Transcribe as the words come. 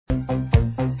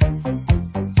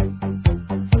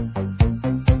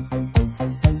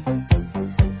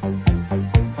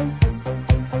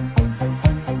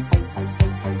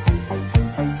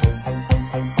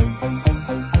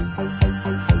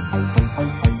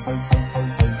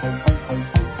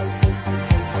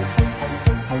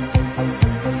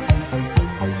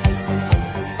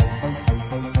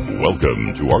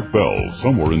Welcome to Art Bell,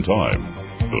 Somewhere in Time.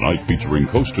 Tonight featuring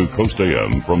Coast to Coast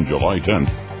AM from July 10th,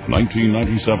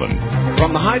 1997.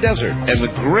 From the high desert and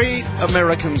the great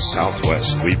American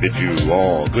Southwest, we bid you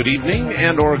all good evening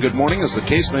and or good morning, as the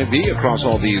case may be, across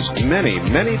all these many,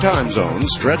 many time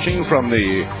zones, stretching from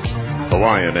the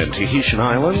Hawaiian and Tahitian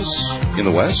Islands in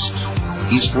the west,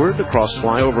 eastward across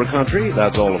flyover country,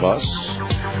 that's all of us,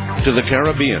 to the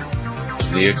Caribbean,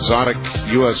 the exotic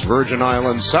U.S. Virgin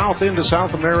Islands, south into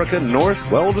South America, north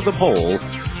well to the pole,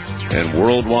 and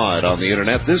worldwide on the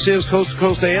Internet. This is Coast to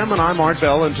Coast AM, and I'm Art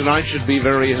Bell, and tonight should be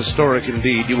very historic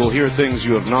indeed. You will hear things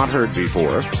you have not heard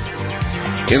before.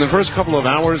 In the first couple of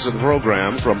hours of the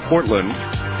program from Portland,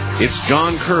 it's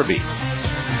John Kirby.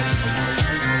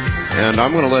 And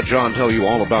I'm going to let John tell you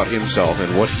all about himself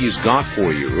and what he's got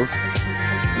for you.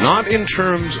 Not in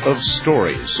terms of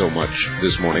stories so much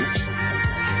this morning,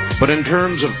 but in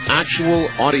terms of actual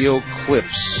audio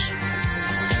clips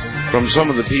from some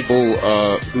of the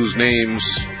people whose names,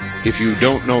 if you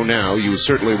don't know now, you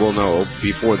certainly will know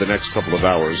before the next couple of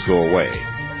hours go away.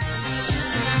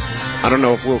 I don't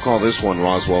know if we'll call this one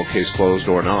Roswell case closed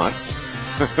or not.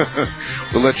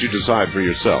 We'll let you decide for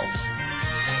yourself.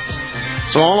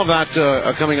 So all of that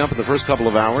coming up in the first couple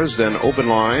of hours, then open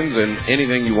lines and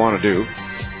anything you want to do.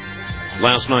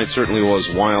 Last night certainly was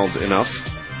wild enough.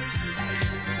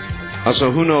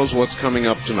 So who knows what's coming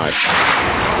up tonight?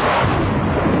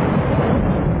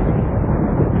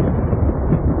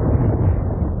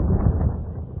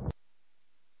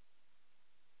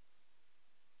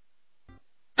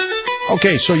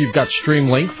 Okay, so you've got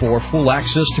Streamlink for full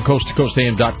access to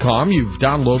coasttocoastam.com. You've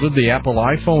downloaded the Apple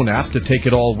iPhone app to take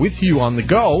it all with you on the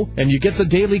go, and you get the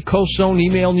daily Coast Zone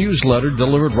email newsletter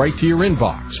delivered right to your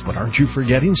inbox. But aren't you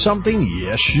forgetting something?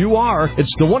 Yes, you are.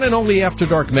 It's the one and only After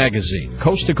Dark magazine.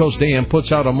 Coast to Coast AM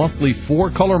puts out a monthly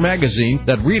 4-color magazine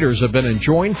that readers have been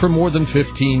enjoying for more than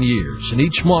 15 years. And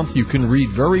each month you can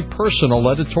read very personal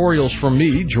editorials from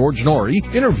me, George Norrie,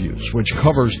 interviews, which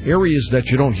covers areas that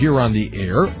you don't hear on the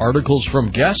air, articles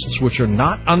from guests which are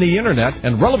not on the Internet,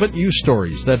 and relevant news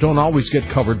stories that don't always get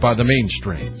covered by the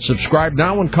mainstream. Subscribe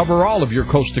now and cover all of your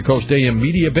Coast to Coast AM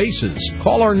media bases.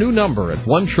 Call our new number at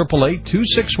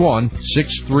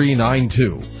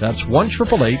 1-888-261-6392. That's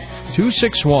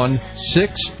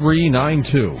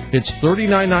 1-888-261-6392. It's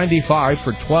 $39.95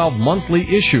 for 12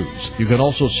 monthly issues. You can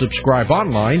also subscribe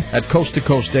online at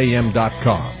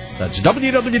coasttocoastam.com. That's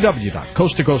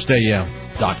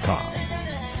www.coasttocoastam.com.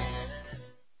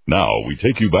 Now we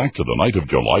take you back to the night of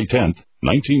July 10th,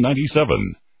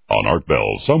 1997, on Art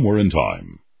Bell, Somewhere in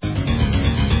Time.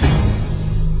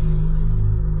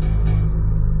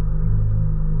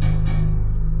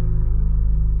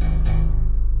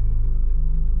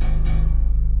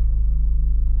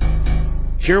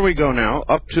 Here we go now,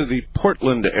 up to the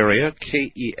Portland area,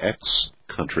 KEX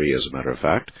country, as a matter of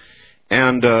fact,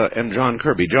 and John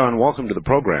Kirby. John, welcome to the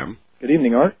program. Good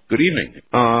evening, Art. Good evening.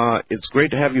 It's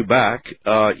great to have you back.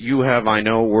 You have, I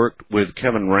know, worked with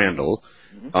Kevin Randle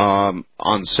on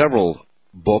several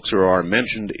books, or are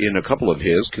mentioned in a couple of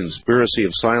his, Conspiracy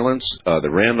of Silence,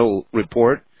 the Randle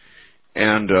Report,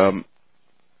 and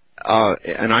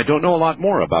I don't know a lot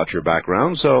more about your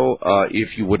background, so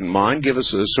if you wouldn't mind, give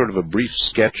us a sort of a brief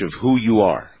sketch of who you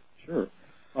are. Sure.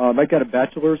 I got a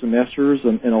bachelor's and master's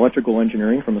in electrical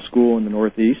engineering from a school in the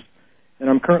Northeast. And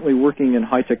I'm currently working in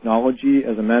high technology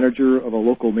as a manager of a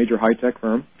local major high-tech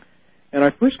firm. And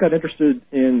I first got interested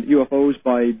in UFOs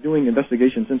by doing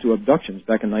investigations into abductions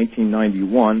back in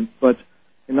 1991. But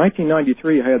in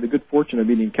 1993, I had the good fortune of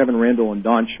meeting Kevin Randle and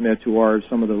Don Schmidt, who are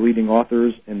some of the leading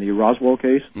authors in the Roswell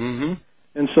case. Mm-hmm.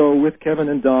 And so with Kevin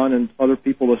and Don and other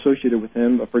people associated with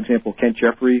him, for example, Kent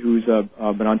Jeffrey, who's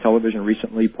been on television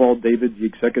recently, Paul David, the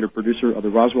executive producer of the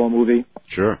Roswell movie.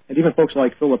 Sure. And even folks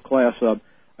like Philip Klass,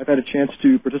 I've had a chance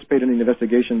to participate in the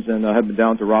investigations and have been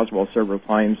down to Roswell several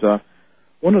times.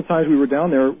 One of the times we were down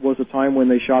there was a time when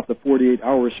they shot the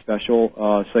 48-hour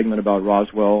special segment about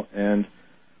Roswell, and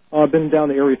I've been down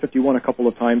to Area 51 a couple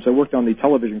of times. I worked on the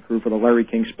television crew for the Larry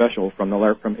King special from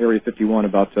Area 51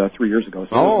 about 3 years ago.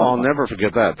 So I'll never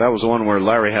forget that. That was the one where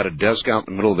Larry had a desk out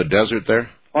in the middle of the desert there?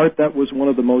 Art, that was one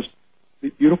of the most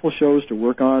beautiful shows to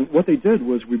work on. What they did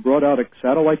was we brought out a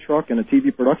satellite truck and a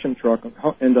TV production truck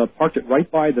and parked it right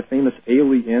by the famous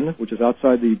Ailey Inn, which is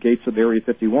outside the gates of Area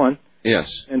 51.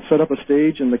 Yes. And set up a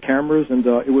stage and the cameras, and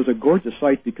it was a gorgeous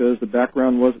sight because the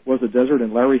background was a desert,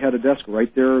 and Larry had a desk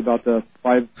right there about 5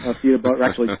 feet above,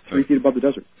 actually 3 feet above the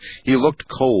desert. He looked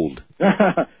cold.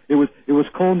 It was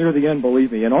cold near the end,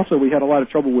 believe me. And also we had a lot of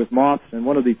trouble with moths, and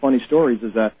one of the funny stories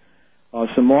is that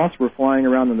some moths were flying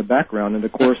around in the background, and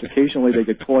of course, occasionally they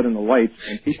get caught in the lights,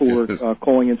 and people were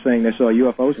calling in saying they saw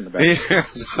UFOs in the background.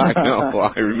 Yes, I know.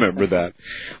 I remember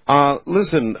that.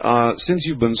 Listen, since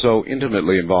you've been so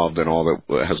intimately involved in all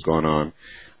that has gone on,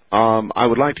 I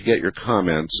would like to get your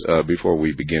comments before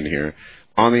we begin here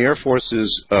on the Air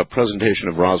Force's presentation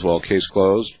of Roswell Case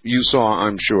Closed. You saw,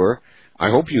 I'm sure, I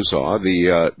hope you saw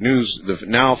the the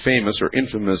now famous or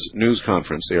infamous news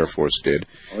conference the Air Force did.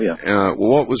 Oh, yeah.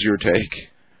 What was your take?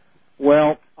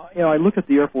 Well, I look at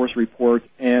the Air Force report,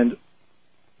 and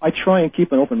I try and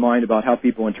keep an open mind about how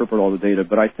people interpret all the data,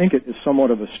 but I think it is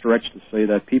somewhat of a stretch to say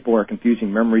that people are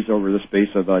confusing memories over the space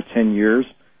of 10 years.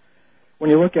 When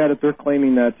you look at it, they're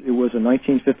claiming that it was a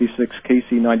 1956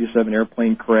 KC-97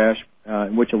 airplane crash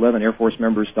in which 11 Air Force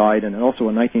members died, and also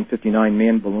a 1959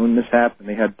 manned balloon mishap, and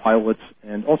they had pilots,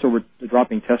 and also were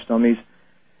dropping test dummies.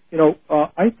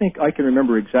 I think I can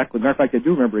remember exactly. Matter of fact, I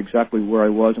do remember exactly where I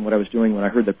was and what I was doing when I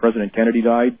heard that President Kennedy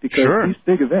died, because these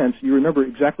big events, you remember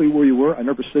exactly where you were. I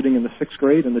remember sitting in the 6th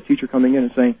grade and the teacher coming in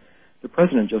and saying, the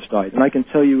president just died, and I can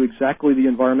tell you exactly the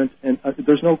environment, and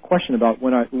there's no question about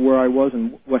where I was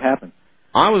and what happened.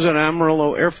 I was at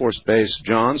Amarillo Air Force Base,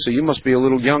 John, so you must be a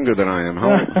little younger than I am.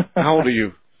 How old are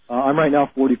you? I'm right now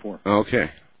 44. Okay.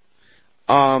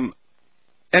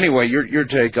 Anyway, your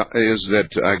take is that,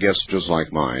 I guess, just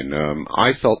like mine,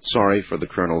 I felt sorry for the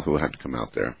colonel who had to come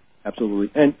out there.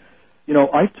 Absolutely. And,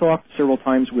 I've talked several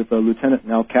times with Lieutenant,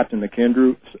 now Captain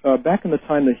McAndrew. Back in the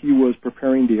time that he was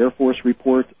preparing the Air Force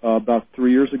report about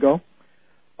 3 years ago,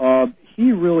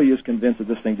 he really is convinced that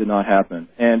this thing did not happen.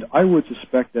 And I would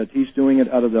suspect that he's doing it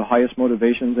out of the highest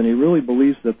motivations, and he really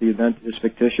believes that the event is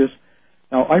fictitious.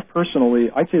 Now, I'd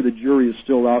say the jury is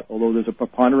still out, although there's a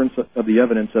preponderance of the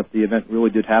evidence that the event really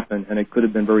did happen, and it could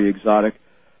have been very exotic.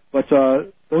 But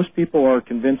those people are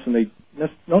convinced, and they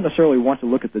don't necessarily want to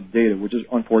look at the data, which is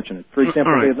unfortunate. For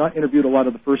example, They have not interviewed a lot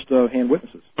of the first-hand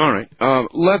witnesses. All right.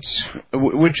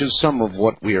 Which is some of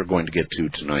what we are going to get to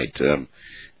tonight.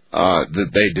 That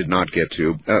they did not get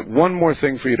to. One more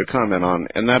thing for you to comment on,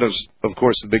 and that is, of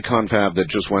course, the big confab that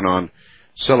just went on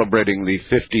celebrating the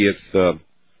 50th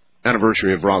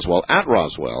anniversary of Roswell at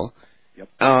Roswell. Yep.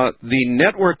 The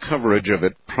network coverage of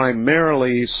it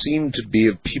primarily seemed to be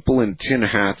of people in tin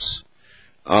hats,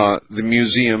 the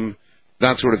museum,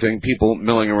 that sort of thing, people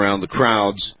milling around, the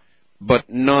crowds, but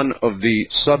none of the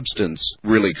substance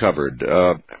really covered.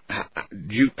 How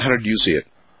did you see it?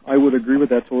 I would agree with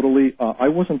that totally. I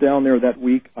wasn't down there that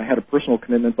week. I had a personal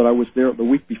commitment, but I was there the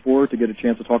week before to get a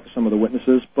chance to talk to some of the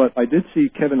witnesses. But I did see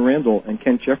Kevin Randall and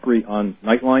Ken Jeffrey on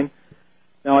Nightline.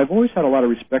 Now, I've always had a lot of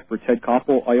respect for Ted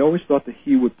Koppel. I always thought that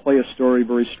he would play a story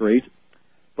very straight.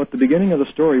 But the beginning of the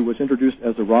story was introduced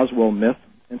as the Roswell myth,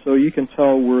 and so you can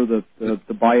tell where the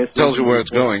bias is. Tells you where it's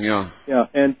going, yeah. Yeah,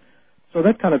 and so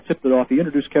that kind of tipped it off. He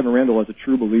introduced Kevin Randall as a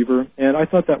true believer, and I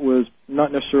thought that was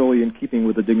not necessarily in keeping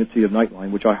with the dignity of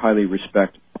Nightline, which I highly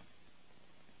respect.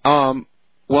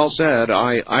 Well said.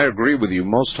 I agree with you.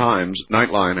 Most times,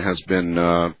 Nightline has been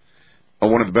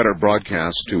one of the better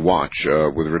broadcasts to watch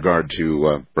with regard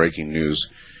to breaking news.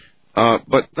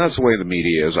 But that's the way the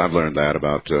media is. I've learned that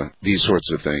about these sorts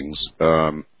of things.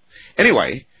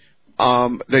 Anyway,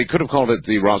 they could have called it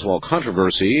the Roswell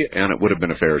controversy, and it would have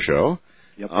been a fair show.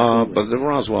 Yep, but the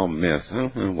Roswell myth,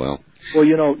 well. Well,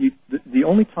 the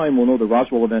only time we'll know the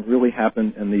Roswell event really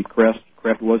happened and the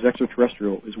craft was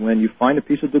extraterrestrial is when you find a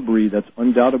piece of debris that's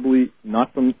undoubtedly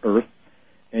not from Earth,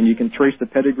 and you can trace the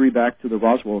pedigree back to the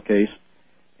Roswell case,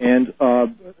 and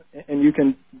you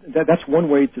can. That's one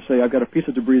way to say I've got a piece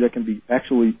of debris that can be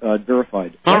actually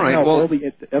verified. All right. Now, all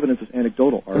the evidence is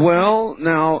anecdotal. Well,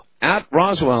 now at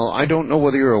Roswell, I don't know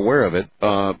whether you're aware of it,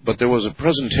 but there was a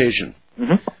presentation.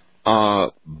 Mm-hmm.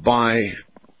 By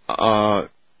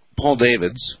Paul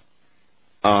Davids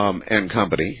and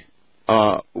company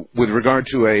with regard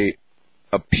to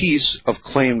a piece of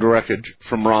claimed wreckage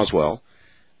from Roswell,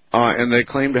 and they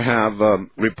claim to have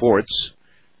reports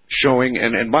showing,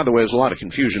 and by the way, there's a lot of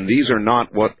confusion. These are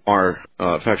not what are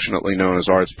affectionately known as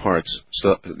Art's parts,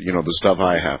 the stuff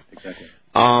I have. Exactly.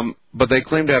 But they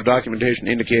claim to have documentation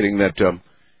indicating that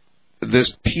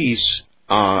this piece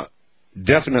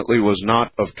definitely was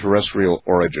not of terrestrial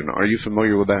origin. Are you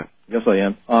familiar with that? Yes, I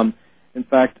am. In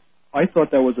fact, I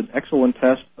thought that was an excellent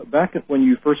test. Back when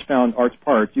you first found Art's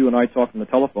parts, you and I talked on the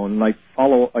telephone, and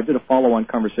I did a follow-on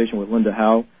conversation with Linda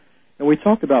Howe, and we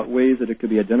talked about ways that it could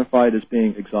be identified as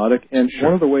being exotic. And Sure.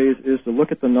 One of the ways is to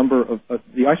look at the number of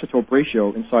the isotope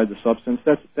ratio inside the substance.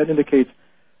 That indicates,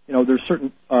 there's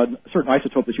certain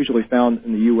isotope that's usually found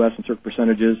in the U.S. in certain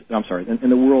percentages. I'm sorry, in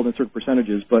the world in certain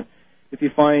percentages, but if you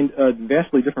find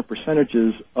vastly different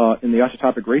percentages in the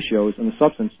isotopic ratios in the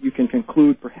substance, you can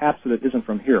conclude perhaps that it isn't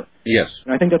from here. Yes.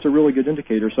 And I think that's a really good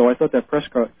indicator. So I thought that press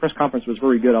conference was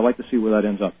very good. I'd like to see where that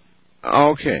ends up.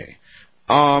 Okay.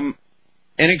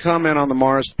 Any comment on the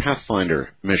Mars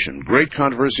Pathfinder mission? Great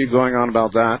controversy going on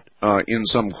about that in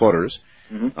some quarters.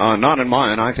 Mm-hmm. Not in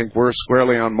mine. I think we're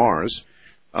squarely on Mars.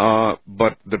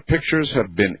 But the pictures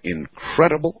have been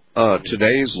incredible.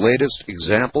 Today's latest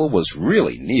example was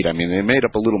really neat. I mean, they made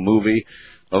up a little movie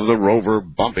of the rover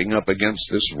bumping up against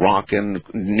this rock and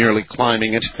nearly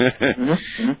climbing it.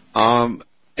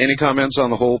 Any comments on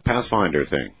the whole Pathfinder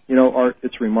thing? You know, Art,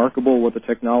 it's remarkable what the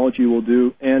technology will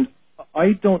do. And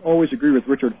I don't always agree with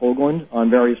Richard Hoagland on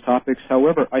various topics.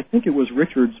 However, I think it was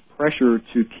Richard's pressure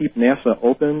to keep NASA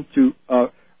open to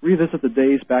revisit the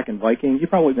days back in Viking. You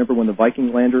probably remember when the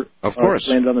Viking lander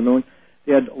landed on the moon.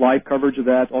 They had live coverage of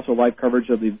that, also live coverage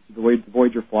of the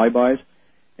Voyager flybys.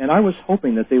 And I was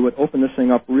hoping that they would open this thing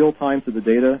up real time to the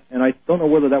data. And I don't know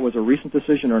whether that was a recent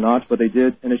decision or not, but they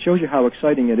did. And it shows you how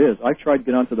exciting it is. I've tried to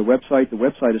get onto the website. The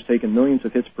website has taken millions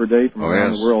of hits per day from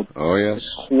around the world. Oh, yes.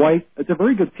 It's a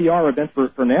very good PR event for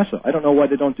NASA. I don't know why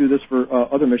they don't do this for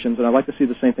other missions, and I'd like to see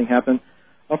the same thing happen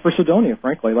for Cydonia,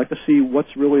 frankly. I'd like to see what's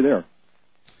really there.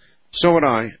 So would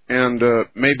I, and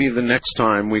maybe the next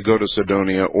time we go to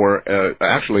Cydonia, or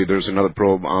actually there's another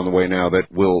probe on the way now that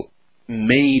will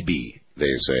maybe,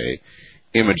 they say,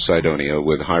 image Cydonia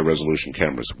with high-resolution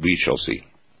cameras. We shall see.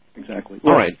 Exactly.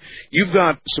 All right. You've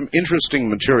got some interesting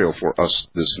material for us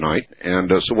this night, and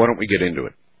so why don't we get into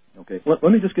it? Okay. Let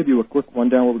me just give you a quick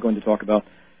rundown of what we're going to talk about.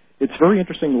 It's very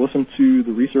interesting to listen to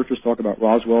the researchers talk about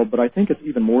Roswell, but I think it's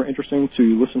even more interesting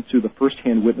to listen to the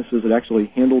first-hand witnesses that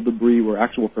actually handled debris, were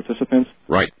actual participants.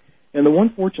 Right. And the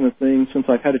one fortunate thing, since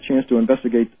I've had a chance to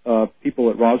investigate people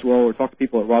at Roswell or talk to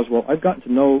people at Roswell, I've gotten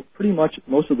to know pretty much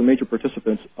most of the major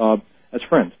participants as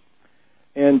friends.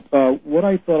 And what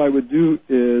I thought I would do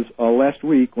is last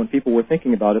week, when people were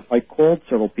thinking about it, I called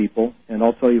several people, and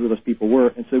I'll tell you who those people were,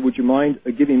 and said, would you mind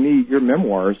giving me your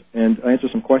memoirs and answer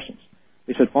some questions?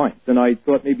 They said, fine. Then I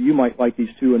thought maybe you might like these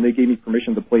too, and they gave me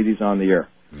permission to play these on the air.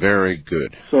 Very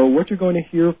good. So what you're going to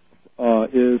hear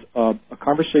is a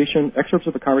conversation, excerpts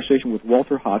of a conversation with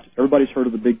Walter Haut. Everybody's heard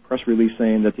of the big press release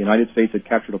saying that the United States had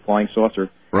captured a flying saucer.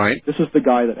 Right. This is the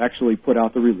guy that actually put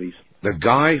out the release. The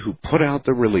guy who put out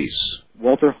the release.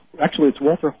 It's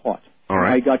Walter Haut. All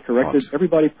right. I got corrected. Haut.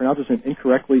 Everybody pronounces him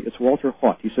incorrectly. It's Walter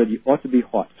Haut. He said you ought to be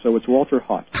Haut, so it's Walter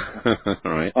Haut. All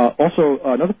right. Also,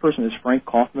 another person is Frank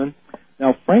Kaufman.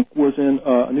 Now, Frank was in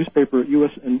a newspaper,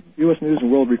 U.S. News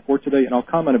and World Report today, and I'll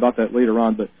comment about that later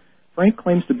on, but Frank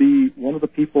claims to be one of the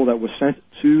people that was sent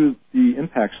to the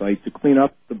impact site to clean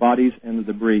up the bodies and the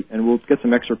debris, and we'll get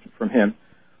some excerpts from him.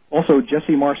 Also,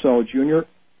 Jesse Marcel, Jr.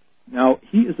 Now,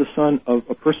 he is the son of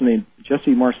a person named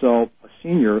Jesse Marcel, a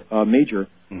senior major.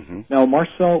 Mm-hmm. Now,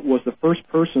 Marcel was the first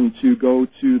person to go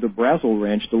to the Brazel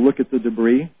Ranch to look at the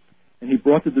debris, and he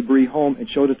brought the debris home and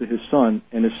showed it to his son,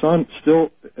 and his son still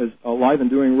is alive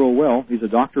and doing real well. He's a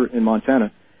doctor in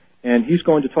Montana, and he's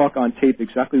going to talk on tape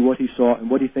exactly what he saw and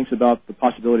what he thinks about the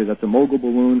possibility that it's a mogul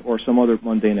balloon or some other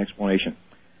mundane explanation.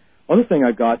 Other thing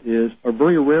I've got is a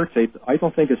very rare tape that I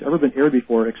don't think has ever been aired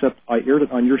before, except I aired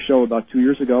it on your show about 2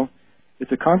 years ago.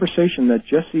 It's a conversation that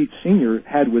Jesse Sr.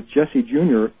 had with Jesse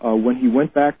Jr. When he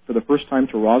went back for the first time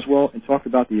to Roswell and talked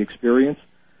about the experience.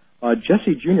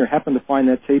 Jesse Jr. happened to find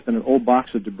that tape in an old box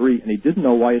of debris, and he didn't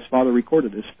know why his father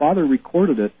recorded it. His father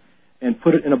recorded it and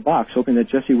put it in a box, hoping that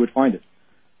Jesse would find it.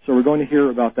 So we're going to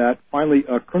hear about that. Finally,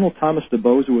 Colonel Thomas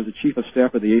DeBose, who was the Chief of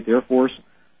Staff of the 8th Air Force,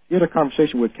 he had a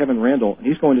conversation with Kevin Randall, and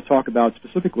he's going to talk about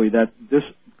specifically that this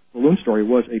balloon story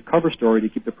was a cover story to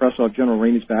keep the press off General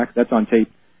Ramey's back. That's on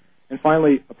tape. And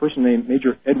finally, a person named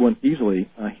Major Edwin Easley.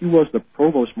 He was the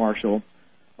Provost Marshal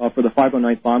for the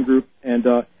 509th Bomb Group, and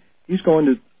he's going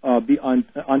to be on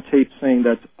tape saying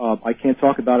that I can't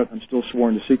talk about it. I'm still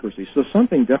sworn to secrecy. So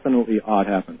something definitely odd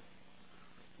happened.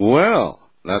 Well,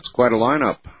 that's quite a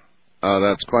lineup.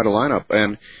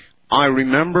 And I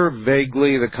remember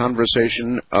vaguely the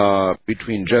conversation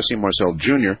between Jesse Marcel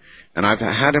Jr., and I've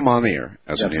had him on the air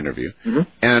as an interview,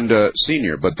 and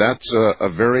Senior, but that's a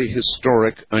very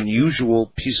historic,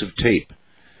 unusual piece of tape.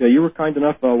 Yeah, you were kind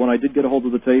enough, when I did get a hold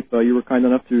of the tape, you were kind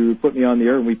enough to put me on the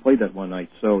air, and we played that one night.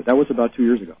 So that was about 2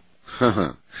 years ago.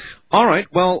 All right.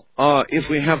 Well, if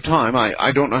we have time,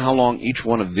 I don't know how long each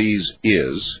one of these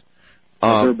is.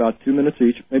 They're about 2 minutes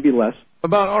each, maybe less.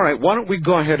 All right. Why don't we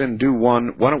go ahead and do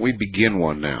one? Why don't we begin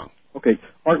one now? Okay.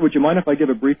 Art, would you mind if I give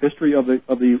a brief history of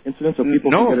the incident so people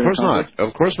can get of course in context? not.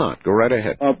 Of course not. Go right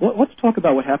ahead. Let's talk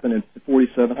about what happened in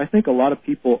 47. I think a lot of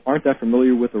people aren't that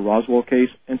familiar with the Roswell case,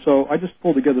 and so I just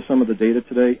pulled together some of the data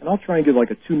today, and I'll try and give like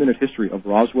a 2-minute history of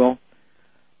Roswell.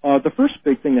 The first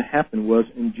big thing that happened was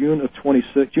in June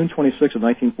 26 of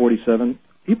 1947.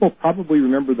 People probably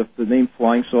remember the name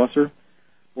flying saucer.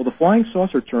 Well, the flying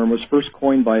saucer term was first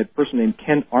coined by a person named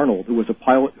Ken Arnold, who was a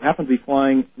pilot who happened to be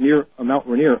flying near Mount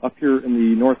Rainier up here in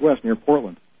the northwest near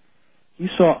Portland. He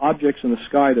saw objects in the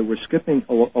sky that were skipping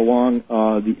along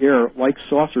the air like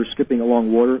saucers skipping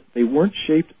along water. They weren't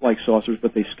shaped like saucers,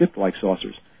 but they skipped like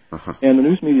saucers. Uh-huh. And the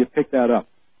news media picked that up.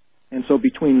 And so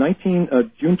between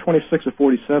June 26th of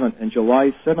 47 and July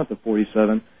 7th of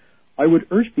 47, I would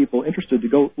urge people interested to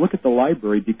go look at the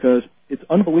library because it's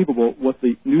unbelievable what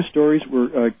the news stories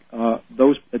were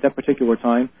those at that particular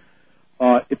time.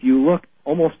 If you look,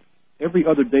 almost every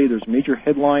other day there's major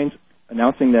headlines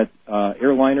announcing that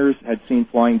airliners had seen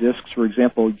flying discs. For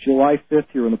example, July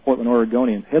 5th here in the Portland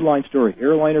Oregonian, headline story,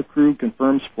 airliner crew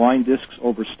confirms flying discs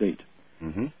over state.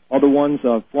 Mm-hmm. Other ones,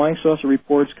 flying saucer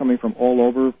reports coming from all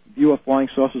over, view of flying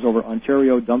saucers over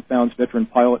Ontario, dumbfounds veteran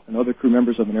pilot and other crew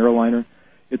members of an airliner.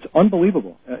 It's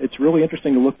unbelievable. It's really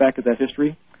interesting to look back at that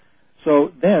history.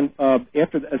 So then,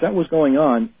 as that was going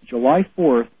on, July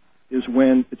 4th is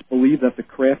when it's believed that the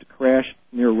craft crashed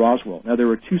near Roswell. Now, there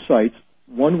were two sites,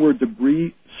 one where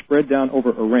debris spread down over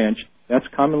a ranch. That's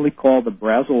commonly called the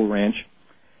Brazil Ranch,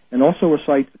 and also a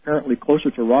site apparently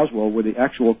closer to Roswell where the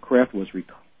actual craft was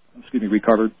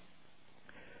recovered.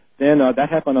 Then that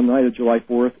happened on the night of July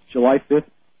 4th. July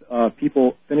 5th,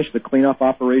 people finished the cleanup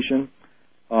operation.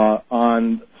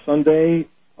 On Sunday,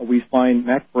 we find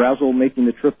Mac Brazel making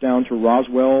the trip down to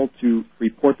Roswell to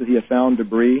report that he had found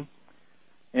debris.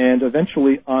 And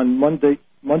eventually, on Monday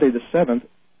the 7th,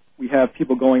 we have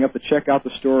people going up to check out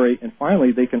the story. And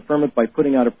finally, they confirm it by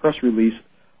putting out a press release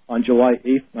on July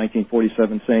 8th,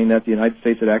 1947, saying that the United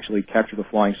States had actually captured a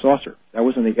flying saucer. That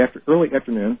was in the early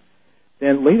afternoon.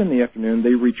 Then late in the afternoon,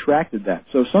 they retracted that.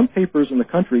 So some papers in the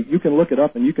country, you can look it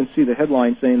up and you can see the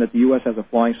headline saying that the U.S. has a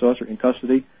flying saucer in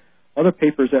custody. Other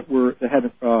papers that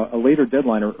had a later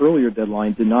deadline or earlier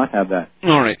deadline did not have that.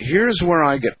 All right, here's where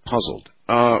I get puzzled.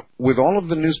 With all of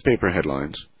the newspaper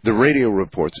headlines, the radio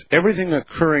reports, everything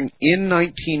occurring in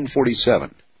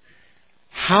 1947,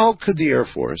 how could the Air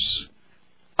Force,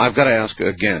 I've got to ask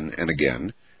again and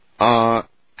again,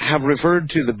 have referred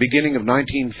to the beginning of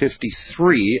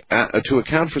 1953 to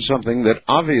account for something that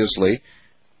obviously,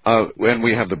 when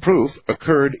we have the proof,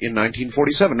 occurred in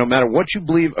 1947. No matter what you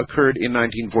believe occurred in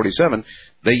 1947,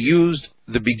 they used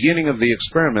the beginning of the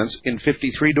experiments in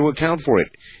 53 to account for it.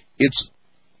 It's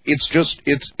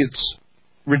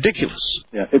ridiculous.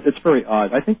 Yeah, it's very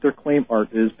odd. I think their claim, Art,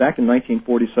 is back in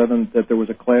 1947 that there was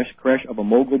a crash of a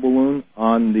mogul balloon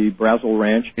on the Brazil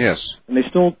Ranch. Yes. And they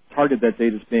still target that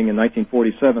date as being in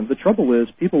 1947. The trouble is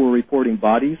people were reporting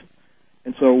bodies,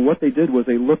 and so what they did was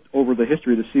they looked over the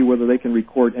history to see whether they can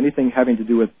record anything having to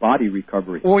do with body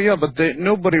recovery. Well, yeah, but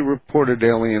nobody reported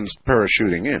aliens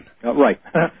parachuting in. Right.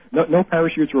 No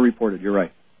parachutes were reported. You're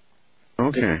right.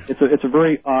 Okay. It's a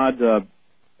very odd...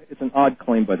 It's an odd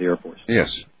claim by the Air Force.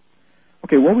 Yes.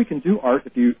 Okay, what we can do, Art,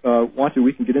 if you want to,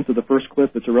 we can get into the first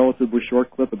clip. It's a relatively short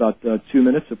clip, about 2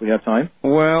 minutes if we have time.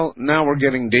 Well, now we're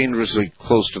getting dangerously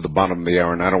close to the bottom of the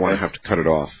hour, and I don't want to have to cut it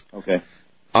off. Okay.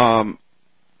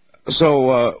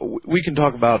 So we can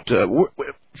talk about,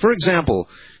 for example,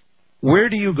 where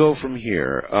do you go from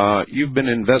here? You've been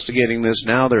investigating this.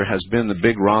 Now there has been the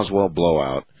big Roswell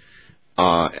blowout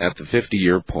at the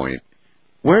 50-year point.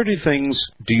 Where do you think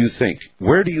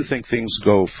things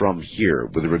go from here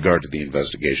with regard to the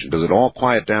investigation? Does it all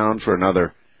quiet down for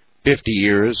another 50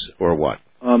 years or what?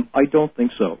 I don't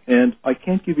think so. And I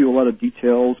can't give you a lot of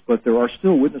details, but there are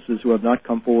still witnesses who have not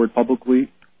come forward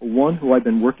publicly. One who I've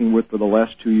been working with for the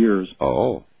last 2 years.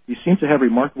 Oh. He seems to have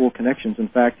remarkable connections. In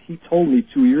fact, he told me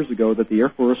 2 years ago that the Air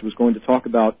Force was going to talk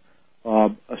about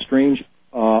a strange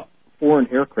foreign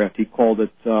aircraft, he called it,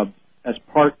 as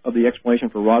part of the explanation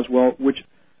for Roswell, which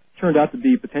turned out to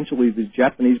be potentially the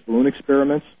Japanese balloon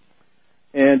experiments,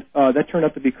 and that turned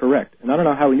out to be correct. And I don't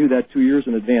know how he knew that 2 years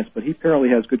in advance, but he apparently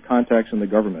has good contacts in the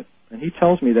government. And he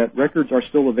tells me that records are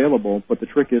still available, but the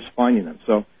trick is finding them.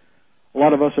 So a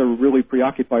lot of us are really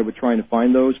preoccupied with trying to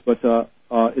find those, but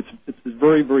it's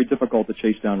very, very difficult to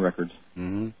chase down records.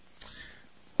 Mm-hmm.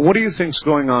 What do you think's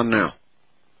going on now?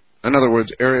 In other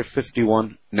words, Area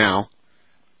 51 now.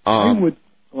 I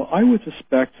would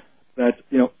suspect that,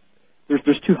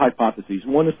 there's two hypotheses.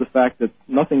 One is the fact that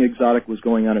nothing exotic was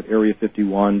going on at Area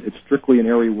 51. It's strictly an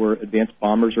area where advanced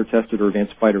bombers are tested or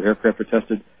advanced fighter aircraft are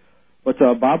tested. But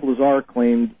Bob Lazar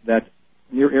claimed that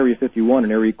near Area 51,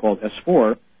 an area called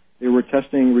S4, they were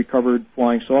testing recovered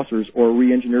flying saucers or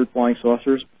re-engineered flying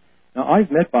saucers. Now, I've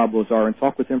met Bob Lazar and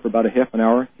talked with him for about a half an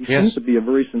hour. He seems to be a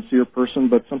very sincere person,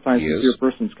 but sometimes sincere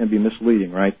persons can be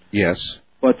misleading, right? Yes.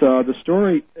 But the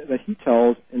story that he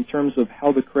tells in terms of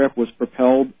how the craft was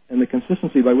propelled and the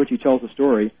consistency by which he tells the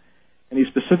story, and he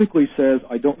specifically says,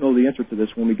 I don't know the answer to this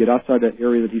when we get outside that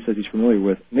area that he says he's familiar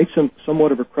with, makes him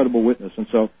somewhat of a credible witness. And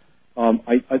so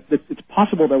it's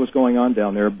possible that was going on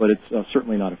down there, but it's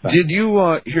certainly not a fact. Did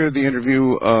you hear the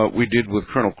interview we did with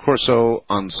Colonel Corso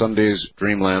on Sunday's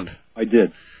Dreamland? I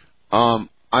did.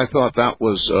 I thought that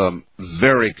was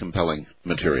very compelling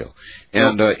material.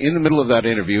 And in the middle of that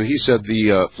interview, he said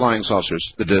the flying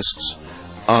saucers, the discs,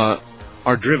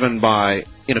 are driven by,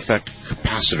 in effect,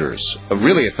 capacitors.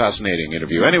 Really a fascinating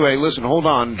interview. Anyway, listen, hold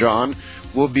on, John.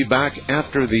 We'll be back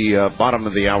after the bottom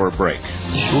of the hour break.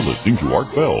 You're listening to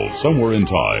Art Bell, Somewhere in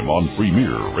Time on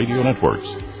Premier Radio Networks.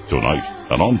 Tonight,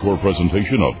 an encore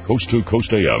presentation of Coast to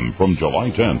Coast AM from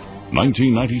July 10th,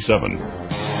 1997.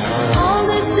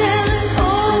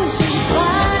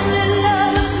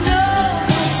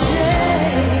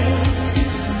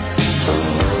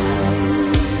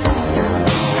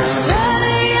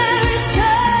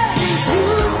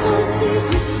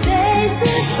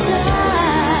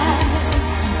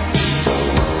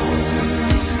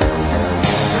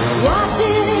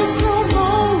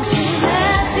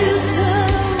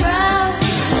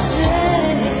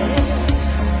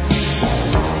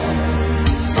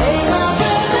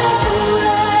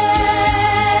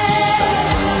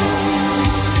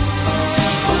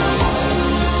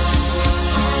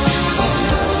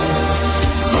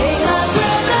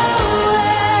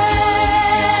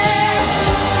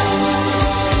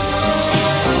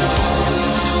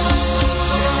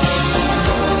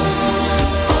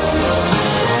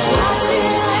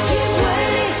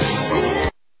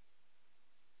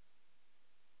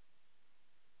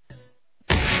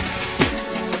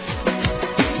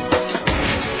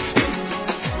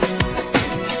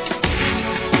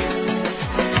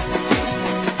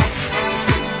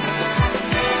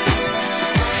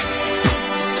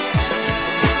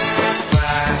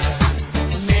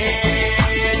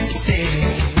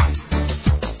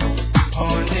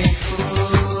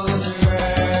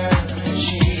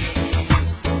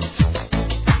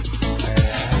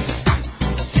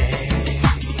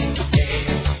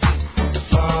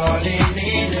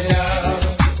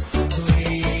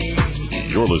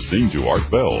 Listening to Art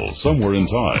Bell, Somewhere in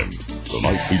Time.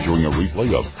 Tonight featuring a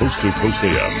replay of Coast to Coast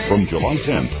AM from July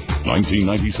 10th,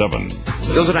 1997.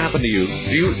 Does it happen to you?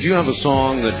 Do you have a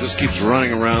song that just keeps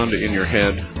running around in your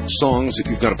head? Songs that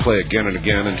you've got to play again and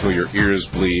again until your ears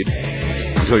bleed,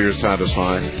 until you're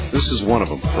satisfied? This is one of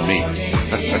them for me.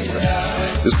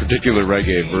 This particular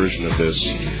reggae version of this.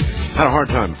 Had a hard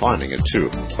time finding it, too,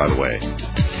 by the way.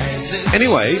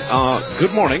 Anyway,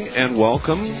 good morning and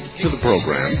welcome to the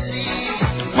program.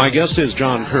 My guest is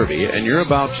John Kirby, and you're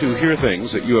about to hear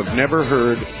things that you have never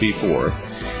heard before.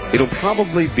 It'll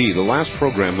probably be the last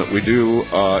program that we do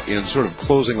in sort of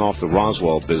closing off the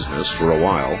Roswell business for a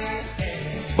while.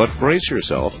 But brace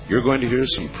yourself, you're going to hear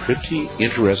some pretty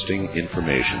interesting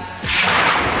information.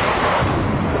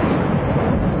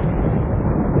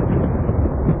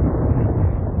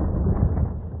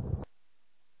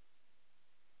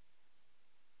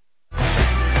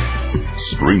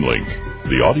 Streamlink,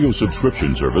 the audio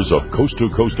subscription service of Coast to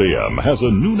Coast AM, has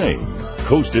a new name,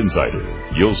 Coast Insider.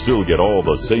 You'll still get all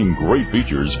the same great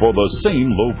features for the same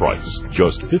low price,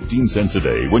 just 15 cents a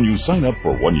day when you sign up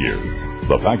for 1 year.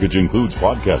 The package includes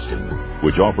podcasting,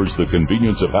 which offers the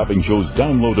convenience of having shows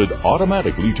downloaded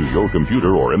automatically to your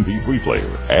computer or MP3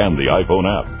 player, and the iPhone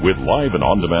app with live and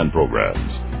on-demand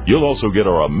programs. You'll also get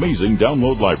our amazing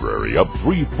download library of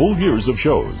 3 full years of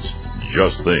shows.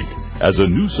 Just think. As a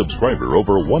new subscriber,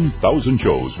 over 1,000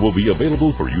 shows will be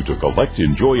available for you to collect,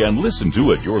 enjoy, and listen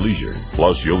to at your leisure.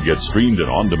 Plus, you'll get streamed and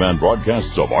on-demand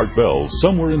broadcasts of Art Bell's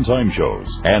Somewhere in Time shows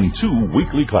and 2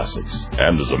 weekly classics.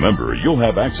 And as a member, you'll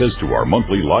have access to our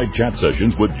monthly live chat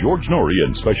sessions with George Norrie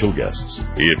and special guests.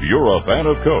 If you're a fan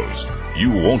of Coast, you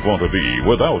won't want to be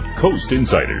without Coast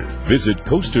Insider. Visit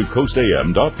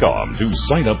coasttocoastam.com to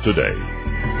sign up today.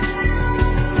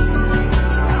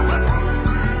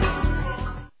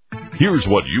 Here's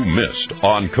what you missed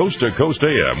on Coast to Coast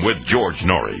AM with George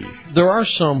Norrie. There are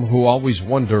some who always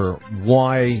wonder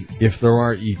why, if there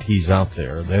are ETs out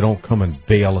there, they don't come and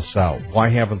bail us out.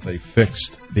 Why haven't they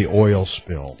fixed the oil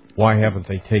spill? Why haven't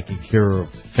they taken care of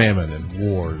famine and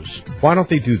wars? Why don't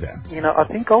they do that? You know,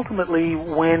 I think ultimately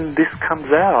when this comes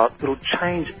out, it'll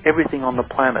change everything on the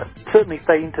planet. Certainly if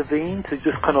they intervene to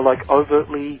just kind of like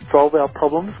overtly solve our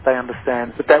problems, they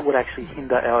understand that that would actually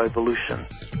hinder our evolution.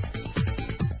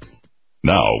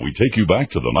 Now we take you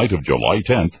back to the night of July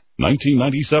 10th,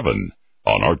 1997,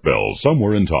 on Art Bell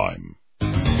Somewhere in Time.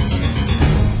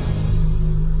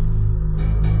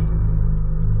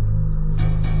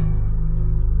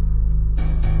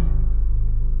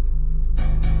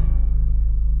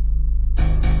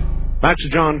 Back to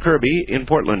John Kirby in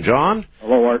Portland. John?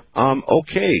 Hello, Art.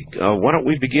 Okay, why don't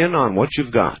we begin on what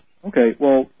you've got? Okay,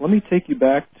 well, let me take you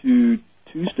back to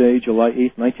Tuesday, July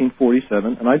 8th,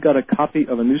 1947, and I've got a copy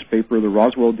of a newspaper, the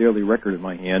Roswell Daily Record, in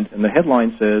my hand, and the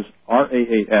headline says,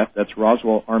 RAAF, that's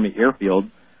Roswell Army Airfield,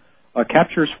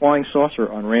 captures flying saucer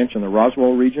on ranch in the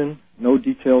Roswell region. No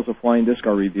details of flying disc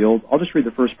are revealed. I'll just read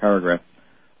the first paragraph.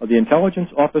 The Intelligence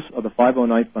Office of the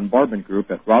 509th Bombardment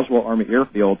Group at Roswell Army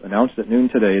Airfield announced at noon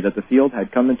today that the field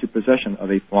had come into possession of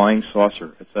a flying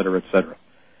saucer, et cetera, et cetera.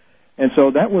 And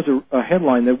so that was a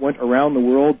headline that went around the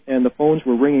world, and the phones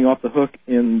were ringing off the hook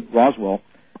in Roswell.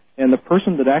 And the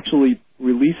person that actually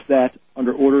released that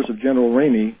under orders of General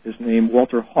Ramey is named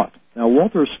Walter Haut. Now,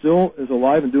 Walter still is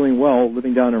alive and doing well,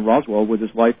 living down in Roswell with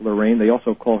his wife, Lorraine. They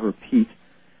also call her Pete.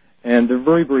 And they're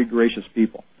very, very gracious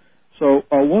people. So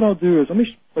what I'll do is let me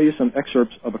play you some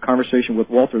excerpts of a conversation with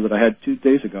Walter that I had 2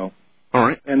 days ago. All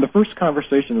right. And the first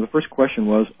conversation, the first question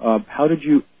was, how did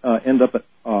you end up at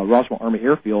Roswell Army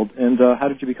Airfield, and how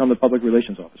did you become the public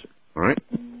relations officer? All right.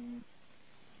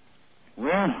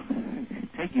 Well,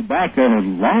 take you back a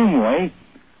long way.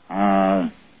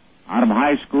 Out of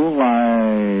high school,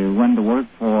 I went to work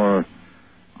for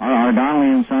R.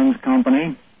 Donnelly & Sons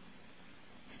Company.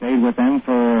 Stayed with them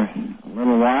for a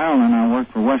little while, and I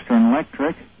worked for Western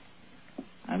Electric.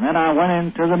 And then I went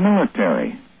into the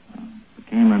military.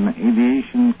 Became an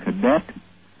aviation cadet.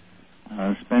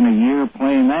 Spent a year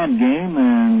playing that game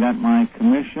and got my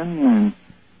commission.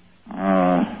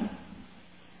 And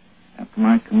after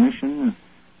my commission,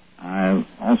 I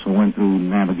also went through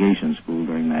navigation school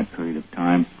during that period of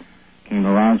time. Came to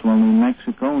Roswell, New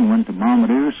Mexico, and went to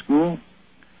bombardier school.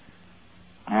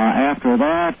 After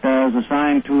that, I was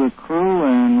assigned to a crew,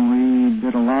 and we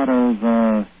did a lot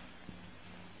of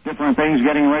different things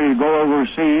getting ready to go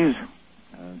overseas.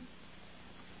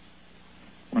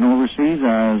 Went overseas.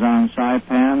 I was on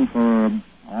Saipan for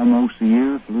almost a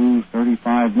year, flew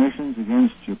 35 missions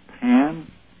against Japan.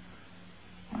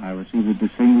 I received a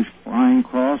Distinguished Flying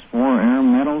Cross, 4 Air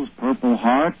Medals, Purple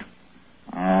Heart.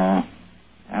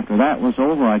 After that was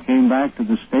over, I came back to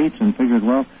the States and figured,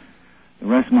 well, the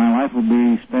rest of my life will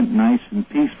be spent nice and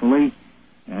peacefully.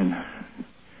 And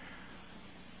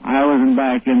I wasn't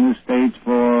back in the States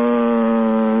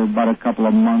for about a couple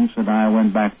of months, and I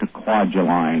went back to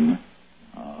Kwajalein.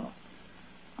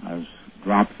 I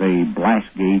dropped the blast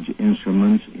gauge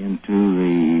instruments into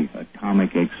the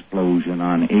atomic explosion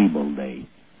on Able Day.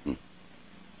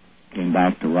 Came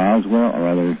back to Roswell, or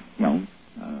rather,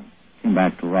 came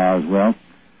back to Roswell.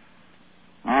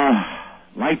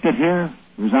 Liked it here,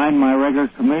 resigned my regular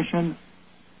commission,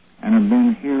 and have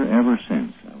been here ever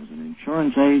since. I was an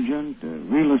insurance agent, a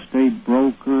real estate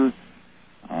broker,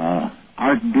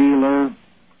 art dealer,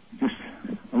 just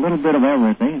a little bit of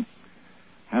everything.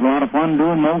 Had a lot of fun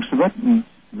doing most of it, and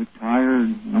retired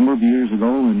a number of years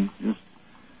ago and just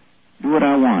do what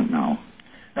I want now.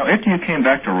 Now, after you came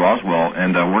back to Roswell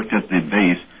and worked at the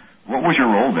base, what was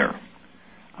your role there?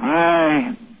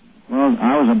 I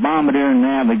was a bombardier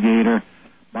navigator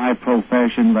by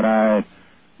profession, but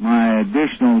my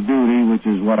additional duty, which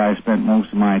is what I spent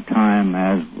most of my time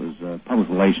as, was a public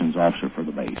relations officer for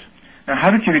the base. Now,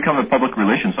 how did you become a public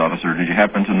relations officer? Did you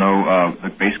happen to know the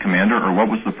base commander, or what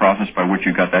was the process by which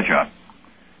you got that job?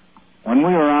 When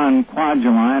we were on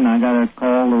Kwajalein, I got a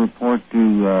call to report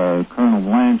to Colonel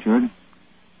Blanchard.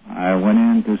 I went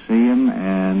in to see him,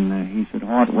 and he said,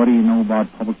 "What do you know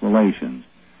about public relations?"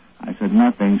 I said,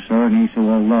 "Nothing, sir." And he said,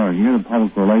 "Well, learn. You're the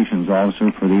public relations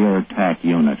officer for the air attack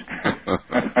unit."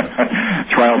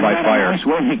 Trial by fire. Nice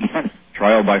way to get it.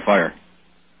 Trial by fire.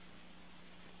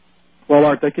 Well,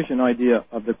 Art, that gives you an idea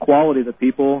of the quality of the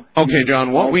people. Okay,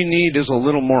 John, what we need is a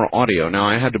little more audio. Now,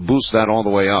 I had to boost that all the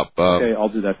way up. Okay, I'll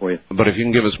do that for you. But if you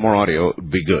can give us more audio, it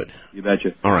would be good. You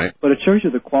betcha. All right. But it shows you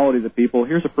the quality of the people.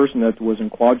 Here's a person that was in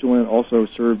Kwajalein, also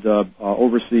served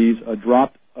overseas,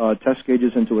 dropped test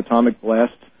gauges into atomic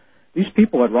blasts, these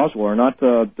people at Roswell are not,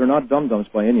 they're not dum-dums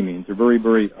by any means. They're very,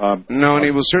 very... No, and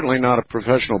he was certainly not a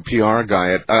professional PR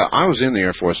guy. I was in the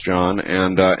Air Force, John,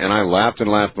 and I laughed and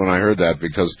laughed when I heard that,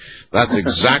 because that's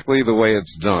exactly the way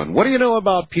it's done. What do you know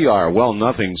about PR? Well,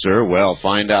 nothing, sir. Well,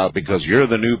 find out, because you're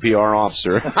the new PR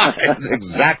officer. That's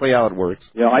exactly how it works.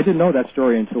 Yeah, I didn't know that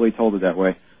story until he told it that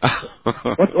way.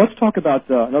 Let's talk about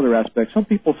another aspect. Some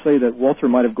people say that Walter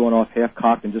might have gone off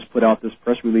half-cocked and just put out this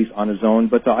press release on his own,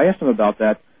 but I asked him about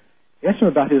that. I asked him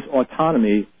about his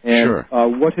autonomy and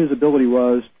what his ability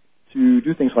was to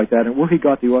do things like that and where he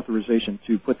got the authorization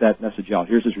to put that message out.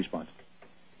 Here's his response.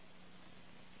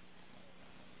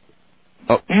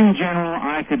 In general,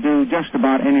 I could do just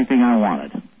about anything I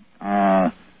wanted.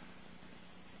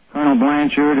 Colonel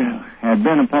Blanchard had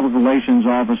been a public relations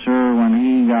officer when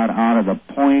he got out of the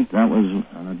point. That was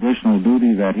an additional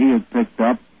duty that he had picked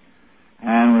up,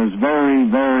 and was very,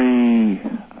 very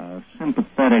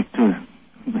sympathetic to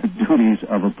the duties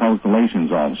of a public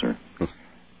relations officer.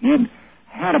 You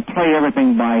had to play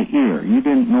everything by ear. You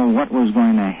didn't know what was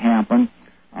going to happen,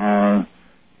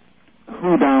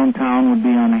 who downtown would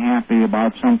be unhappy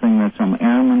about something that some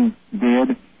airman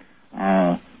did,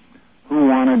 who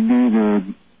wanted you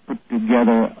to put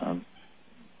together a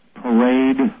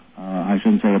parade, I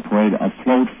shouldn't say a parade, a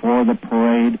float for the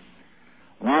parade,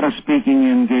 a lot of speaking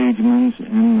engagements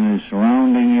in the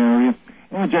surrounding area.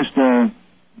 It was just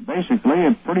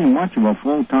basically pretty much of a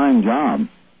full-time job.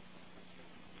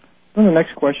 Then the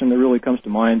next question that really comes to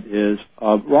mind is,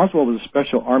 Roswell was a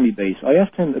special Army base. I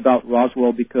asked him about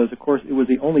Roswell because, of course, it was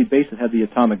the only base that had the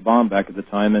atomic bomb back at the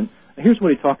time, and here's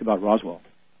what he talked about Roswell.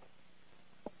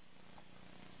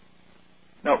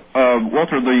 Now,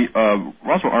 Walter, the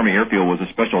Roswell Army Airfield was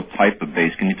a special type of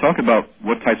base. Can you talk about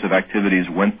what types of activities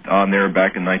went on there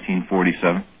back in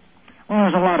 1947? Well,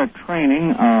 there's a lot of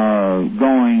training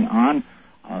going on.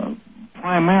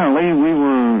 Primarily, we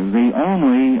were the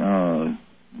only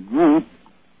group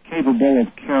capable of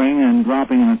carrying and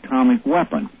dropping an atomic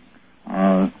weapon.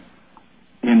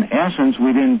 In essence,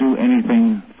 we didn't do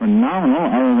anything phenomenal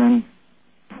other than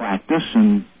practice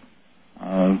and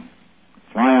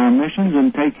fly our missions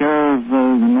and take care of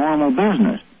the normal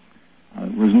business.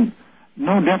 It was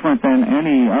no different than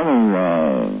any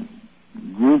other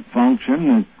group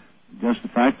function, just the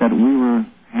fact that we were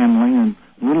handling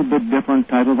a little bit different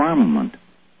type of armament.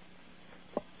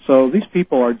 So these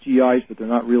people are GIs, but they're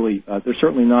not really, they're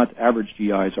certainly not average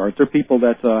GIs, Art. They're people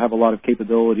that have a lot of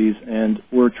capabilities and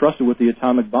were trusted with the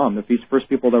atomic bomb. They're the first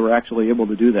people that were actually able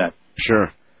to do that.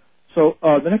 Sure. So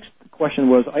the next question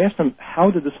was, I asked him, how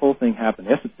did this whole thing happen?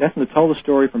 I asked him to tell the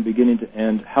story from beginning to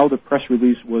end, how the press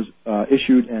release was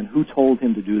issued, and who told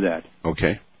him to do that.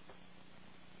 Okay.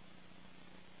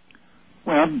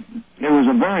 Well, it was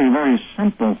a very, very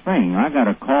simple thing. I got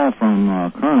a call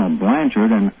from Colonel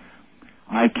Blanchard, and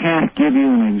I can't give you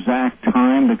an exact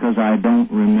time because I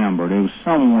don't remember it. It was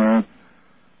somewhere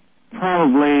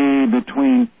probably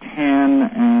between 10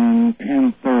 and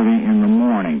 10:30 in the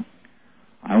morning.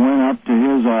 I went up to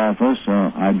his office.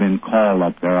 I'd been called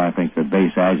up there. I think the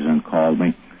base adjutant called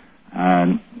me.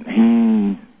 And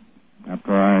he,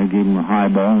 after I gave him a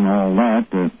highball and all that,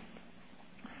 said,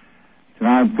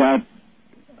 I've got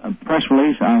a press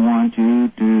release I want you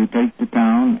to take to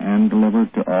town and deliver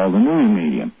to all the news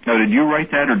media. Now, did you write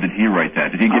that or did he write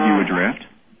that? Did he give you a draft?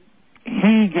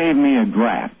 He gave me a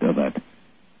draft of it.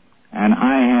 And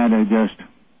I had to just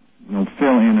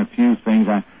fill in a few things.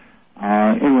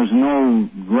 It was no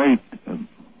great,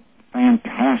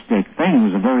 fantastic thing. It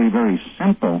was a very, very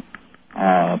simple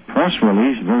press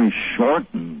release, very short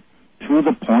and to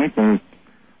the point.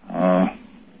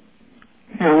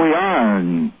 Here we are,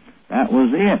 and that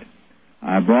was it.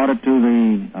 I brought it to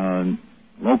the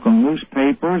local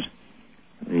newspapers,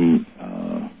 the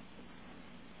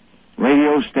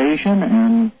radio station,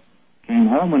 and came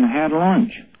home and had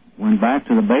lunch. Went back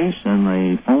to the base, and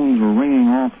the phones were ringing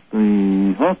off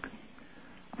the hook.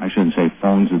 I shouldn't say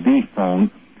phones, the phone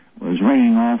was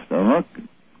ringing off the hook.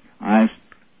 I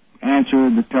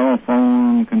answered the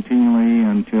telephone continually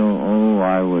until,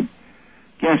 I would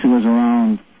guess it was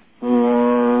around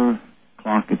 4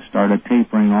 o'clock. It started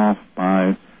tapering off.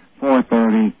 By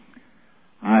 4:30,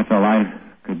 I felt I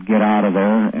could get out of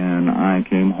there, and I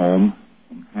came home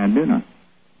and had dinner.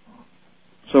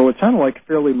 So it sounded like a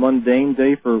fairly mundane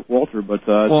day for Walter, but...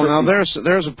 well, now,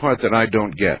 there's a part that I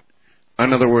don't get.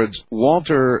 In other words,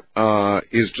 Walter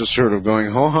is just sort of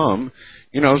going ho-hum.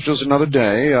 It's just another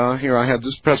day. Here I had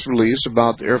this press release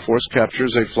about the Air Force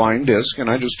captures a flying disc, and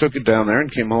I just took it down there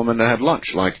and came home and had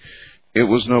lunch. Like, it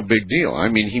was no big deal. I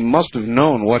mean, he must have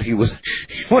known what he was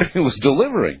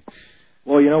delivering.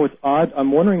 Well, it's odd.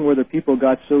 I'm wondering whether people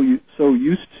got so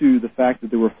used to the fact that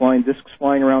there were flying discs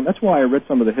flying around. That's why I read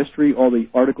some of the history, all the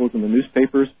articles in the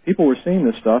newspapers. People were seeing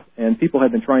this stuff, and people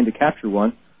had been trying to capture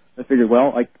one. I figured,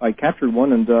 well, I captured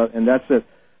one, and that's it.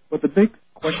 But the big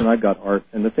question I've got, Art,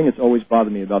 and the thing that's always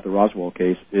bothered me about the Roswell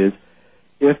case is,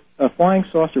 if a flying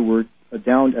saucer were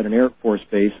downed at an Air Force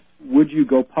base, would you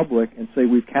go public and say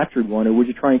we've captured one, or would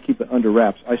you try and keep it under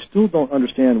wraps? I still don't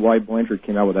understand why Blanchard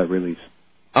came out with that release.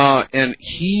 And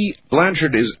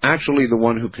Blanchard is actually the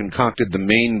one who concocted the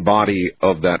main body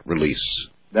of that release.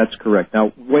 That's correct.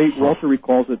 Now, Walter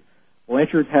recalls that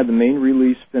Blanchard had the main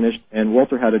release finished, and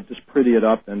Walter had to just pretty it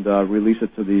up and release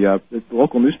it to the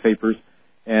local newspapers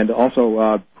and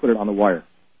also put it on the wire.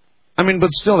 I mean,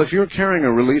 but still, if you're carrying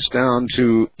a release down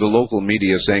to the local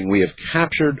media saying we have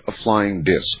captured a flying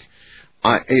disc,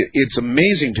 it's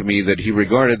amazing to me that he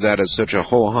regarded that as such a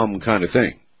ho-hum kind of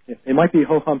thing. It might be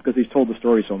ho-hum because he's told the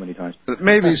story so many times.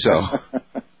 Maybe so.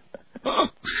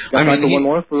 I mean, one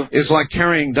more it's like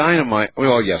carrying dynamite.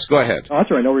 Well, yes, go ahead. Oh,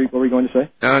 that's all right. What were you going to say?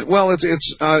 Well,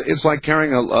 it's like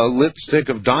carrying a lit stick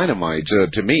of dynamite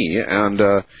to me, and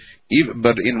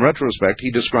but in retrospect,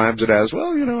 he describes it as,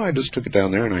 well, I just took it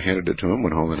down there and I handed it to him,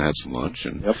 went home and had some lunch,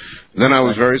 and then I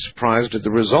was very surprised at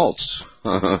the results.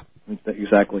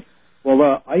 Exactly.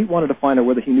 Well, I wanted to find out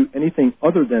whether he knew anything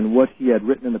other than what he had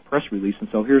written in the press release, and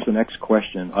so here's the next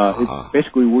question.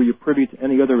 Basically, were you privy to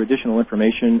any other additional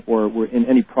information or were in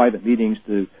any private meetings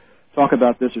to talk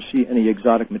about this or see any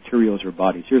exotic materials or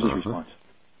bodies? Here's his response.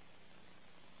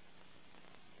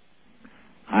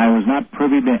 I was not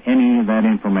privy to any of that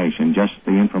information, just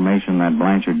the information that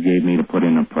Blanchard gave me to put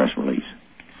in a press release.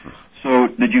 So,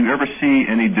 did you ever see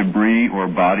any debris or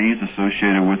bodies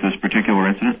associated with this particular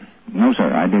incident? No,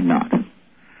 sir, I did not.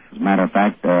 As a matter of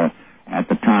fact, at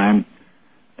the time,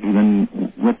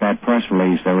 even with that press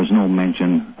release, there was no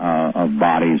mention of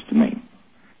bodies to me.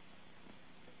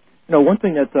 One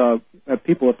thing that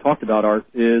people have talked about, Art,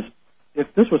 is if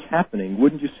this was happening,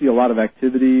 wouldn't you see a lot of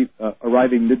activity,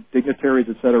 arriving dignitaries,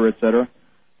 et cetera, et cetera?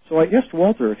 So I asked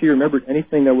Walter if he remembered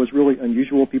anything that was really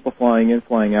unusual, people flying in,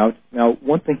 flying out. Now,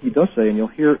 one thing he does say, and you'll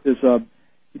hear, is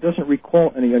he doesn't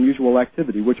recall any unusual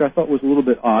activity, which I thought was a little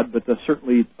bit odd, but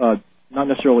certainly not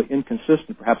necessarily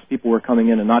inconsistent. Perhaps people were coming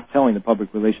in and not telling the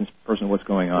public relations person what's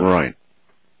going on. Right.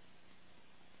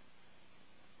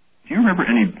 Do you remember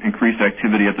any increased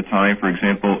activity at the time, for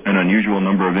example, an unusual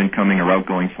number of incoming or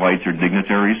outgoing flights or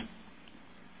dignitaries?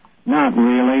 Not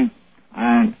really.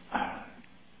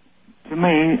 To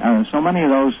me, so many of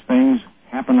those things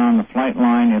happen on the flight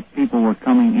line. If people were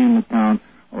coming into town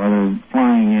or they're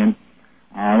flying in,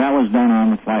 that was done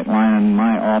on the flight line, and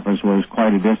my office was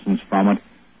quite a distance from it.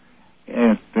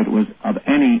 If it was of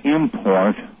any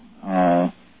import,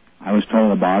 I was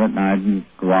told about it, and I'd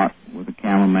go out with the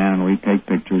cameraman, and we'd take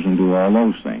pictures and do all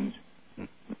those things.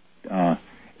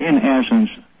 In essence,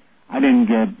 I didn't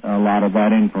get a lot of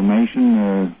that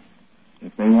information.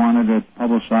 If they wanted it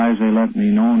publicized, they let me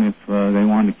know, and if they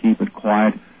wanted to keep it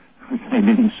quiet, they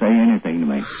didn't say anything to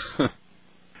me.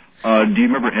 Do you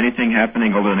remember anything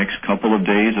happening over the next couple of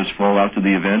days as fallout to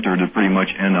the event, or did it pretty much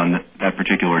end on that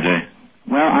particular day?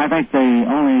 Well, I think the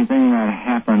only thing that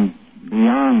happened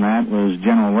beyond that was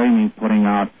General Ramey putting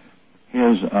out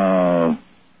his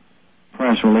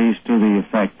press release to the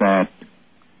effect that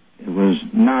it was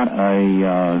not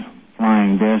a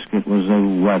flying disc, it was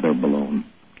a weather balloon.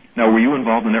 Now, were you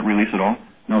involved in that release at all?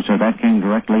 No, sir, that came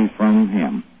directly from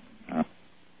him.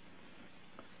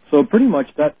 So pretty much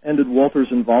that ended Walter's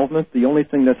involvement. The only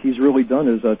thing that he's really done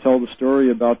is tell the story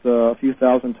about a few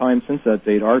thousand times since that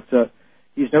date. Art,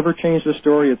 he's never changed the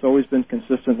story. It's always been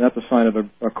consistent. That's a sign of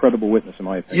a credible witness, in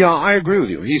my opinion. Yeah, I agree with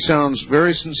you. He sounds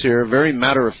very sincere, very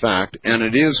matter-of-fact, and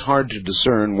it is hard to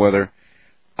discern whether,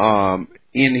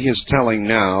 in his telling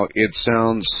now, it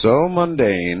sounds so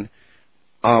mundane,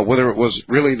 whether it was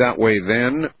really that way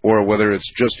then, or whether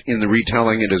it's just in the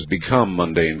retelling it has become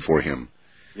mundane for him.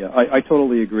 Yeah, I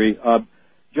totally agree.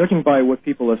 Judging by what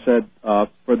people have said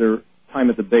for their time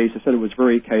at the base, they said it was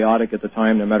very chaotic at the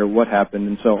time, no matter what happened.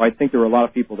 And so I think there were a lot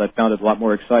of people that found it a lot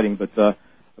more exciting, but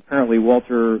apparently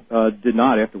Walter did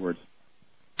not afterwards.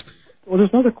 Well, there's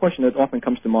another question that often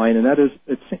comes to mind, and that is,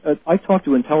 I talk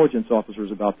to intelligence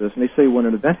officers about this, and they say when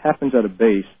an event happens at a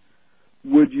base,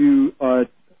 would you,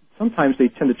 sometimes they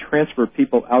tend to transfer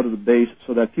people out of the base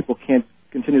so that people can't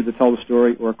continue to tell the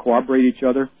story or corroborate each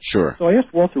other. Sure. So I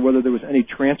asked Walter whether there was any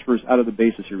transfers out of the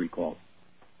base, as he recalled.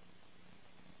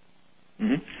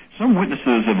 Mm-hmm. Some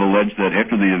witnesses have alleged that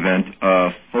after the event,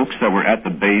 folks that were at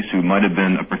the base who might have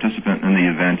been a participant in the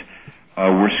event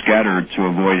were scattered to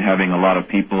avoid having a lot of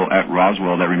people at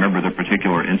Roswell that remember the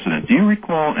particular incident. Do you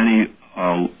recall any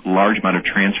a large amount of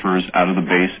transfers out of the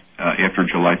base after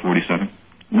July 47?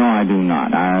 No, I do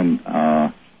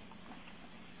not.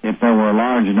 If there were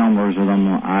large numbers of them,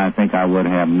 I think I would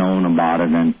have known about it,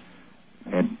 and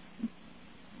it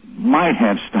might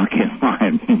have stuck in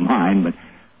my mind, but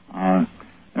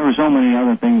there were so many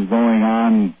other things going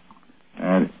on.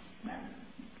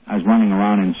 I was running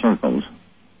around in circles.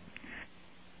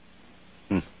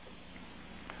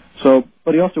 So,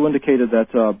 but he also indicated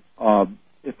that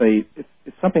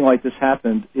if something like this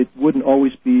happened, it wouldn't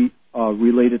always be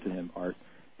related to him, Art.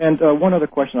 And one other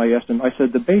question I asked him, I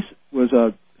said the base was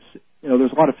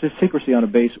there's a lot of secrecy on a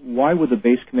base. Why would the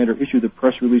base commander issue the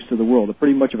press release to the world?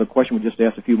 Pretty much of a question we just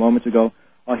asked a few moments ago.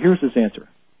 Here's his answer.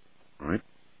 All right.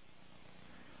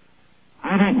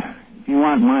 I think, if you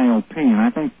want my opinion,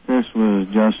 I think this was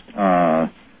just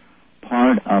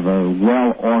part of a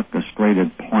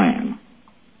well-orchestrated plan.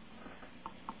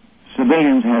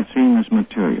 Civilians had seen this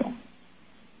material.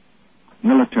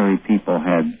 Military people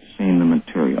had seen the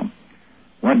material.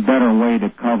 What better way to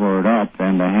cover it up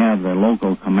than to have the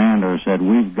local commander said,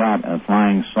 we've got a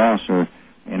flying saucer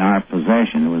in our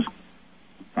possession. It was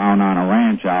found on a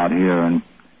ranch out here, and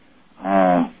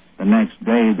the next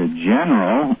day the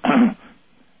general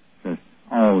said,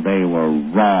 oh, they were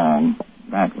wrong.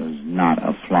 That was not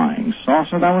a flying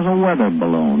saucer. That was a weather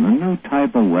balloon, a new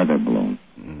type of weather balloon.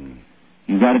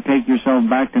 You've got to take yourself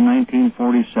back to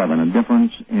 1947, a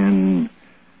difference in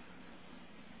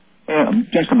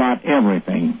just about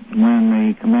everything. When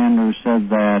the commander said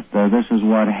that this is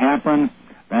what happened,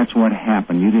 that's what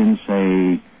happened. You didn't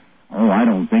say, oh, I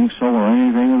don't think so, or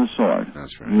anything of the sort.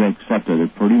 That's right. You accepted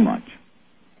it pretty much.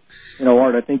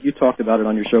 Art, I think you talked about it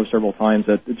on your show several times,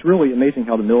 that it's really amazing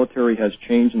how the military has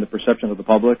changed in the perception of the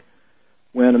public.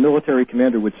 When a military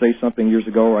commander would say something years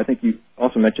ago, or I think you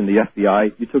also mentioned the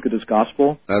FBI, you took it as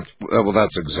gospel.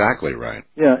 That's exactly right.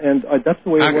 Yeah, and that's the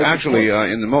way it was. Actually,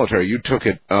 in the military, you took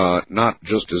it not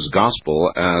just as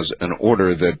gospel, as an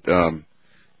order that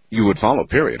you would follow,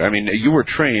 period. I mean, you were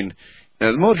trained,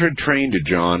 the military trained you,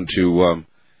 John, to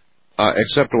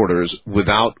accept orders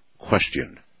without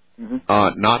question.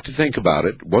 Mm-hmm. Not to think about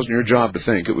it. It wasn't your job to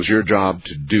think. It was your job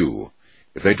to do.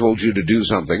 If they told you to do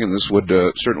something, and this would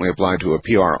certainly apply to a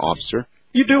PR officer,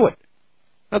 you do it.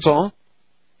 That's all.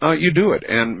 You do it.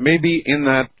 And maybe in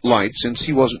that light, since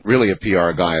he wasn't really a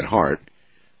PR guy at heart,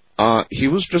 he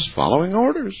was just following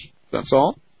orders. That's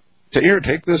all. Here,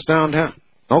 take this downtown.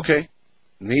 Okay.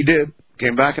 And he did.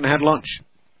 Came back and had lunch.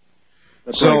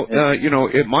 That's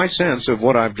right. My sense of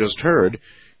what I've just heard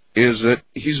is that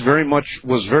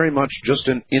was very much just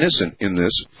an innocent in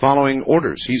this, following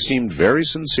orders. He seemed very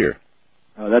sincere.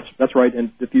 That's right.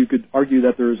 And if you could argue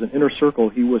that there is an inner circle,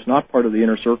 he was not part of the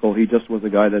inner circle. He just was a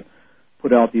guy that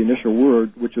put out the initial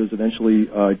word, which was eventually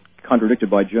contradicted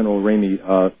by General Ramey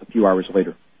a few hours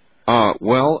later.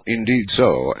 Well, indeed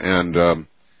so. And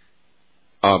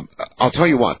I'll tell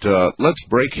you what, let's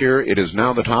break here. It is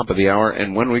now the top of the hour,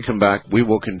 and when we come back, we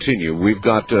will continue. We've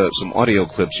got some audio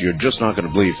clips you're just not going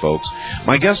to believe, folks.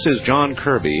 My guest is John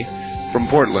Kirby from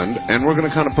Portland, and we're going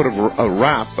to kind of put a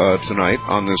wrap tonight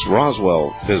on this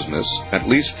Roswell business, at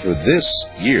least for this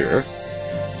year.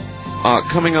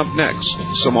 Coming up next,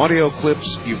 some audio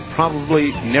clips you've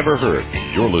probably never heard.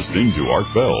 You're listening to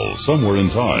Art Bell, Somewhere in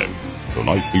Time.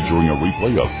 Tonight featuring a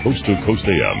replay of Coast to Coast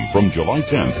AM from July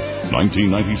 10th,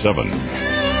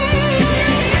 1997.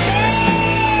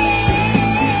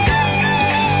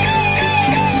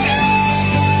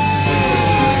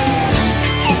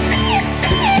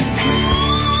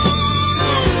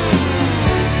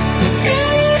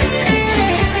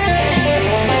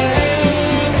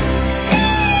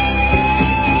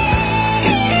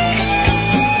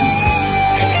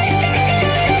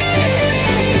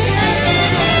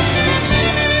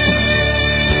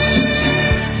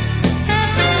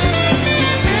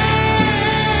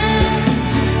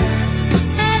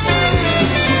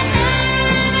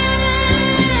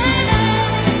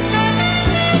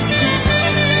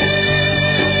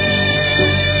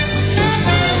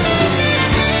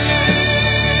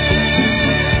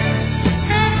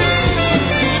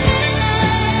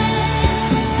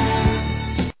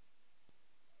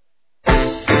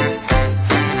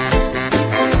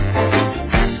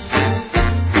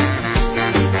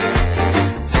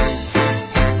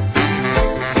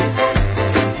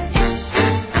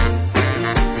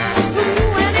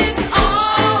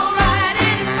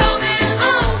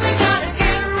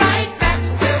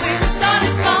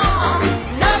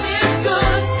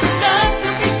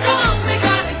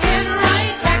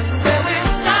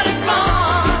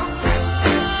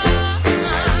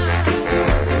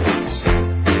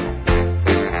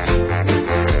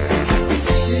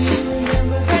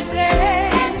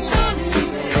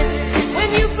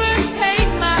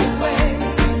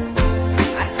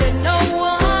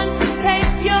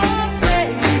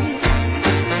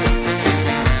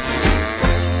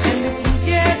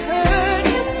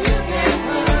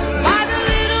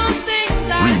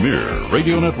 Premier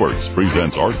Radio Networks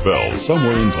presents Art Bell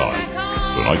Somewhere in Time.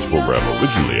 Tonight's program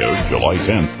originally aired July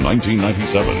 10th,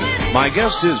 1997. My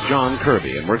guest is John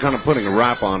Kirby, and we're kind of putting a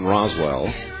wrap on Roswell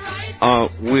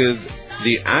with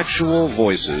the actual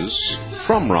voices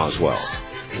from Roswell.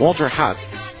 Walter Hatt,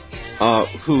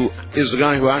 who is the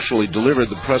guy who actually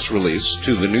delivered the press release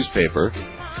to the newspaper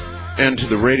and to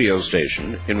the radio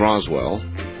station in Roswell,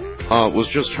 was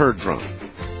just heard from.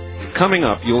 Coming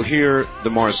up, you'll hear the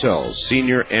Marcells,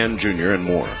 Senior and Junior, and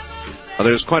more.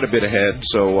 There's quite a bit ahead,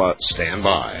 so stand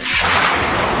by.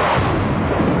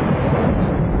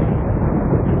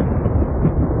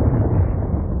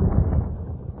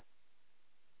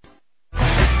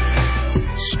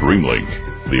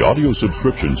 Streamlink, the audio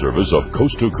subscription service of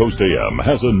Coast to Coast AM,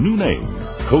 has a new name,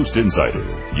 Coast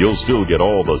Insider. You'll still get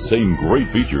all the same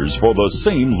great features for the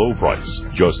same low price,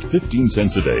 just 15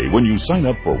 cents a day when you sign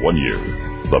up for 1 year.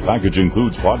 The package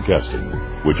includes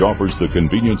podcasting, which offers the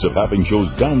convenience of having shows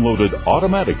downloaded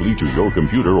automatically to your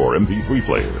computer or MP3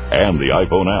 player, and the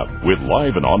iPhone app with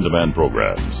live and on-demand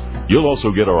programs. You'll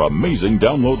also get our amazing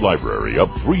download library of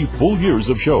 3 full years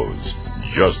of shows.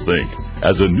 Just think,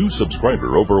 as a new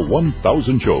subscriber, over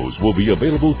 1,000 shows will be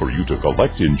available for you to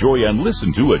collect, enjoy, and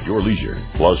listen to at your leisure.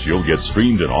 Plus, you'll get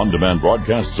streamed and on-demand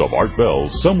broadcasts of Art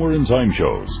Bell's Somewhere in Time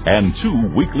shows and 2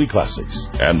 weekly classics.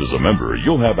 And as a member,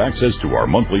 you'll have access to our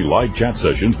monthly live chat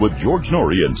sessions with George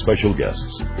Norrie and special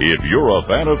guests. If you're a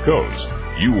fan of Coast,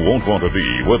 you won't want to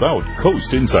be without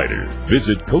Coast Insider.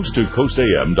 Visit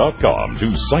coasttocoastam.com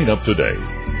to sign up today.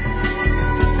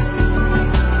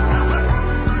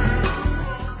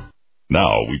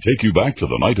 Now we take you back to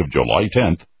the night of July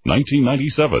 10th,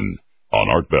 1997, on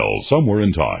Art Bell Somewhere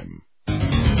in Time.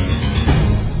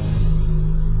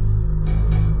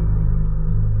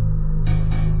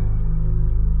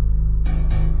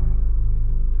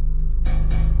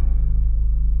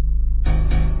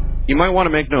 You might want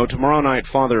to make note, tomorrow night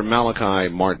Father Malachi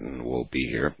Martin will be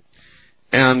here.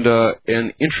 And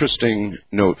an interesting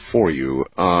note for you.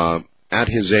 At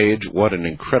his age, what an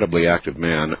incredibly active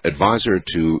man, advisor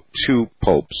to 2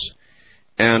 popes,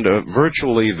 and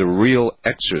virtually the real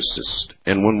exorcist.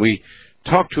 And when we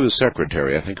talked to his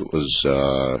secretary, I think it was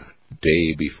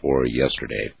day before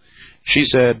yesterday, she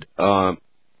said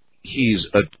he's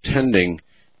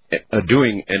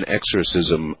doing an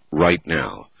exorcism right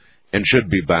now and should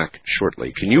be back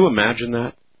shortly. Can you imagine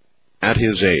that? At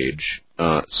his age,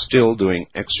 still doing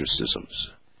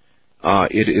exorcisms.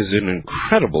 It is an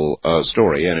incredible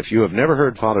story, and if you have never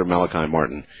heard Father Malachi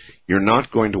Martin, you're not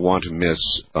going to want to miss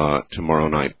tomorrow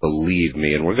night, believe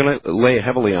me. And we're going to lay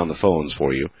heavily on the phones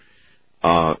for you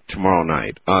tomorrow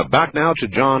night. Back now to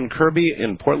John Kirby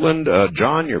in Portland.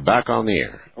 John, you're back on the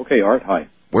air. Okay, Art, hi.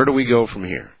 Where do we go from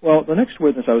here? Well, the next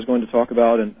witness I was going to talk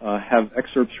about and have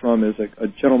excerpts from is a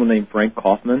gentleman named Frank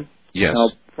Kaufman. Yes.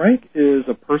 Now, Frank is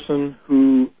a person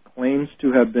who claims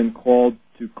to have been called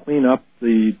to clean up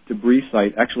the debris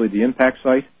site, actually the impact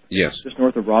site, yes, just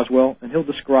north of Roswell, and he'll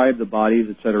describe the bodies,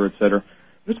 et cetera, et cetera.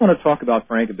 I just want to talk about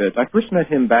Frank a bit. I first met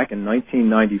him back in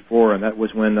 1994, and that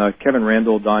was when Kevin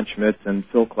Randall, Don Schmitz, and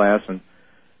Phil Klass, and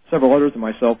several others and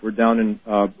myself were down in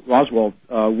Roswell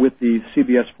with the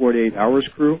CBS 48 Hours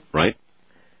crew. Right.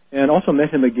 And also met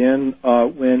him again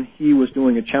when he was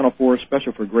doing a Channel 4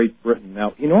 special for Great Britain.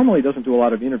 Now, he normally doesn't do a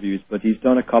lot of interviews, but he's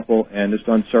done a couple and has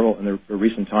done several in the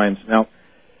recent times. Now,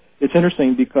 it's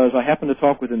interesting because I happened to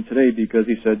talk with him today because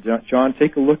he said, John,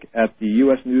 take a look at the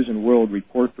U.S. News and World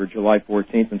Report for July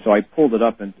 14th. And so I pulled it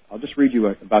up, and I'll just read you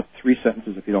about 3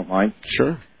 sentences if you don't mind.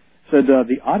 Sure. It said,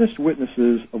 the oddest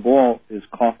witnesses of all is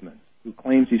Kaufman, who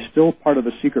claims he's still part of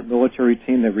the secret military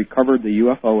team that recovered the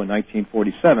UFO in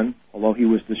 1947, although he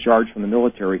was discharged from the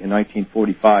military in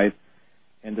 1945.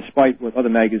 And despite what other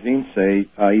magazines say,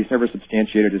 he's never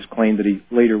substantiated his claim that he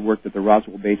later worked at the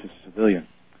Roswell base as a civilian.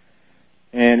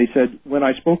 And he said, when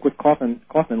I spoke with Kaufman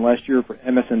last year for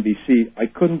MSNBC, I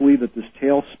couldn't believe that this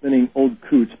tail-spinning old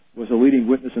coot was a leading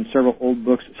witness in several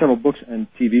books and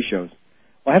TV shows.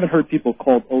 Well, I haven't heard people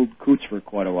called old coots for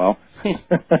quite a while.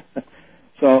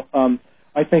 So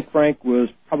I think Frank was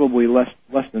probably less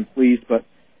than pleased, but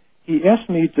he asked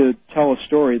me to tell a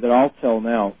story that I'll tell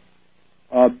now.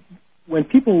 When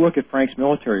people look at Frank's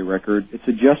military record, it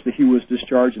suggests that he was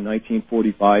discharged in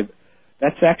 1945.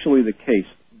 That's actually the case,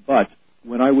 but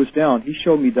when I was down, he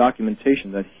showed me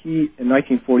documentation that he, in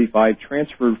 1945,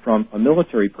 transferred from a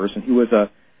military person. He was a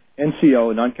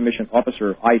NCO, a non-commissioned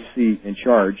officer, IC, in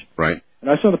charge. Right. And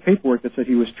I saw the paperwork that said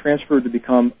he was transferred to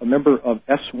become a member of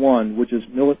S1, which is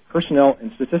Personnel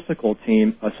and Statistical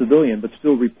Team, a civilian, but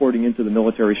still reporting into the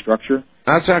military structure.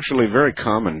 That's actually very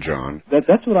common, John.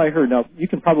 That's what I heard. Now, you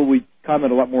can probably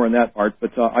comment a lot more on that, Art,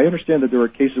 but I understand that there are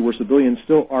cases where civilians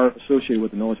still are associated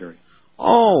with the military.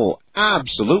 Oh,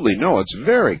 absolutely. No, it's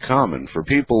very common for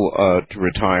people to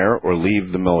retire or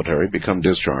leave the military, become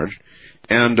discharged,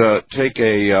 and take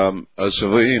a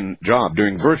civilian job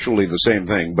doing virtually the same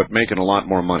thing, but making a lot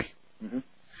more money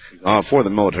for the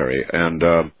military. And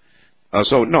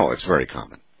so, no, it's very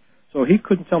common. So he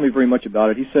couldn't tell me very much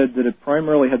about it. He said that it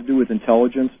primarily had to do with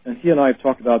intelligence, and he and I have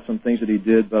talked about some things that he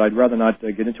did, but I'd rather not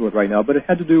get into it right now. But it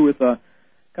had to do with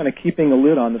kind of keeping a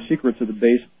lid on the secrets of the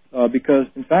base, because,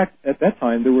 in fact, at that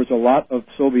time, there was a lot of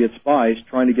Soviet spies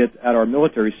trying to get at our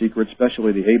military secrets,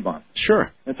 especially the A-bomb. Sure.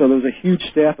 And so there was a huge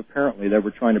staff, apparently, that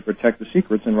were trying to protect the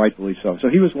secrets, and rightfully so. So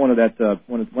he was one of the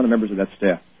members of that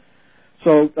staff.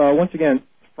 So, once again,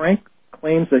 Frank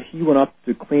claims that he went up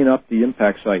to clean up the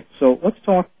impact site. So let's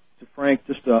talk to Frank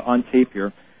just on tape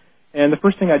here. And the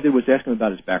first thing I did was ask him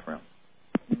about his background.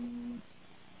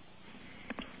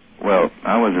 Well,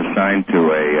 I was assigned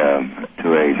to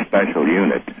a special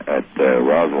unit at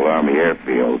Roswell Army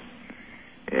Airfield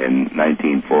in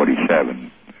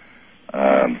 1947.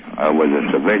 I was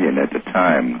a civilian at the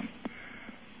time.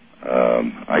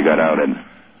 I got out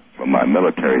from my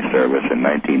military service in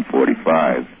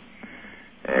 1945,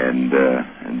 and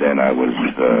then I was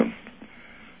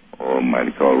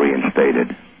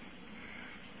reinstated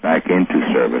back into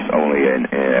service, only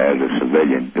as a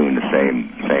civilian, doing the same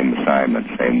assignment,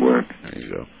 same work. There you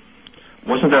go.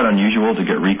 Wasn't that unusual to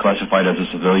get reclassified as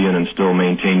a civilian and still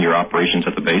maintain your operations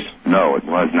at the base? No, it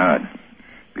was not,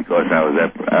 because I was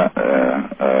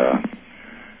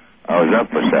up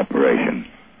for separation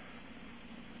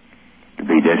to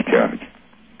be discharged.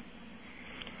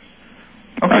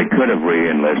 Okay. I could have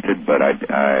re-enlisted, but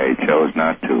I chose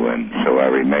not to, and so I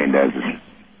remained as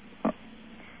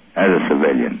a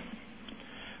civilian.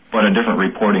 But a different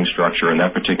reporting structure in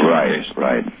that particular case.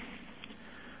 Right.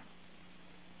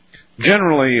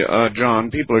 Generally, John,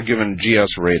 people are given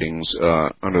GS ratings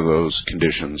under those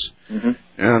conditions,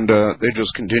 and they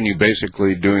just continue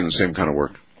basically doing the same kind of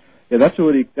work. Yeah, that's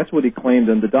what he claimed,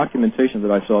 and the documentation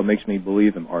that I saw makes me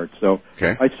believe him, Art. So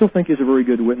okay. I still think he's a very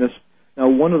good witness. Now,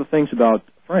 one of the things about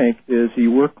Frank is he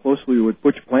worked closely with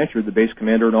Butch Blanchard, the base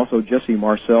commander, and also Jesse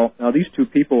Marcel. Now, these two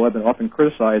people have been often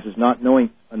criticized as not knowing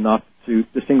enough to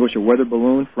distinguish a weather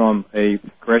balloon from a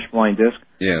crash-flying disc.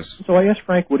 Yes. So I asked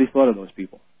Frank what he thought of those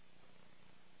people.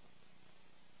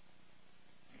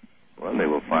 Well, they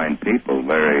were fine people,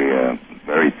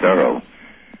 very thorough,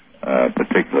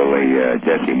 particularly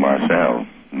Jesse Marcel.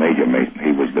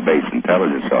 He was the base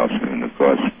intelligence officer, and of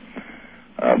course,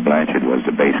 Blanchard was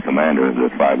the base commander of the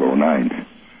 509th.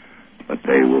 But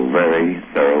they were very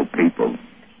thorough people,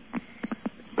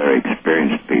 very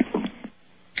experienced people.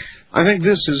 I think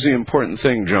this is the important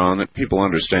thing, John, that people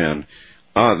understand.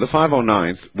 The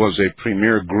 509th was a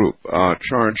premier group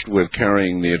charged with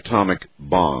carrying the atomic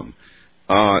bomb,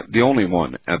 the only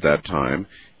one at that time.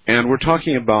 And we're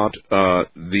talking about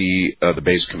the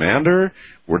base commander.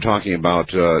 We're talking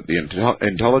about the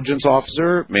intelligence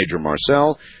officer, Major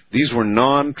Marcel. These were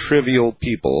non-trivial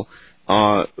people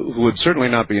who would certainly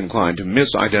not be inclined to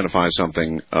misidentify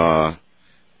something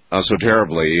so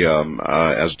terribly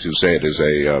as to say it is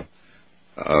a...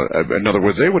 in other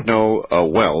words, they would know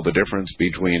well the difference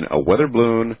between a weather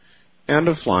balloon and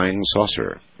a flying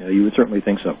saucer. Yeah, you would certainly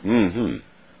think so. Mm-hmm.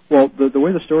 Well, the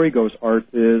way the story goes, Art,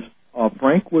 is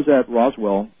Frank was at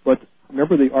Roswell, but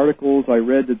remember the articles I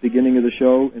read at the beginning of the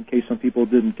show, in case some people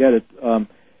didn't get it,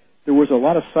 there was a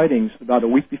lot of sightings about a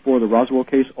week before the Roswell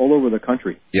case all over the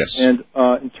country. Yes. And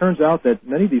it turns out that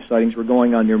many of these sightings were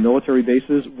going on near military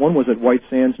bases. One was at White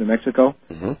Sands, New Mexico.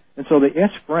 Mm-hmm. And so they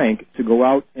asked Frank to go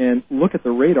out and look at the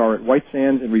radar at White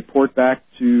Sands and report back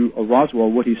to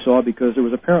Roswell what he saw, because there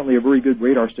was apparently a very good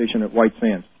radar station at White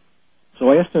Sands. So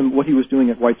I asked him what he was doing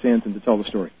at White Sands and to tell the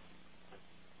story.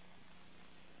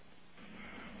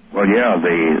 Well, yeah,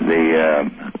 the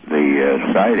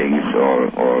sightings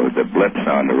or the blips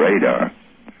on the radar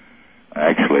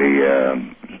actually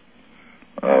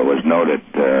was noted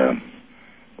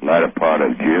latter part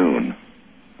of June,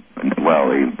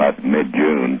 well, about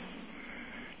mid-June,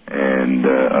 and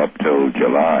up till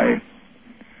July,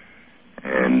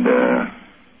 and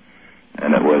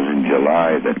it was in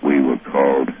July that we were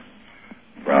called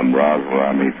from Roswell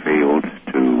Army Field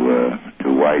to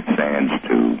White Sands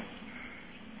to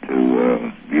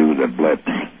view the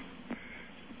blips.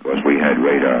 Of course, we had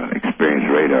experienced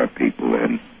radar people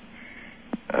in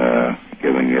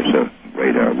giving us a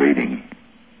radar reading.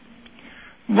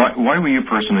 Why were you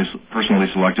personally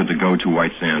selected to go to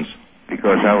White Sands?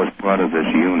 Because I was part of this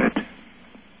unit,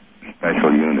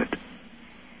 special unit.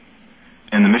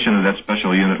 And the mission of that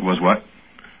special unit was what?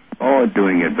 Oh,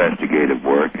 doing investigative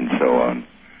work and so on.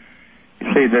 You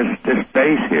see, this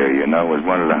base here, you know, was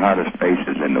one of the hottest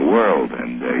bases in the world.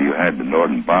 And you had the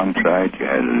Northern Bomb Site, you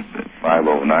had the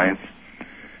 509th,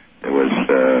 there was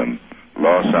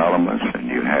Los Alamos, and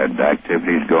you had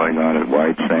activities going on at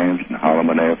White Sands and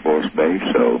Holloman Air Force Base.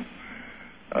 So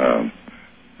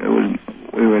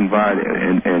we were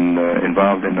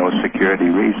involved in those security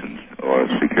reasons, or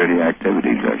security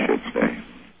activities, I should say.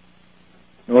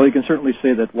 Well, you can certainly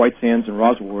say that White Sands and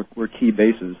Roswell were key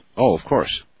bases. Oh, of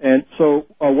course. And so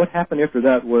what happened after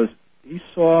that was he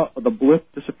saw the blip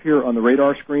disappear on the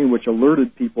radar screen, which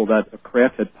alerted people that a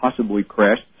craft had possibly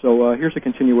crashed. So here's a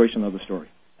continuation of the story.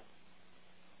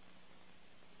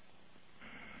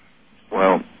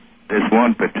 Well, this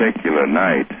one particular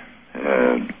night,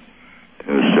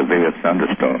 there was a severe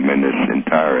thunderstorm in this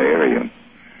entire area.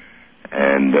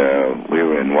 And we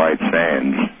were in White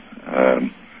Sands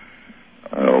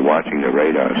watching the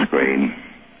radar screen,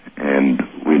 and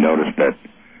we noticed that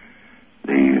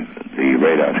the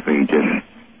radar screen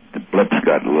the blips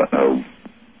got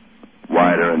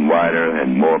wider and wider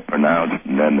and more pronounced,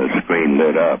 and then the screen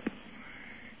lit up.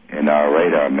 And our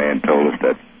radar man told us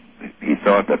that he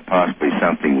thought that possibly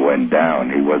something went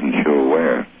down. He wasn't sure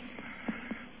where.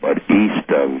 But east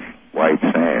of White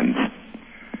Sands,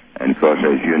 and of course,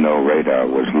 as you know, radar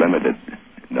was limited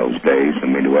in those days. I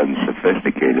mean, it wasn't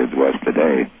sophisticated as it was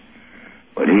today.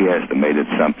 But he estimated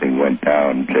something went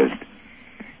down just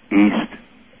east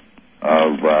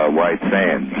of White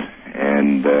Sands.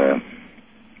 And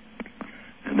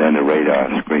then the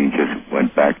radar screen just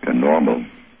went back to normal.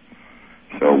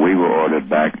 So we were ordered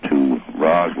back to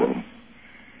Roswell.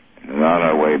 And on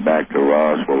our way back to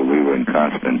Roswell, we were in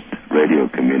constant radio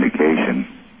communication.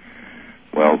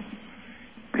 Well,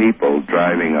 people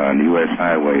driving on U.S.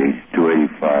 Highway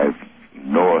 285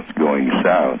 north going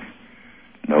south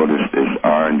noticed this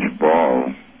orange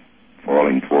ball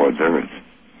falling towards Earth.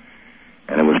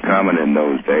 And it was common in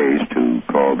those days to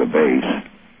call the base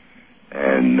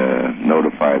and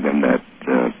notify them that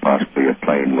possibly a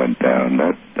plane went down.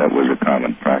 That was a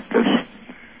common practice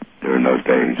during those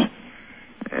days.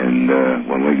 And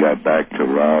when we got back to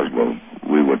Roswell,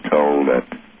 we were told that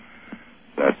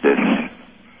this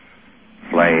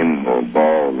flame or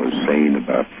ball was seen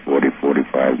about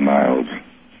 45 miles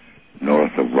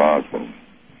north of Roswell.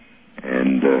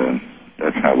 And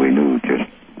that's how we knew just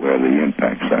where the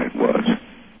impact site was.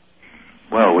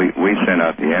 Well, we sent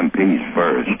out the MPs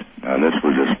first. Now, this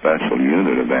was a special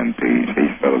unit of MPs.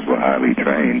 These fellows were highly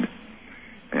trained,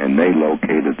 and they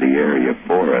located the area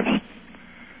for us.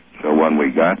 So when we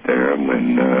got there,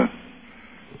 when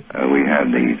we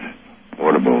had these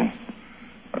portable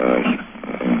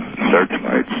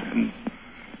searchlights, and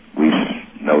we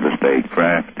noticed a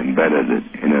craft embedded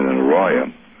in an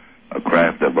arroyo, a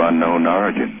craft of unknown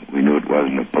origin. We knew it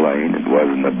wasn't a plane, it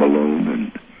wasn't a balloon,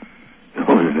 and it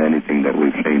wasn't anything that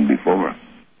we've seen before.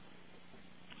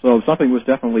 So something was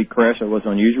definitely crashed that was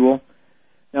unusual.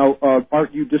 Now,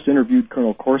 Art, you just interviewed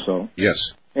Colonel Corso.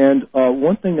 Yes. And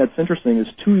one thing that's interesting is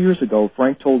 2 years ago,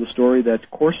 Frank told the story that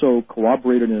Corso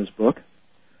corroborated in his book.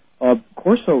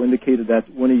 Corso indicated that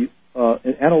when he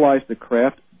analyzed the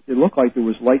craft, it looked like there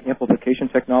was light amplification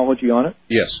technology on it.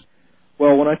 Yes.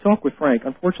 Well, when I talked with Frank,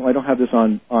 unfortunately I don't have this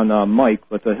on mic,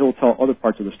 but he'll tell other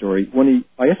parts of the story.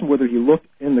 I asked him whether he looked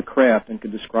in the craft and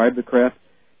could describe the craft.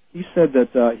 He said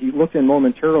that he looked in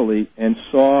momentarily and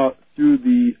saw through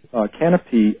the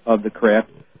canopy of the craft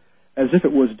as if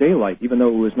it was daylight, even though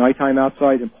it was nighttime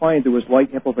outside, implying there was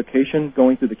light amplification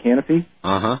going through the canopy.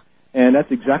 Uh-huh. And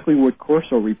that's exactly what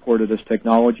Corso reported as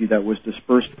technology that was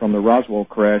dispersed from the Roswell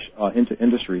crash into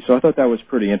industry. So I thought that was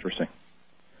pretty interesting.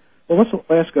 Well, let's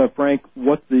ask Frank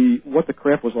what the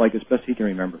craft was like as best he can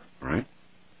remember. All right.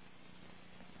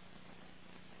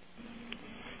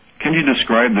 Can you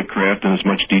describe the craft in as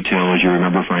much detail as you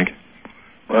remember, Frank?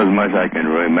 Well, as much as I can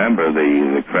remember,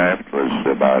 the craft was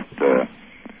about,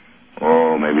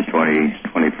 maybe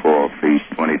 24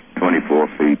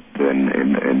 feet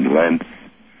in length,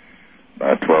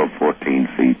 about 12, 14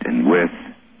 feet in width,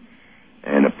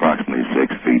 and approximately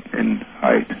 6 feet in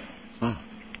height. Huh.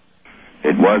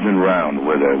 It wasn't round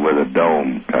with a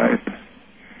dome type.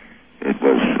 It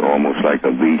was almost like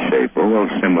a V shape, a little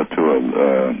similar to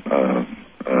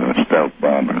a stealth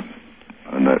bomber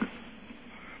on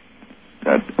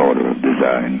that order of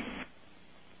design.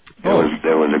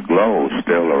 There was a glow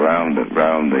still around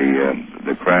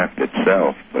the craft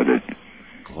itself, but it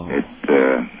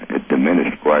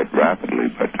diminished quite rapidly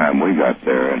by the time we got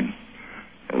there,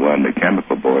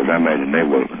 examination, they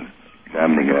were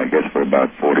examining it, I guess, for about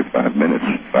 45 minutes,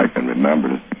 if I can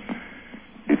remember,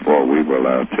 before we were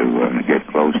allowed to get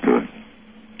close to it.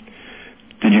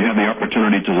 Did you have the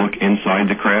opportunity to look inside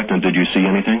the craft, and did you see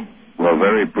anything? Well,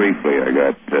 very briefly, I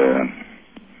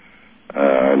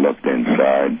looked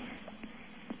inside,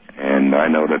 and I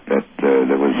noted that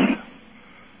there was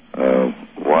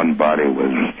one body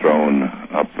was thrown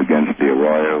up against the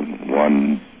arroyo,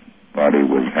 one body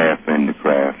was half in the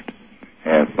craft,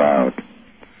 half out.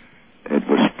 It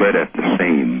was split at the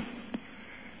seam,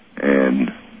 and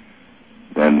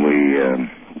then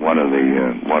one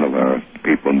of our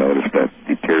people noticed that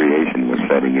deterioration was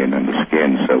setting in on the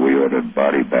skin, so we ordered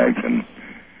body bags and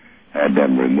had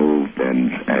them removed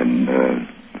and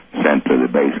sent to the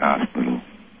base hospital.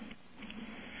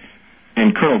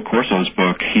 In Colonel Corso's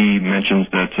book, he mentions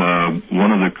that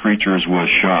one of the creatures was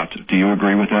shot. Do you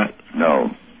agree with that? No.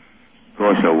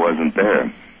 Corso wasn't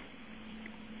there.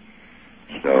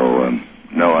 So,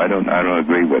 no, I don't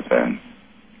agree with that.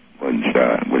 Was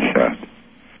shot.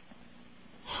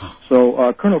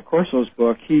 So, Colonel Corso's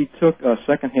book, he took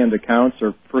second-hand accounts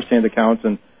or first-hand accounts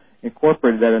and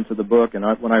incorporated that into the book. And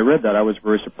when I read that, I was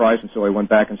very surprised, and so I went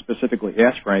back and specifically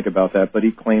asked Frank about that. But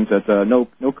he claims that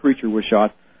no creature was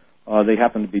shot. They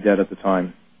happened to be dead at the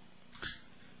time.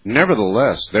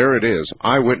 Nevertheless, there it is,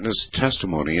 eyewitness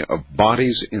testimony of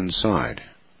bodies inside.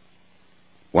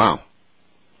 Wow.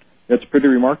 That's pretty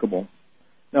remarkable.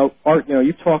 Now, Art,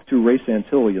 you've talked to Ray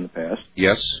Santilli in the past.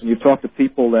 Yes. And you've talked to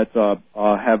people that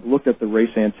have looked at the Ray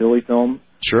Santilli film.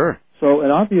 Sure. So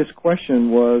an obvious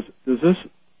question was,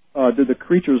 did the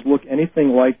creatures look anything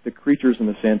like the creatures in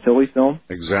the Santilli film?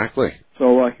 Exactly.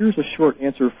 So here's a short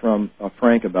answer from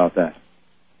Frank about that.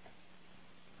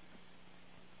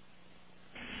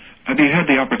 Have you had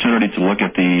the opportunity to look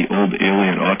at the old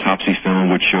alien autopsy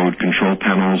film which showed control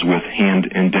panels with hand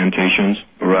indentations?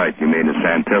 Right. You mean the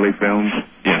Santilli films?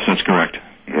 Yes, that's correct.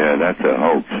 Yeah, that's a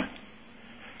hoax.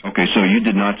 Okay, so you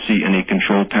did not see any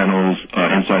control panels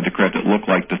inside the craft that looked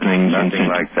like the things... Nothing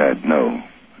like that, no.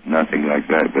 Nothing like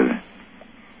that. But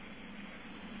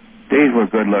these were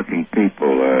good-looking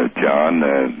people, John.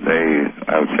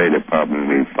 I would say they're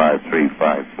probably 5'3",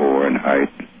 5'4" in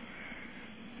height.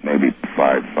 Maybe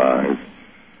 5'5",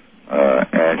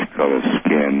 ash-colored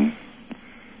skin,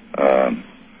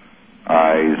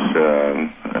 eyes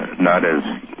not as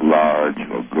large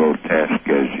or grotesque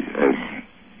as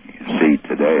you see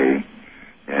today.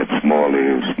 They had small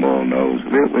ears, small nose.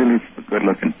 Really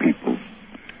good-looking people.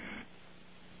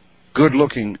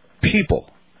 Good-looking people?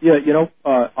 Yeah,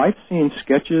 I've seen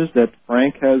sketches that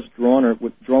Frank has drawn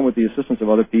drawn with the assistance of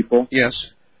other people.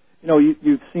 Yes.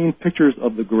 You've seen pictures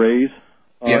of the Greys.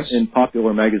 Yes. In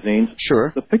popular magazines.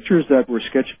 Sure. The pictures that were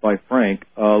sketched by Frank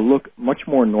look much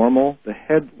more normal, the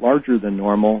head larger than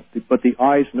normal, but the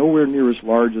eyes nowhere near as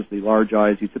large as the large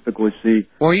eyes you typically see.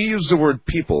 Well, he used the word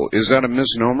people. Is that a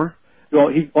misnomer? Well,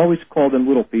 he always called them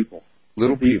little people.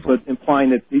 Little people. But implying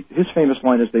that his famous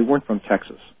line is they weren't from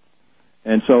Texas.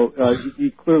 And so he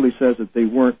clearly says that they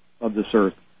weren't of this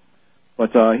earth.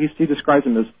 But he describes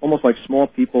them as almost like small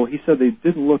people. He said they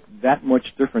didn't look that much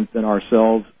different than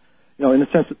ourselves. In the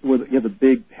sense that you have the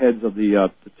big heads of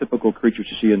the typical creatures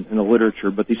you see in the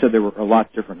literature, but he said they were a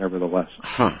lot different nevertheless.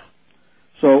 Huh.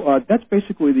 So that's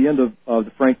basically the end of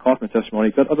the Frank Kaufman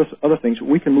testimony. But other things,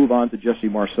 we can move on to Jesse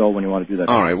Marcel when you want to do that.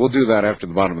 All right, we'll do that after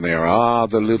the bottom of the hour.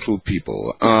 The little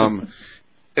people.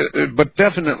 But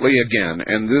definitely, again,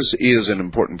 and this is an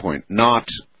important point, not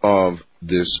of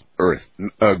this earth.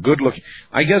 Good looking.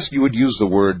 I guess you would use the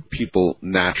word people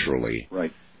naturally.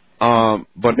 Right.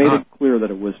 But made it clear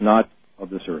that it was not of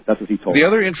this earth. That's what he told me. The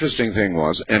other interesting thing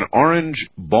was an orange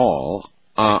ball.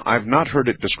 I've not heard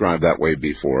it described that way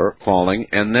before, falling,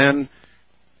 and then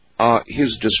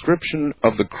his description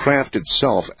of the craft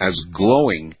itself as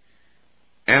glowing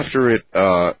after it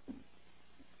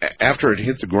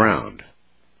hit the ground.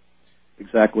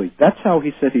 Exactly. That's how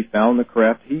he said he found the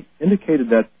craft. He indicated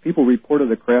that people reported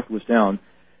the craft was down.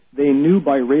 They knew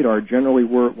by radar generally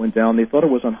where it went down. They thought it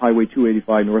was on Highway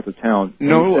 285 north of town.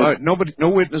 No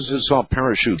witnesses saw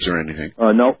parachutes or anything.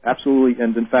 No, absolutely.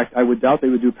 And in fact, I would doubt they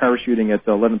would do parachuting at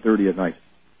 11:30 at night.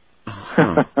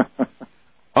 Huh.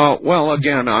 Well,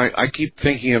 again, I keep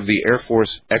thinking of the Air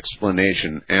Force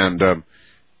explanation, and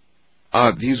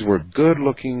these were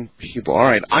good-looking people. All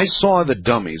right, I saw the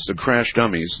dummies, the crash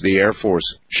dummies, the Air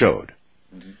Force showed.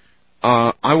 Mm-hmm.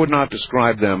 I would not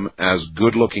describe them as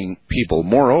good-looking people.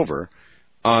 Moreover,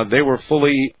 they were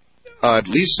fully at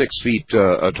least 6 feet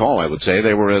tall, I would say.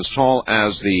 They were as tall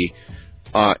as the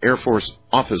Air Force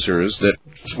officers that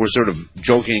were sort of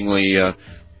jokingly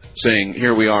saying,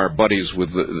 here we are, buddies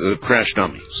with the crash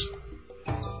dummies.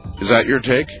 Is that your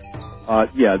take?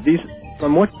 Yeah, these,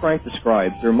 from what Frank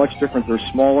describes, they're much different. They're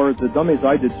smaller. The dummies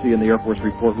I did see in the Air Force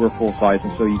report were full size,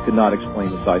 and so you could not explain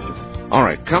the size difference. All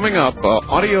right, coming up,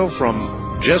 audio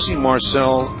from Jesse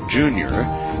Marcel Jr.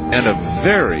 and a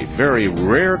very, very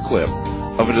rare clip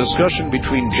of a discussion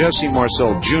between Jesse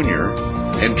Marcel Jr.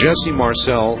 and Jesse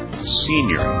Marcel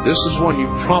Sr. This is one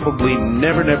you've probably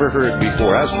never heard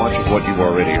before. As much of what you've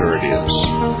already heard is.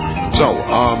 So,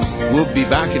 we'll be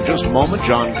back in just a moment.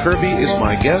 John Kirby is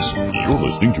my guest. You're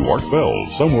listening to Art Bell,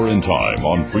 Somewhere in Time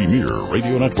on Premier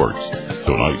Radio Networks.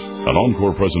 Tonight, an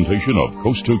encore presentation of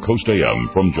Coast to Coast AM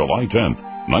from July 10th,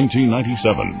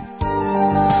 1997.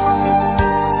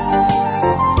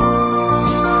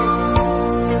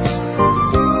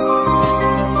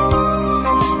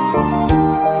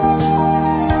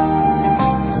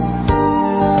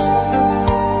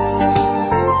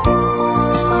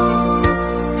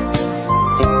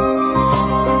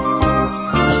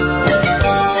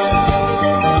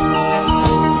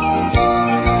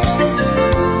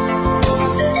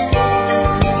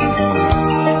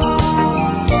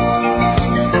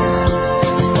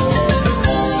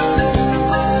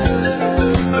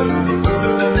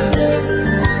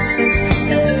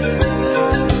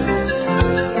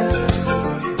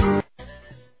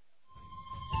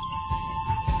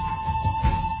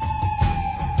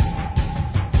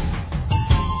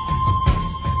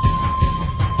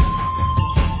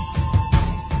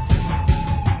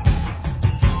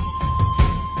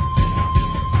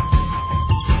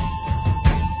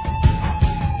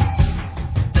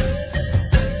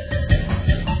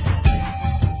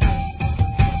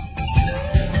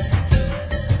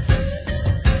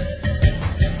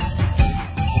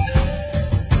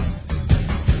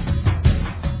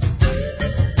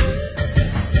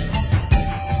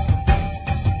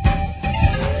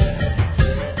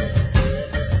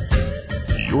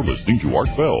 To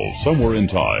Art Bell, Somewhere in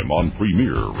Time on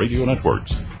Premier Radio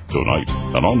Networks. Tonight,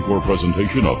 an encore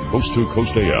presentation of Coast to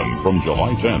Coast AM from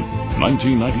July 10th,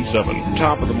 1997.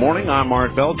 Top of the morning, I'm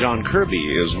Art Bell. John Kirby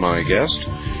is my guest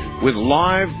with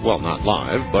live, well, not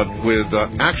live, but with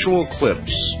actual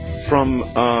clips from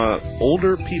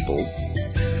older people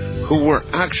who were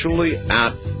actually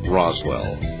at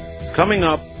Roswell. Coming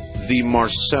up, the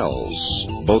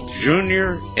Marcells, both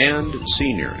junior and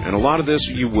senior. And a lot of this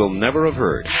you will never have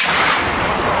heard.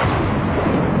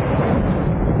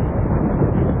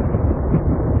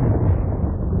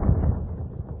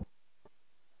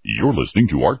 You're listening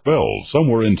to Art Bell,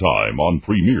 Somewhere in Time on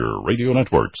Premier Radio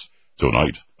Networks.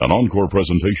 Tonight, an encore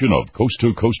presentation of Coast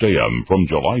to Coast AM from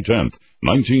July 10th,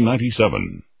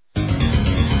 1997.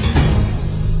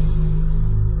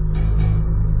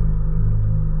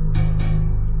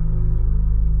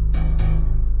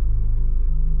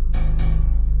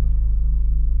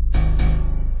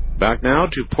 Back now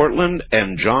to Portland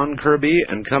and John Kirby,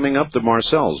 and coming up, the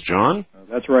Marcells. John?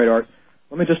 That's right, Art.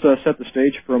 Let me just set the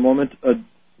stage for a moment.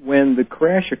 When the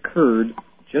crash occurred,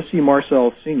 Jesse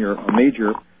Marcel Sr., a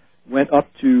major, went up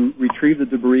to retrieve the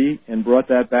debris and brought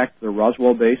that back to the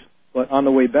Roswell base. But on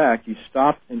the way back, he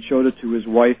stopped and showed it to his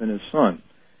wife and his son.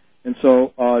 And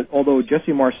so, although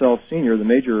Jesse Marcel Sr., the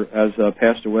major, has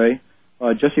passed away,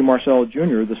 Jesse Marcel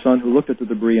Jr., the son who looked at the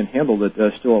debris and handled it,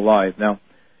 is still alive. Now,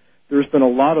 there's been a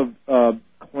lot of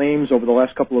claims over the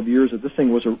last couple of years that this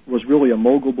thing was really a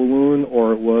mogul balloon,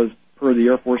 or it was, per the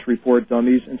Air Force report,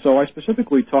 dummies. And so I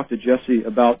specifically talked to Jesse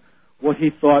about what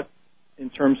he thought in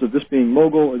terms of this being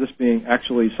mogul or this being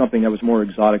actually something that was more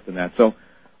exotic than that. So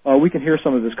we can hear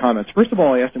some of his comments. First of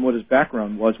all, I asked him what his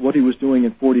background was, what he was doing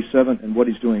in 47, and what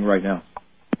he's doing right now.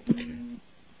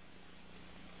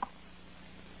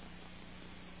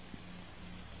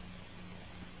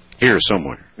 Here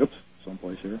somewhere. Oops,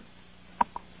 someplace here.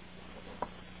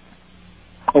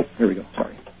 Oh, here we go.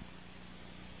 Sorry.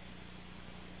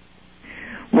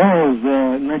 Well, it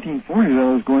was in 1940 that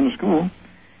I was going to school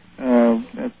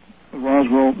at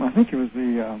Roswell. I think it was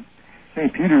the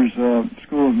St. Peter's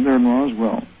School there in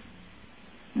Roswell,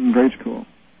 in grade school.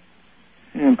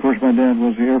 And, of course, my dad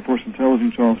was the Air Force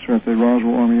intelligence officer at the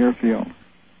Roswell Army Airfield.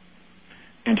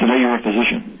 And today you're a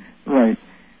physician. Right.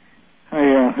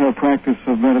 I have a practice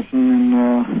of medicine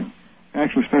and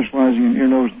actually specializing in ear,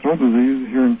 nose, and throat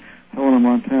disease here in Helena,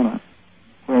 Montana,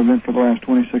 where I've been for the last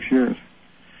 26 years.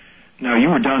 Now, you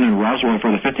were down in Roswell for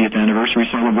the 50th anniversary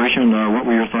celebration. What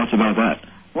were your thoughts about that?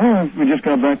 Well, we just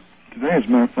got back today, as a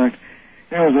matter of fact.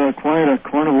 It was quite a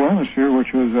carnival atmosphere, which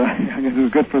was, I guess it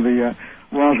was good for the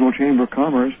Roswell Chamber of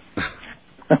Commerce.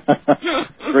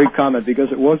 Great comment, because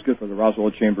it was good for the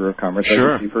Roswell Chamber of Commerce.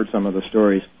 Sure. I think you've heard some of the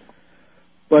stories.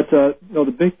 But, no,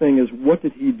 the big thing is, what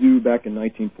did he do back in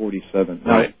 1947?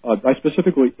 Right. Now, I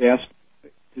specifically asked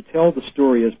to tell the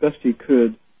story as best he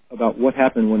could about what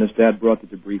happened when his dad brought the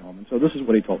debris home. And so this is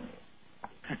what he told me.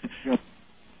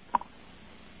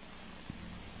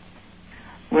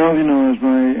 Well, as you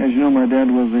know, my dad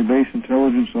was a base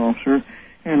intelligence officer,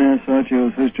 and as such, it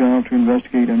was his job to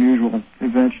investigate unusual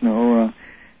events,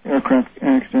 aircraft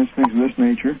accidents, things of this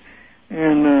nature.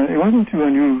 And it wasn't too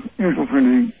unusual for him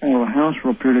to be out of the house for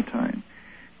a period of time.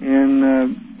 And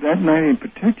that night in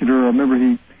particular, I remember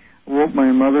he woke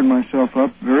my mother and myself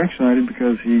up very excited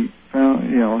because he found,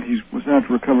 he was out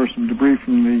to recover some debris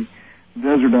from the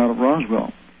desert out of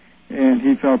Roswell. And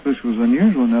he felt this was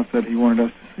unusual enough that he wanted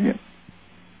us to see it.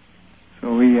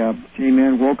 So he came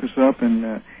in, woke us up, and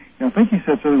I think he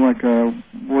said something like a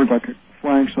word like a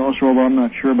flying saucer, although I'm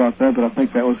not sure about that, but I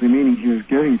think that was the meaning he was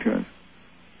giving to us.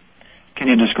 Can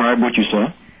you describe what you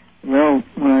saw? Well,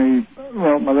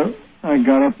 I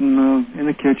got up in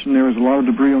the kitchen. There was a lot of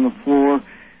debris on the floor,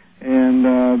 and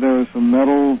there was some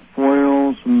metal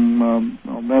foil, some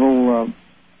metal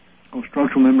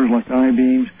structural members like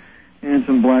I-beams, and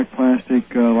some black plastic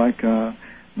like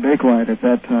Bakelite at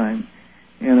that time.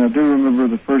 And I do remember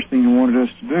the first thing he wanted us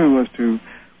to do was to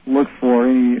look for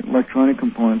any electronic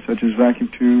components such as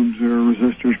vacuum tubes or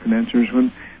resistors, condensers,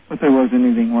 but there wasn't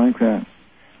anything like that.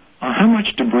 How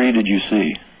much debris did you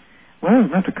see? Well, it was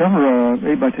enough to cover an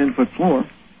 8 by 10 foot floor,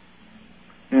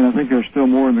 and I think there's still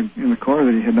more in the car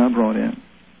that he had not brought in.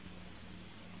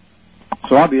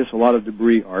 So obvious, a lot of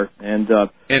debris, Art, and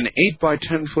an 8 by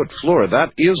 10 foot floor.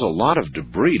 That is a lot of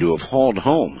debris to have hauled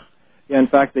home. Yeah, in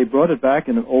fact, they brought it back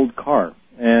in an old car.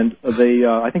 And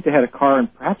I think they had a car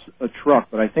and perhaps a truck,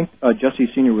 but I think Jesse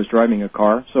Sr. was driving a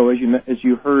car. So as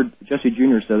you heard, Jesse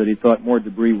Jr. said that he thought more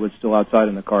debris was still outside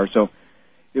in the car. So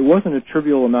it wasn't a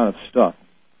trivial amount of stuff.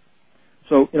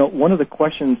 So, one of the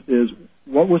questions is,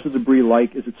 what was the debris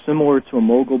like? Is it similar to a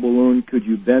mogul balloon? Could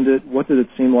you bend it? What did it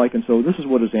seem like? And so this is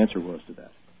what his answer was to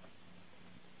that.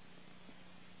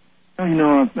 I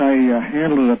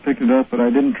handled it, I picked it up, but I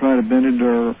didn't try to bend it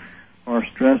or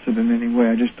stress it in any way.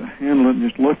 I just handled it and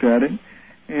just looked at it.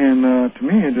 And to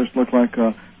me, it just looked like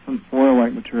some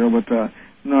foil-like material, but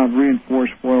not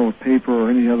reinforced foil with paper or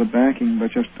any other backing,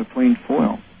 but just a plain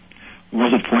foil.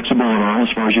 Was it flexible at all,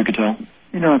 as far as you could tell?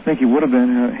 I think it would have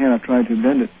been had I tried to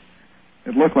bend it.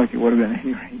 It looked like it would have been at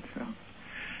any rate. So.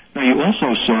 Now, you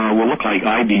also saw what looked like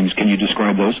I-beams. Can you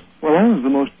describe those? Well, that was the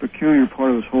most peculiar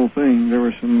part of this whole thing. There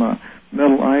were some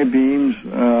metal I-beams.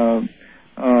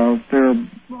 They're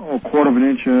a quarter of an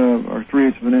inch or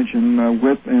 3/8 of an inch in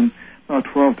width and about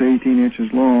 12 to 18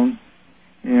 inches long.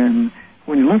 And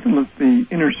when you look at the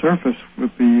inner surface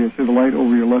with the light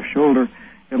over your left shoulder,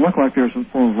 it looked like there was some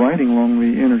form of writing along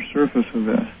the inner surface of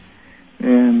this.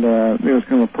 And there was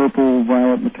kind of a purple,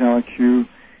 violet, metallic hue.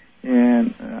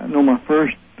 And I know my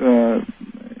first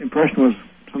impression was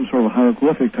some sort of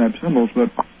hieroglyphic type symbols,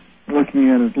 but looking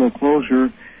at it a little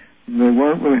closer, they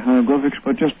weren't really hieroglyphics,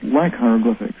 but just like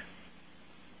hieroglyphics.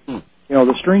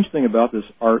 The strange thing about this,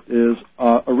 Art, is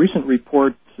a recent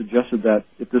report suggested that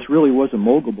if this really was a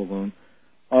mogul balloon,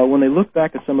 when they looked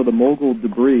back at some of the mogul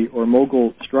debris or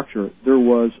mogul structure, there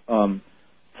was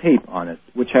tape on it,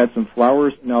 which had some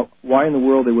flowers. Now, why in the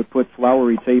world they would put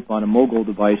flowery tape on a mogul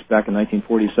device back in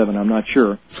 1947, I'm not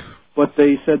sure. But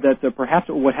they said that perhaps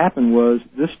what happened was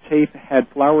this tape had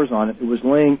flowers on it. It was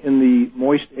laying in the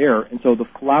moist air, and so the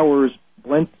flowers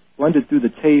blended through the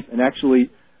tape and actually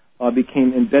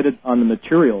became embedded on the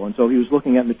material. And so he was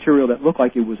looking at material that looked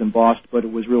like it was embossed, but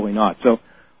it was really not. So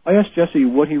I asked Jesse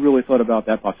what he really thought about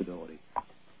that possibility.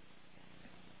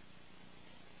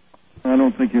 I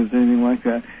don't think it was anything like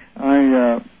that.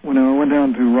 When I went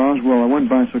down to Roswell, I went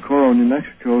by Socorro, New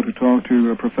Mexico, to talk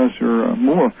to Professor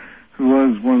Moore, who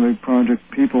was one of the project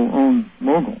people on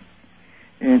Mogul.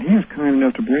 And he was kind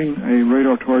enough to bring a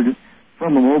radar target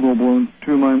from the Mogul balloon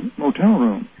to my motel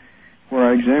room, where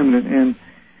I examined it. And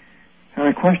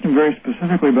I questioned him very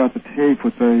specifically about the tape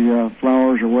with the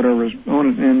flowers or whatever is on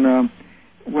it. And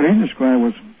what he described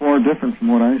was far different from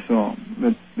what I saw.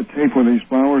 The tape where these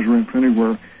flowers were imprinted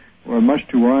were much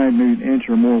too wide, maybe an inch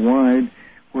or more wide,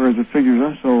 whereas the figures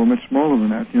I saw were much smaller than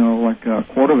that, like a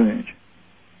quarter of an inch.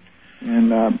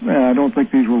 And I don't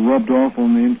think these were rubbed off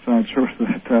on the inside surface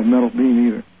of that metal beam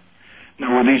either.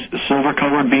 Now, were these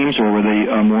silver-colored beams, or were they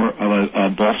more of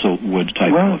a balsa wood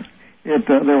type? Well, they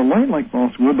were light like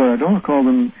balsa wood, but I don't recall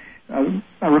them.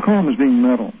 I recall them as being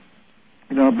metal.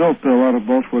 I built a lot of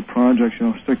balsa wood projects,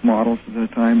 stick models at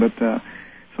that time, but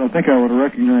so I think I would have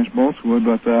recognized balsa wood,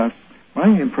 but my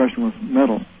impression was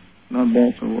metal, not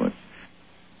balsa wood.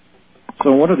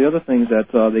 So one of the other things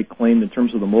that they claimed in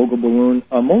terms of the Mogul balloon,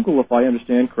 Mogul, if I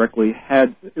understand correctly,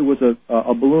 it was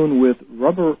a balloon with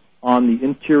rubber on the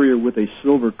interior with a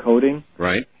silver coating.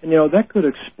 Right. And, that could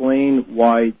explain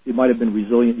why it might have been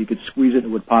resilient. You could squeeze it and it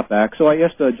would pop back. So I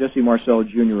asked Jesse Marcel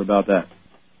Jr. about that.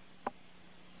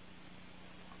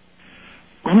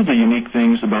 One of the unique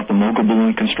things about the mogul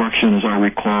balloon construction, as I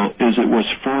recall, is it was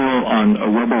foil on a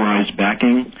rubberized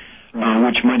backing,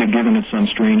 which might have given it some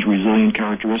strange resilient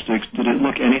characteristics. Did it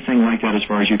look anything like that as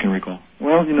far as you can recall?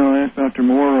 Well, I asked Dr.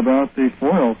 Moore about the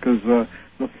foil because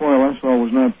the foil I saw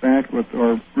was not backed with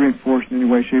or reinforced in any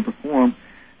way, shape, or form.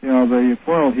 The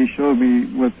foil he showed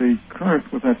me with the current,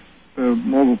 with that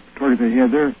mogul target that he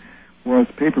had there, was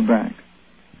paperback.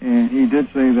 And he did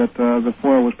say that the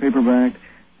foil was paperback.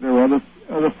 There were other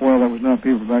foil that was not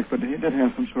paperback, but he did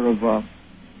have some sort of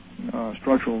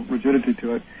structural rigidity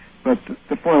to it. But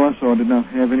the foil I saw did not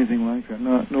have anything like that,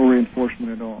 no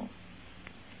reinforcement at all.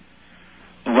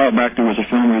 A while back there was a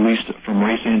film released from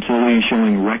Ray Santilli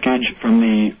showing wreckage from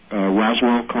the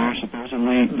Roswell car,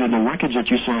 supposedly. Did the wreckage that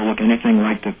you saw look anything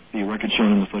like the wreckage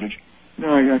shown in the footage?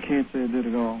 No, I can't say it did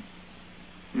at all.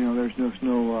 There's just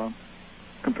no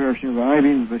comparison. The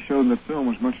I-beams they showed in the film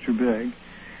was much too big.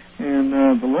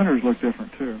 And the letters look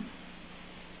different, too.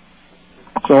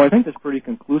 So I think that's pretty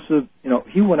conclusive.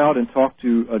 He went out and talked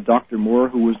to Dr. Moore,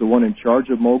 who was the one in charge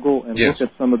of Mogul, and looked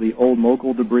at some of the old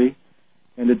Mogul debris,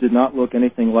 and it did not look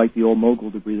anything like the old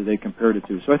Mogul debris that they compared it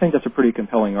to. So I think that's a pretty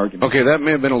compelling argument. Okay, that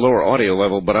may have been a lower audio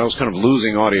level, but I was kind of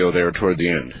losing audio there toward the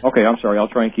end. Okay, I'm sorry. I'll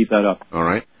try and keep that up. All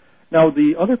right. Now,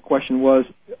 the other question was,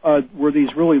 were these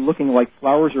really looking like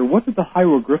flowers, or what did the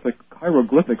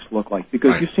hieroglyphics look like?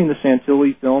 Because you've seen the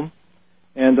Santilli film,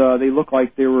 and they look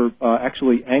like they were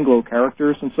actually Anglo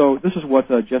characters. And so this is what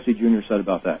Jesse Jr. said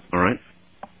about that. All right.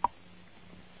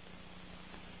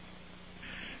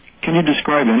 Can you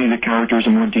describe any of the characters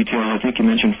in more detail? I think you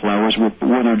mentioned flowers.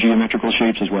 Were there geometrical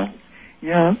shapes as well?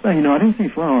 Yeah, I didn't see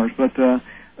flowers, but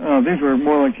these were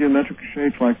more like geometrical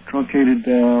shapes, like truncated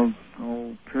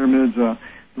pyramids.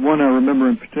 The one I remember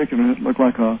in particular, it looked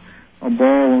like a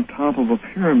ball on top of a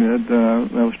pyramid that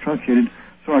was truncated,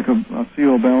 so like a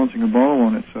seal balancing a ball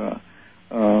on its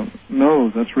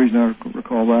nose. That's the reason I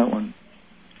recall that one.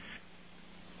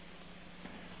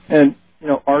 And,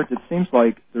 Art, it seems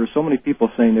like there are so many people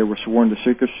saying they were sworn to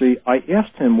secrecy. I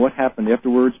asked him what happened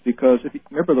afterwards because, if you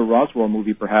remember the Roswell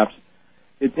movie, perhaps,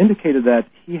 it indicated that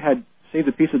he had saved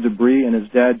a piece of debris, and his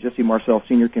dad, Jesse Marcel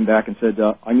Sr., came back and said,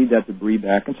 I need that debris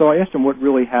back. And so I asked him what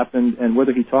really happened and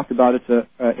whether he talked about it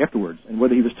afterwards and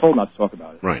whether he was told not to talk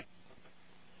about it. Right.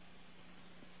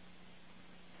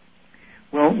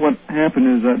 Well, what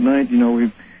happened is that night,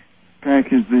 we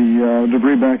packaged the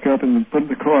debris back up and put it in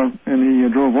the car, and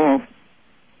he drove off.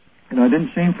 And I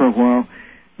didn't see him for a while,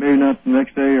 maybe not the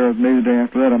next day or maybe the day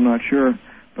after that, I'm not sure.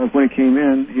 But when he came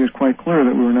in, he was quite clear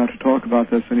that we were not to talk about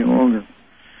this any longer.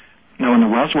 Now, in the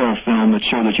Roswell film, it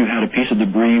showed that you had a piece of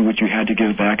debris which you had to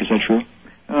give back. Is that true?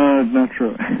 Not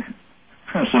true.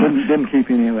 Didn't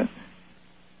keep any of it.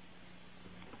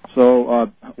 So,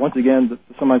 once again,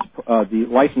 sometimes the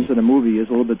license in a movie is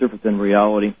a little bit different than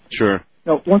reality. Sure.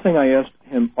 Now, one thing I asked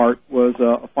him, Art, was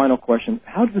a final question.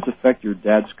 How did this affect your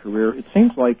dad's career? It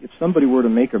seems like if somebody were to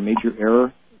make a major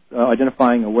error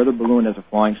identifying a weather balloon as a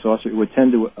flying saucer, it would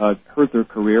tend to hurt their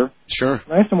career. Sure.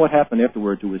 And I asked him what happened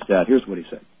afterward to his dad. Here's what he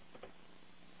said.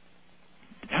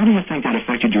 How do you think that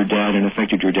affected your dad and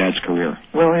affected your dad's career?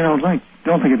 Well, I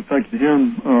don't think it affected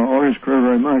him or his career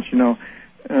very much.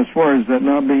 As far as that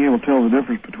not being able to tell the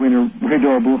difference between a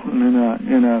radar balloon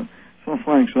and a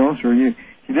self-flying saucer, he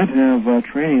did have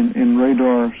training in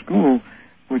radar school,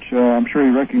 which I'm sure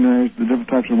he recognized the different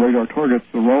types of radar targets,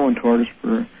 the rolling targets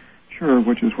for sure,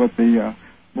 which is what the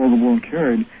mogul balloon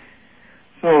carried.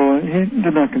 So he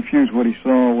did not confuse what he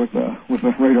saw with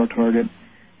a radar target.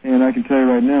 And I can tell you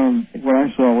right now, what I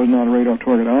saw was not a radar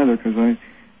target either, because I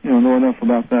know enough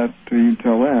about that to even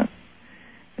tell that.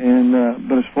 And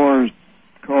but as far as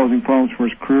causing problems for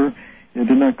his career, it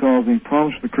did not cause any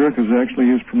problems for the career, because actually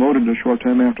he was promoted a short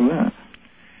time after that.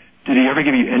 Did he ever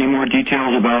give you any more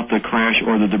details about the crash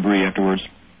or the debris afterwards?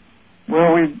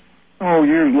 Well,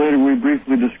 years later we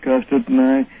briefly discussed it,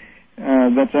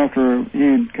 and that's after he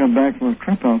had come back from a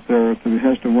trip out there at the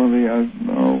behest of one of the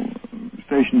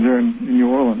stations there in New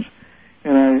Orleans.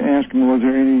 And I asked him, was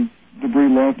there any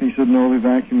debris left? And he said, no, they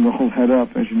vacuumed the whole head up,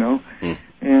 as you know.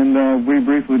 And we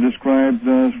briefly described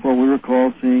what we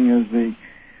recall seeing as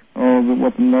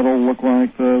what the metal looked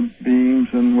like, the beams,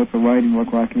 and what the writing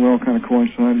looked like, and we all kind of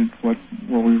coincided with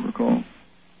what we recall.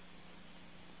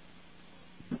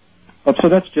 So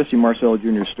that's Jesse Marcel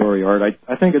Jr.'s story, Art.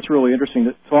 I think it's really interesting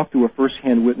to talk to a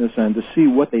first-hand witness and to see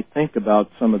what they think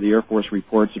about some of the Air Force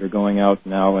reports that are going out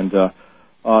now. And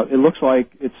it looks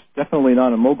like it's definitely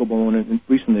not a mogul balloon, at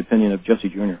least in the opinion of Jesse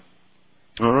Jr.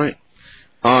 All right.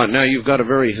 Now, you've got a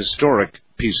very historic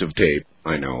piece of tape,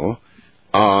 I know,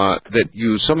 that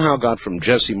you somehow got from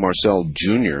Jesse Marcel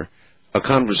Jr., a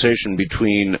conversation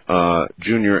between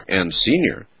Jr. and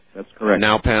Sr. That's correct.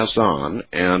 Now passed on,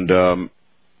 and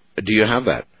do you have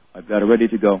that? I've got it ready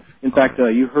to go. In fact,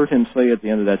 you heard him say at the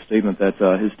end of that statement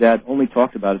that his dad only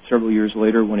talked about it several years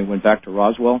later when he went back to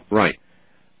Roswell. Right.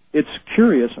 It's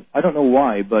curious, I don't know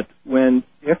why, but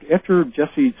after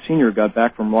Jesse Sr. got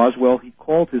back from Roswell, he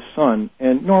called his son,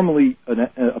 and normally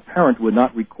a parent would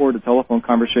not record a telephone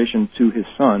conversation to his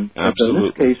son.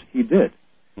 Absolutely. But in this case, he did.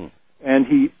 And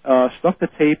he stuck the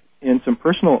tape in some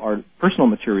personal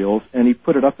materials, and he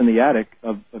put it up in the attic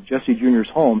of Jesse Jr.'s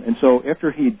home. And so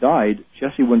after he died,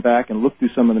 Jesse went back and looked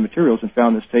through some of the materials and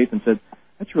found this tape and said,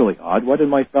 "That's really odd. Why did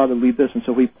my father leave this?" And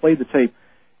so he played the tape.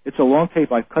 It's a long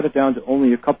tape. I've cut it down to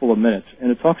only a couple of minutes,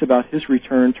 and it talks about his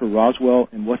return to Roswell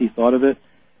and what he thought of it.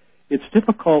 It's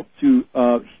difficult to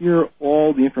hear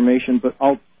all the information, but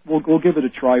we'll give it a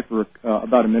try for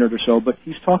about a minute or so. But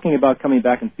he's talking about coming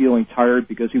back and feeling tired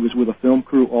because he was with a film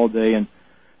crew all day, and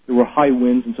there were high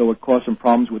winds, and so it caused some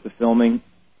problems with the filming.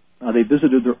 They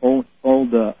visited their old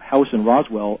house in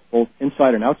Roswell, both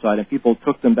inside and outside, and people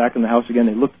took them back in the house again.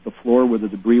 They looked at the floor where the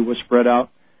debris was spread out.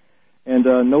 And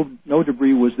no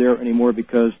debris was there anymore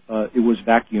because it was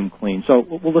vacuum cleaned. So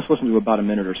we'll just listen to about a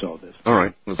minute or so of this. All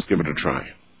right, let's give it a try.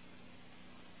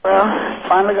 Well,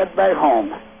 finally got back home.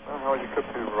 How was your trip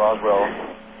to Roswell?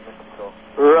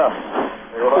 Rough.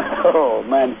 Oh,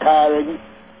 man, tiring.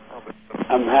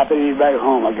 I'm happy to be back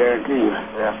home, I guarantee you.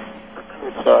 Yeah.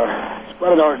 It's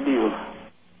quite an ordeal.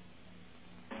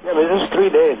 Yeah, but this is 3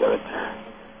 days of it.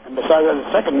 And besides that,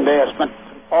 the second day I spent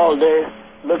all day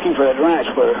looking for that ranch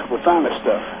where we found this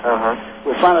stuff.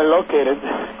 We finally located.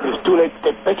 It was too late to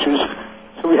take pictures,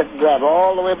 so we had to drive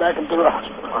all the way back into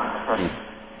Roswell.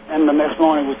 And the next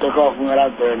morning we took off and went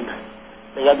out there, and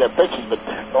they got their pictures, but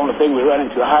the only thing we ran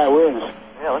into high winds.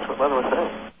 Yeah, that's what weather was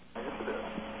saying. I guess it is.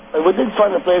 But we did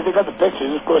find a place. They got the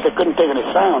pictures. Of course, they couldn't take any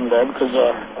sound there because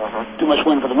too much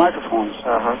wind for the microphones.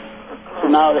 So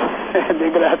now they're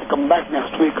going to have to come back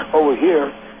next week over here,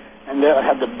 and they'll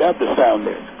have to dub the sound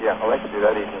in. Yeah, well, they can do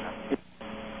that easily.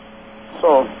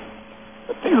 So,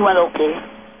 the things went okay.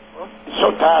 It's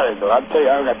so tiring, though. I'll tell you,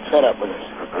 I got fed up with this.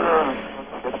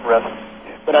 Get some rest.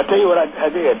 But I'll tell you what I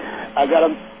did. I got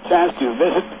a chance to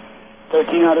visit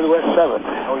 1300 West 7th.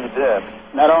 Oh, you did?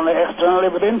 Not only externally,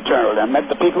 but internally. I met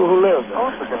the people who live there. Oh,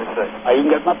 for goodness sake. I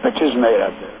even got my pictures made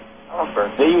out there. Oh, for...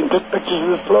 They even took pictures of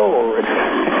the floor.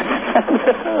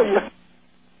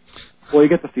 Well, you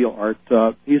get the feel, Art.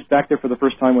 He's back there for the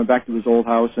first time, went back to his old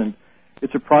house, and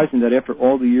it's surprising that after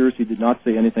all the years he did not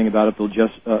say anything about it to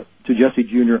Jesse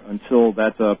Jr. until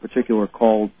that particular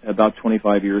call about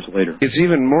 25 years later. It's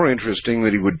even more interesting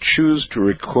that he would choose to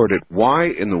record it. Why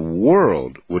in the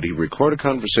world would he record a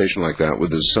conversation like that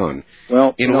with his son?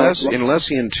 Well, unless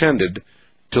he intended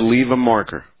to leave a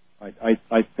marker.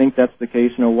 I think that's the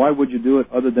case. Why would you do it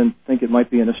other than think it might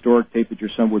be an historic tape that your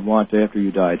son would want after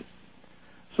you died?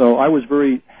 So I was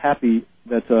very happy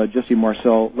that Jesse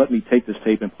Marcel let me take this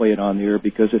tape and play it on the air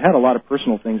because it had a lot of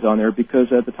personal things on there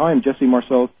because at the time Jesse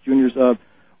Marcel Jr.'s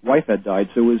wife had died,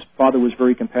 so his father was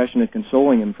very compassionate,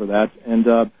 consoling him for that. And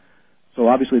so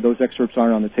obviously those excerpts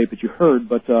aren't on the tape that you heard,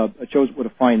 but it shows what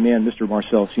a fine man Mr.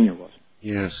 Marcel Sr. was.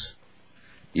 Yes.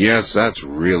 Yes, that's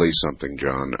really something,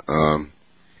 John.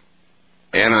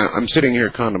 And I'm sitting here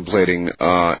contemplating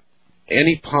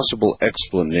any possible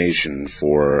explanation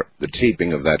for the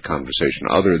taping of that conversation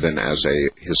other than as a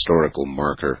historical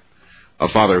marker. A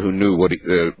father who knew what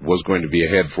was going to be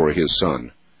ahead for his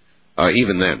son,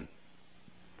 even then.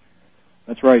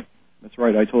 That's right. That's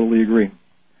right. I totally agree.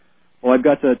 Well, I've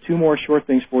got 2 more short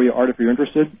things for you, Art, if you're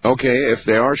interested. Okay, if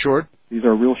they are short. These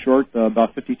are real short,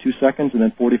 about 52 seconds and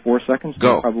then 44 seconds.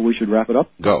 Go. So probably should wrap it up.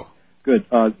 Go. Good.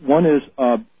 One is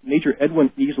Major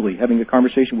Edwin Easley having a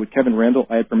conversation with Kevin Randall.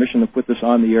 I had permission to put this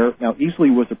on the air. Now,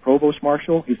 Easley was the provost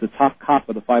marshal. He's the top cop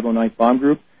of the 509th Bomb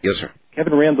Group. Yes, sir.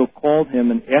 Kevin Randall called him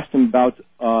and asked him about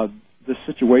this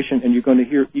situation, and you're going to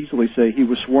hear Easley say he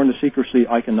was sworn to secrecy.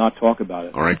 I cannot talk about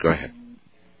it. All right, go ahead.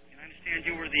 I understand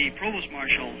you were the provost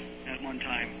marshal at one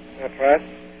time. That's right.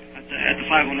 At the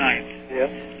 509th. Yes.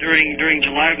 During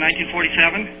July of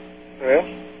 1947? Well?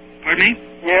 Pardon me?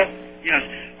 Yes. Yes.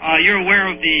 You're aware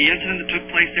of the incident that took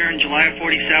place there in July of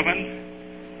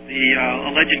 47? The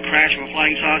alleged crash of a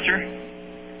flying saucer?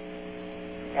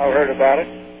 I've heard about it.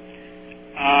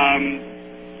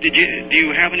 Do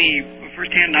you have any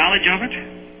first-hand knowledge of it?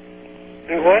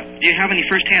 Do what? Do you have any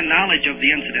first-hand knowledge of the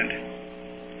incident?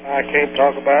 I can't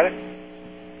talk about it.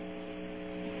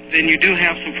 then you do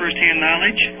have some first-hand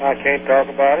knowledge? I can't talk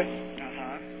about it.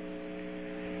 Uh-huh.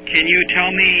 Can you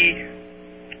tell me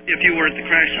if you were at the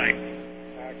crash site?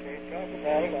 I can't talk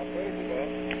about it. I'm ready for that.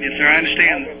 Yes, sir, I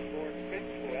understand. I've been sworn to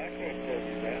secrecy. I can't tell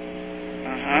you that.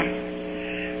 Uh-huh.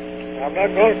 I'm not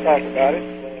going to talk about it.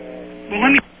 Well,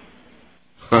 let me...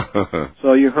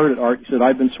 So you heard it, Art. You said,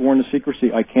 I've been sworn to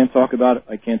secrecy. I can't talk about it.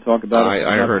 I can't talk about it.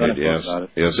 I heard it, yes.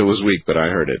 Yes, it was weak, but I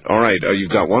heard it. All right,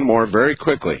 you've got one more very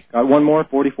quickly. Got one more,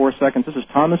 44 seconds. This is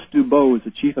Thomas Dubose,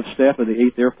 the Chief of Staff of the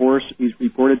 8th Air Force. He's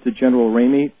reported to General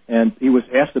Ramey, and he was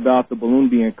asked about the balloon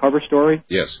being a cover story.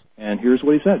 Yes. And here's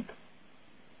what he said.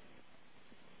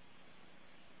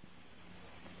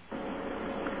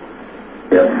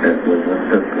 Yes, it was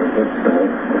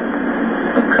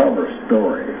a cover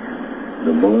story,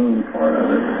 the balloon part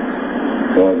of it,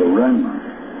 for the remnants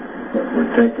that were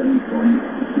taken from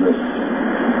this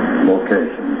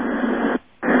location.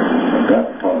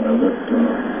 That part of it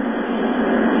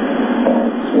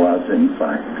was, in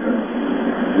fact,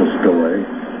 the story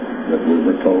that we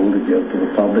were told to give to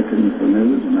the public in the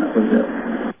news, and that was it.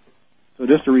 So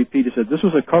just to repeat, he said this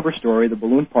was a cover story, the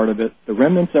balloon part of it. The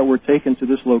remnants that were taken to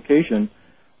this location,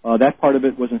 that part of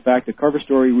it was, in fact, a cover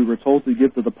story we were told to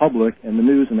give to the public and the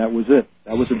news, and that was it.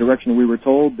 That was the direction we were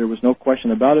told. There was no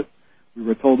question about it. We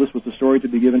were told this was the story to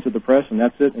be given to the press, and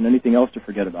that's it, and anything else to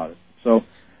forget about it. So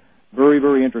very,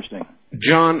 very interesting.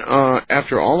 John,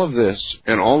 after all of this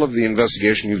and all of the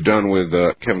investigation you've done with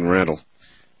Kevin Randall,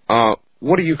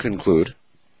 what do you conclude?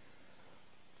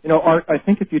 You know, Art, I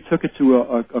think if you took it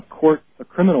to a court, a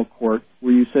criminal court,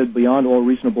 where you said beyond all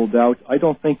reasonable doubt, I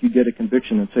don't think you get a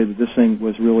conviction and say that this thing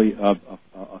was really a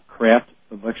craft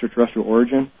of extraterrestrial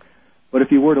origin. But if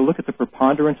you were to look at the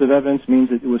preponderance of evidence, means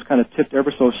that it was kind of tipped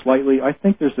ever so slightly, I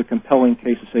think there's a compelling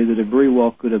case to say that it very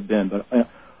well could have been. But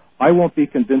I won't be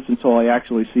convinced until I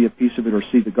actually see a piece of it or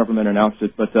see the government announce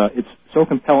it. But it's so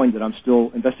compelling that I'm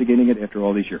still investigating it after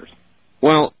all these years.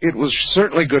 Well, it was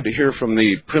certainly good to hear from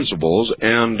the principals,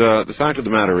 and the fact of the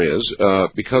matter is,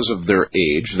 because of their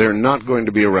age, they're not going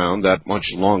to be around that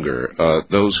much longer,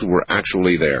 those who were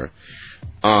actually there.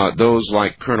 Those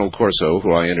like Colonel Corso,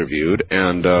 who I interviewed,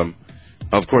 and,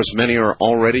 of course, many are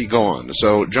already gone.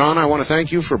 So, John, I want to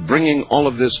thank you for bringing all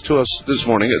of this to us this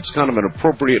morning. It's kind of an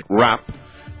appropriate wrap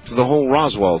to the whole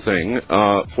Roswell thing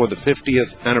for the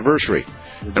 50th anniversary.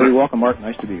 You're very welcome, Art.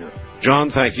 Nice to be here. John,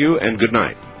 thank you, and good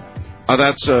night.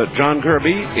 That's John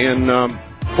Kirby in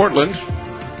Portland.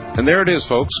 And there it is,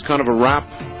 folks, kind of a wrap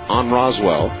on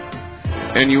Roswell.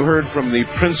 And you heard from the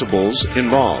principals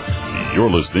involved. You're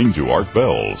listening to Art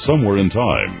Bell, Somewhere in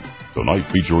Time.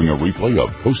 Tonight featuring a replay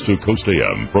of Coast to Coast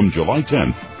AM from July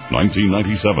 10th,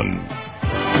 1997.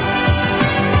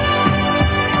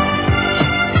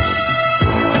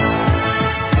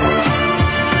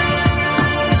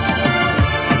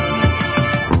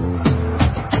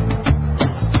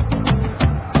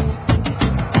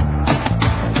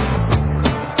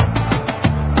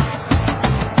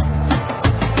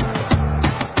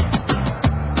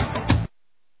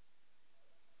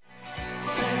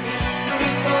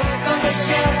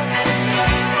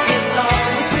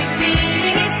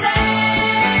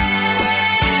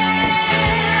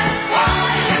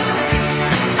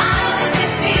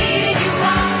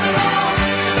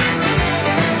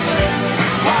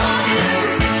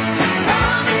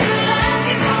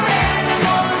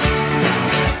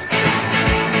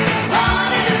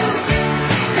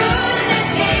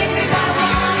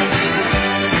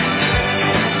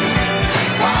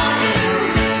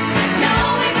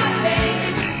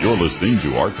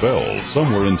 Bell,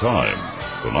 Somewhere in Time.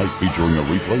 Tonight featuring a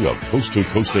replay of Coast to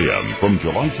Coast AM from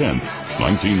July 10th,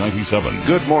 1997.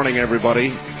 Good morning, everybody.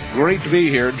 Great to be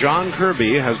here. John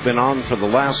Kirby has been on for the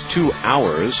last 2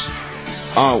 hours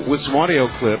with some audio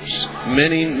clips,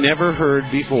 many never heard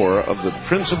before, of the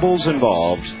principals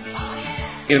involved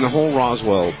in the whole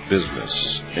Roswell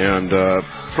business. And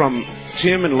from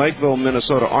Tim in Lakeville,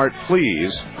 Minnesota, Art,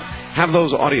 please have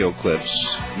those audio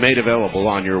clips made available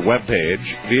on your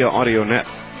webpage via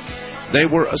AudioNet. They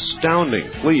were astounding.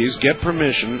 Please get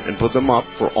permission and put them up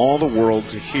for all the world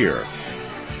to hear.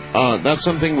 That's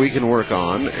something we can work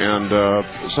on,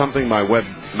 and something my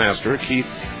webmaster, Keith,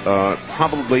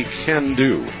 probably can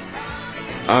do.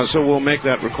 So we'll make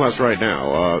that request right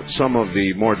now. Some of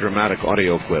the more dramatic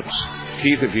audio clips.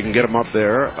 Keith, if you can get them up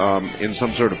there in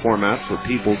some sort of format for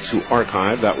people to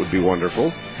archive, that would be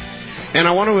wonderful. And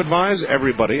I want to advise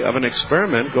everybody of an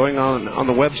experiment going on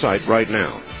the website right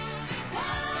now.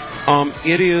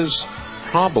 It is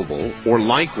probable or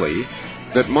likely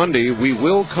that Monday we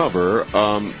will cover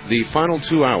the final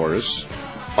 2 hours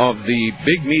of the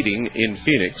big meeting in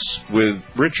Phoenix with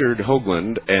Richard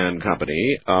Hoagland and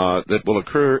company that will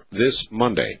occur this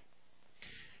Monday.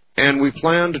 And we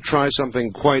plan to try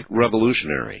something quite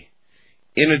revolutionary.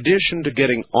 In addition to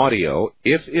getting audio,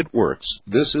 if it works,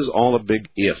 this is all a big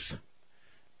if.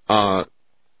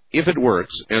 If it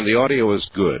works and the audio is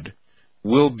good,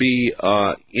 we'll be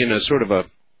in a sort of a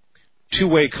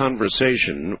two-way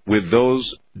conversation with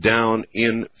those down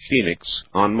in Phoenix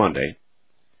on Monday,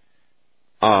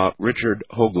 Richard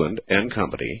Hoagland and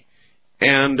company,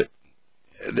 and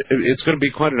it's going to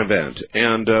be quite an event.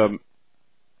 And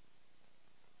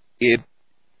it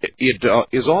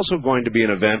is also going to be an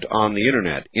event on the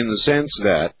Internet in the sense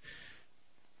that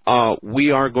we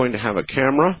are going to have a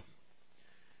camera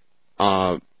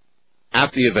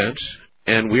at the event,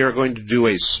 and we are going to do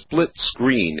a split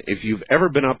screen. If you've ever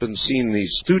been up and seen the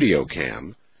studio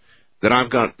cam that I've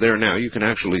got there now, you can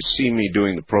actually see me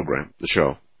doing the program, the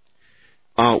show.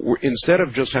 Instead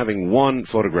of just having one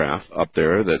photograph up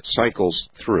there that cycles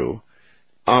through,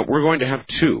 we're going to have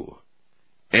two.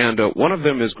 And one of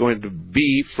them is going to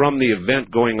be from the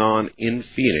event going on in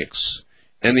Phoenix,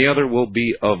 and the other will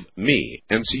be of me.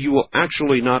 And so you will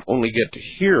actually not only get to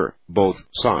hear both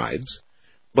sides,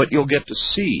 but you'll get to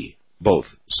see both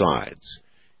sides.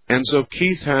 And so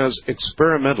Keith has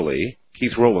experimentally,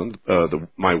 Keith Rowland,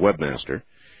 my webmaster,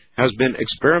 has been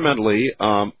experimentally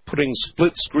putting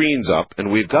split screens up,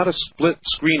 and we've got a split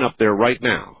screen up there right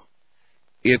now.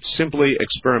 It's simply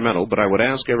experimental, but I would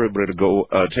ask everybody to go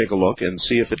take a look and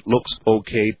see if it looks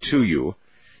okay to you.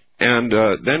 And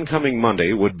then coming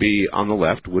Monday would be, on the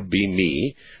left, would be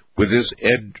me with this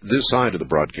side of the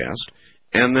broadcast.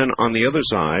 And then on the other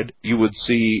side, you would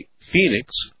see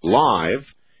Phoenix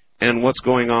live and what's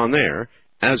going on there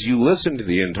as you listen to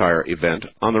the entire event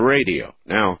on the radio.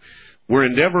 Now, we're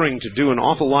endeavoring to do an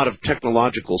awful lot of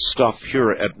technological stuff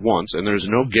here at once, and there's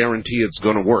no guarantee it's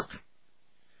going to work.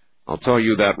 I'll tell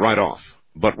you that right off,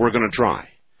 but we're going to try.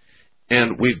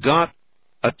 And we've got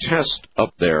a test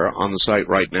up there on the site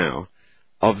right now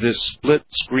of this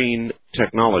split-screen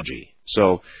technology.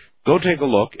 So go take a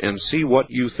look and see what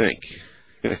you think.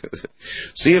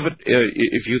 See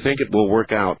if you think it will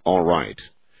work out all right.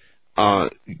 Go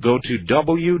to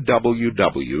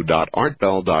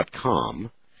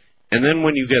www.artbell.com, and then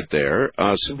when you get there,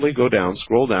 simply go down,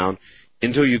 scroll down,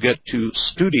 until you get to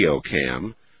Studio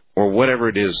Cam, or whatever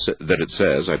it is that it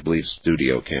says, I believe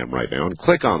Studio Cam right now, and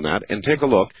click on that and take a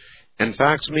look and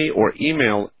fax me or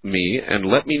email me and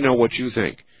let me know what you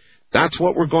think. That's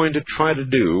what we're going to try to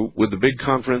do with the big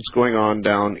conference going on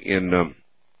down in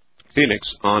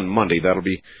Phoenix on Monday. That'll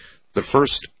be the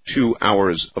first 2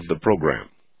 hours of the program.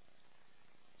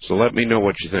 So let me know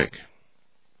what you think.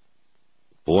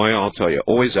 Boy, I'll tell you,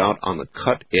 always out on the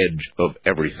cut edge of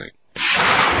everything.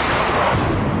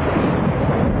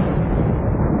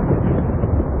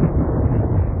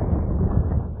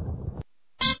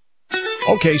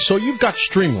 Okay, so you've got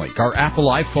StreamLink, our Apple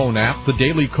iPhone app, the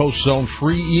Daily Coast Zone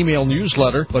free email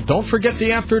newsletter, but don't forget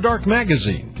the After Dark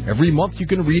magazine. Every month you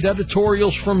can read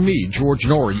editorials from me, George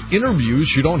Norrie,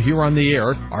 interviews you don't hear on the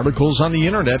air, articles on the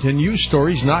Internet, and news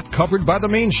stories not covered by the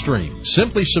mainstream.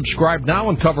 Simply subscribe now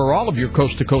and cover all of your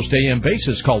coast-to-coast AM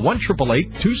bases. Call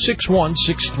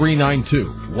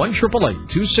 1-888-261-6392,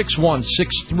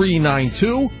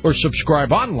 1-888-261-6392, or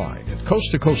subscribe online at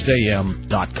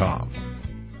coasttocoastam.com.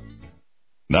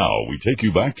 Now we take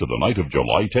you back to the night of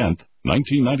July 10th,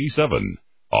 1997,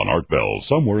 on Art Bell,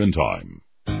 Somewhere in Time.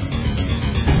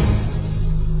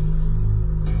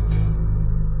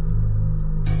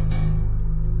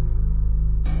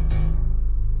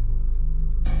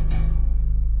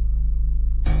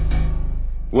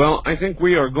 Well, I think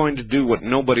we are going to do what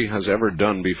nobody has ever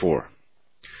done before.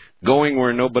 Going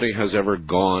where nobody has ever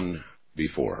gone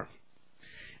before.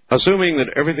 Assuming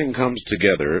that everything comes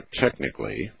together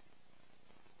technically,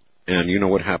 and you know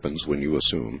what happens when you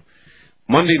assume,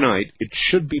 Monday night it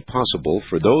should be possible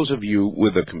for those of you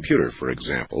with a computer, for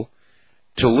example,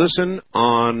 to listen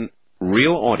on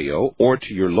real audio or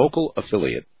to your local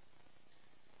affiliate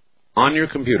on your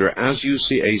computer as you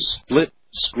see a split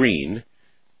screen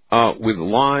with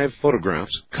live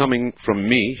photographs coming from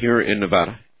me here in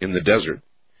Nevada, in the desert,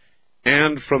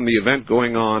 and from the event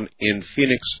going on in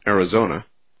Phoenix, Arizona,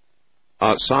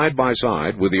 side by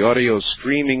side with the audio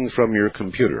streaming from your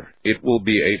computer. It will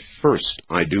be a first,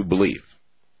 I do believe.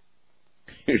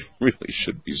 It really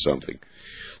should be something.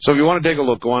 So if you want to take a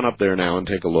look, go on up there now and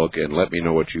take a look and let me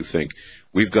know what you think.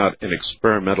 We've got an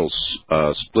experimental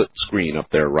split screen up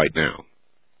there right now.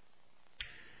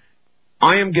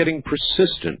 I am getting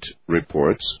persistent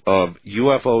reports of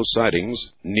UFO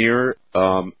sightings near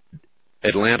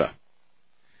Atlanta.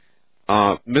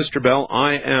 Mr. Bell,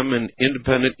 I am an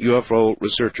independent UFO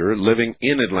researcher living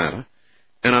in Atlanta,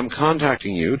 and I'm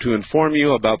contacting you to inform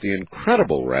you about the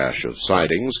incredible rash of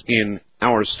sightings in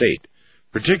our state,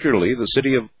 particularly the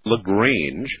city of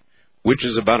LaGrange, which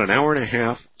is about an hour and a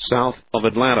half south of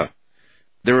Atlanta.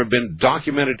 There have been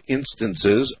documented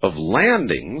instances of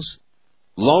landings,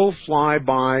 low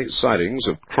flyby sightings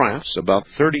of crafts about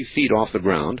 30 feet off the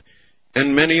ground,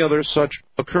 and many other such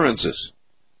occurrences.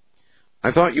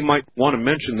 I thought you might want to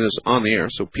mention this on the air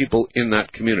so people in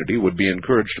that community would be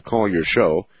encouraged to call your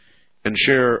show and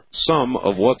share some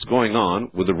of what's going on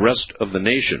with the rest of the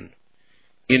nation.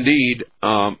 Indeed,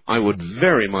 I would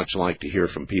very much like to hear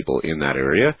from people in that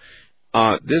area.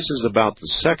 This is about the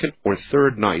second or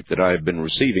third night that I've been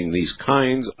receiving these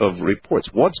kinds of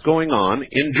reports. What's going on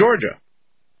in Georgia?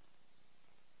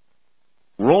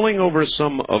 Rolling over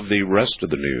some of the rest of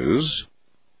the news,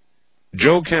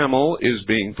 Joe Camel is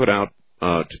being put out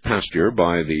to pasture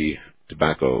by the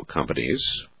tobacco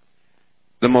companies.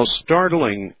 The most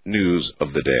startling news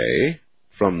of the day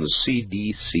from the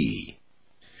CDC.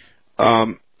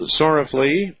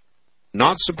 Sorrowfully,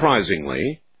 not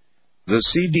surprisingly, the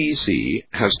CDC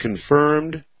has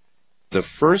confirmed the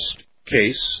first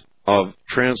case of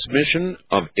transmission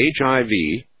of HIV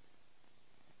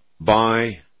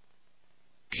by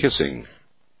kissing.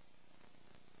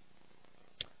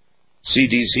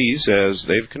 CDC says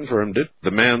they've confirmed it.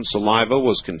 The man's saliva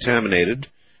was contaminated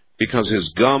because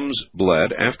his gums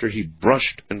bled after he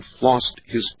brushed and flossed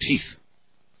his teeth.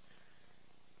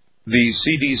 The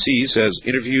CDC says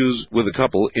interviews with the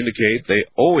couple indicate they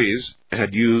always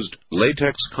had used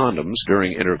latex condoms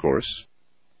during intercourse,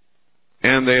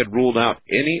 and they had ruled out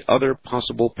any other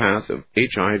possible path of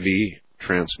HIV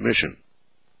transmission.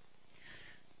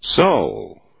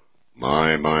 So,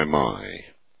 my.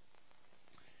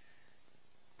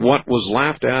 What was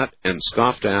laughed at and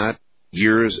scoffed at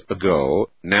years ago,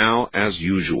 now, as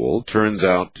usual, turns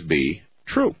out to be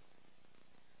true.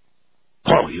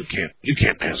 Oh, you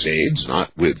can't have AIDS,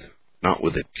 not with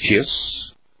a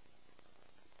kiss.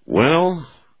 Well,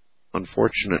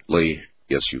 unfortunately,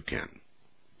 yes, you can.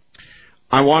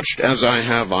 I watched, as I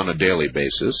have on a daily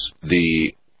basis,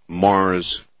 the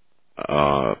Mars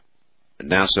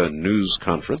NASA news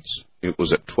conference. It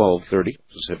was at 12:30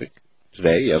 Pacific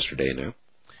yesterday now.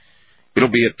 It'll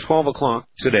be at 12 o'clock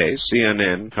today.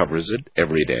 CNN covers it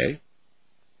every day.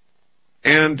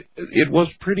 And it was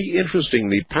pretty interesting.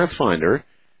 The Pathfinder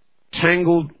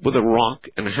tangled with a rock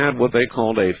and had what they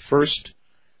called the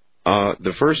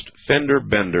first fender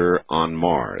bender on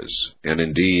Mars. And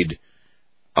indeed,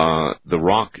 the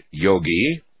rock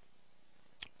Yogi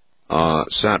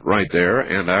sat right there,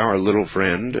 and our little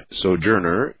friend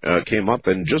Sojourner came up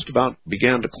and just about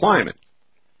began to climb it.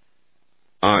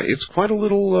 It's quite a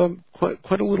little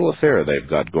affair they've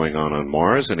got going on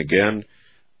Mars. And again,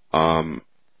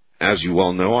 as you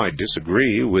well know, I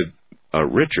disagree with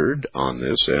Richard on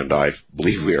this, and I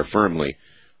believe we are firmly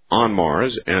on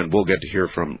Mars, and we'll get to hear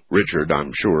from Richard,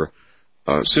 I'm sure,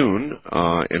 soon,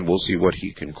 and we'll see what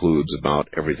he concludes about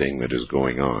everything that is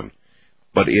going on.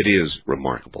 But it is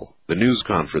remarkable. The news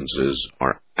conferences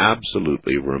are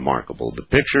absolutely remarkable. The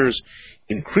pictures,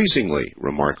 increasingly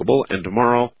remarkable, and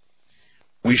tomorrow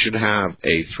we should have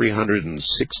a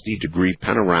 360-degree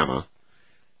panorama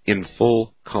in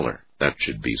full color. That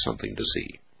should be something to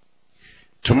see.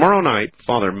 Tomorrow night,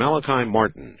 Father Malachi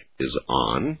Martin is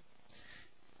on,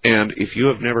 and if you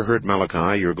have never heard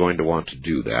Malachi, you're going to want to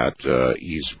do that.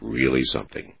 He's really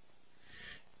something.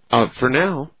 For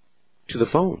now, to the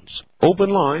phones. Open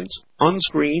lines,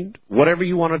 unscreened, whatever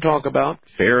you want to talk about,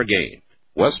 fair game.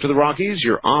 West of the Rockies,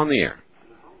 you're on the air.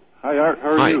 Hi, Art. How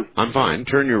are you? I'm fine.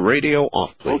 Turn your radio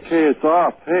off, please. Okay, it's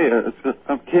off. Hey,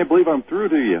 I can't believe I'm through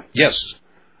to you. Yes.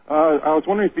 I was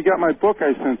wondering if you got my book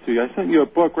I sent to you. I sent you a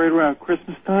book right around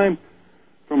Christmas time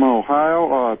from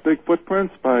Ohio, Big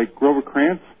Footprints by Grover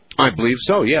Krantz. I believe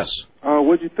so, yes.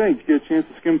 What'd you think? Did you get a chance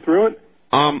to skim through it?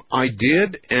 I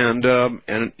did, and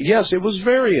yes, it was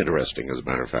very interesting, as a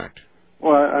matter of fact.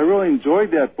 Well, I really enjoyed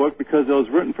that book because it was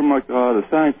written from the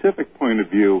scientific point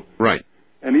of view. Right.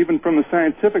 And even from the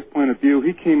scientific point of view,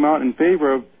 he came out in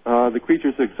favor of the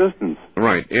creature's existence.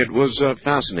 Right. It was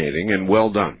fascinating and well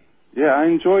done. Yeah, I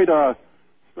enjoyed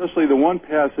especially the one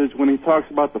passage when he talks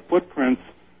about the footprints,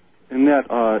 and that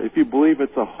if you believe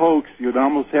it's a hoax, you'd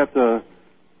almost have to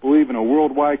believe in a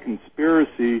worldwide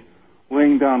conspiracy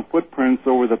laying down footprints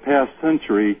over the past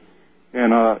century.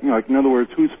 And, like, in other words,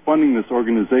 who's funding this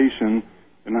organization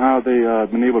and how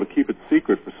they've been able to keep it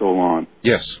secret for so long.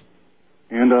 Yes.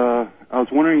 And I was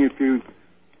wondering if you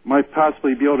might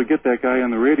possibly be able to get that guy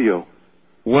on the radio.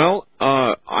 Well,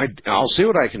 I'll see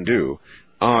what I can do.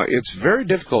 it's very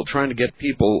difficult trying to get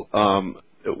people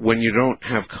when you don't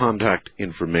have contact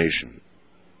information.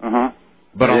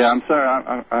 But I'm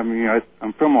sorry.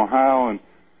 I'm from Ohio, and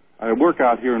I work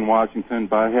out here in Washington,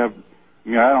 but I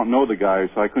don't know the guy,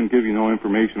 so I couldn't give you no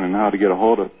information on how to get a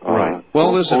hold of. Right.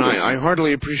 Well, listen, I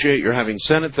heartily appreciate your having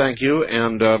sent it. Thank you,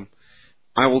 and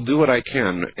I will do what I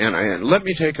can. And let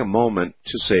me take a moment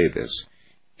to say this: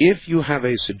 if you have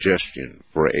a suggestion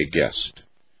for a guest,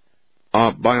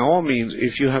 by all means,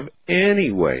 if you have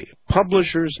any way,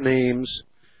 publishers' names,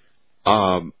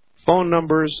 phone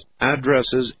numbers,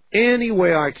 addresses, any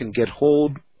way I can get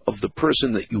hold of the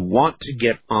person that you want to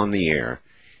get on the air,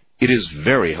 it is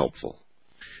very helpful.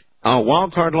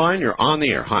 Wildcard line, you're on the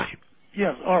air. Hi.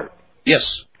 Yes, Art.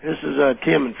 Yes. This is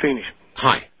Tim in Phoenix.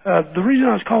 Hi. The reason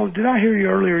I was calling, did I hear you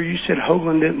earlier? You said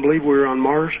Hoagland didn't believe we were on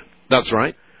Mars? That's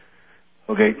right.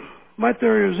 Okay, my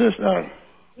theory is this.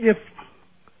 If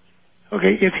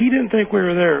he didn't think we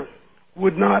were there,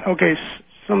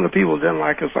 some of the people that didn't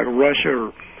like us, like Russia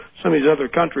or some of these other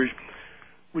countries,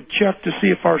 would check to see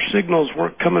if our signals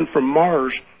weren't coming from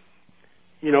Mars,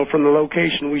 from the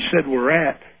location we said we're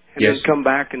at, and then come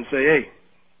back and say, hey,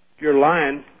 you're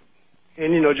lying,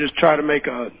 and, just try to make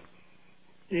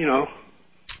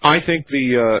I think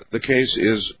the case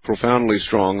is profoundly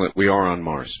strong that we are on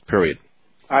Mars, period.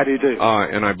 I do, too.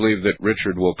 And I believe that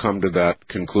Richard will come to that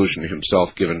conclusion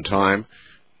himself given time,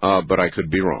 but I could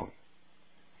be wrong.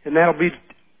 And that'll be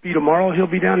tomorrow he'll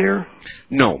be down here?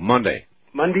 No, Monday.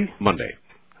 Monday? Monday.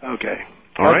 Okay.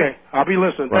 All right. I'll be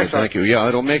listening. Right, Thanks, thank you. Yeah,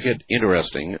 it'll make it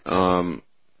interesting.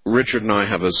 Richard and I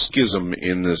have a schism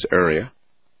in this area.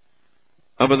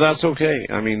 But that's okay.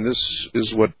 I mean, this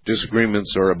is what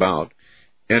disagreements are about.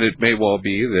 And it may well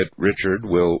be that Richard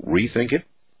will rethink it.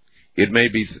 It may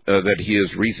be that he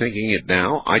is rethinking it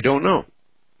now. I don't know.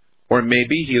 Or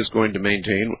maybe he is going to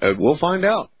maintain. We'll find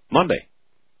out Monday.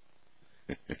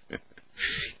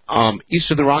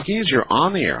 East of the Rockies, you're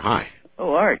on the air. Hi.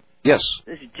 Oh, Art. Yes.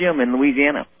 This is Jim in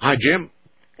Louisiana. Hi, Jim.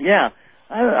 Yeah.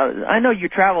 I know you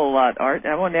travel a lot, Art.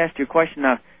 I wanted to ask you a question.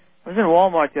 Now, I was in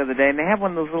Walmart the other day, and they have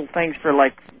one of those little things for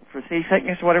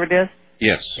seasickness or whatever it is.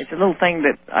 Yes. It's a little thing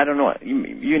that, I don't know,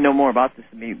 you know more about this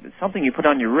than me, but something you put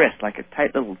on your wrist, like a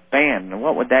tight little band. And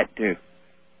what would that do?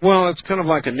 Well, it's kind of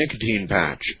like a nicotine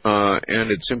patch,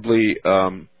 and it simply... yeah,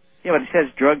 but it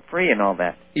says drug-free and all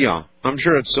that. Yeah, I'm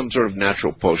sure it's some sort of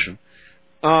natural potion.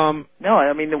 No,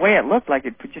 I mean, the way it looked like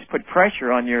it just put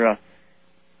pressure on your...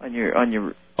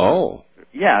 Oh.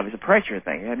 Yeah, it was a pressure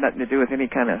thing. It had nothing to do with any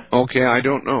kind of... Okay, I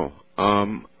don't know.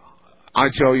 I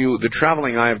tell you, the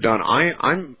traveling I have done,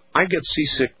 I get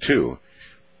seasick too,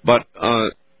 but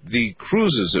the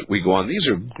cruises that we go on, these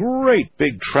are great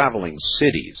big traveling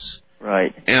cities.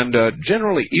 Right. And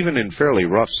generally, even in fairly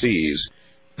rough seas,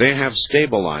 they have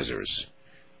stabilizers,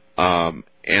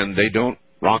 and they don't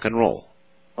rock and roll.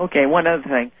 Okay, one other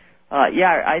thing.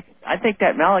 I think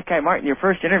that Malachi Martin, your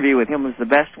first interview with him was the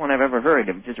best one I've ever heard.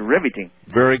 It was just riveting.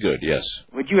 Very good, yes.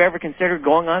 Would you ever consider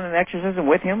going on an exorcism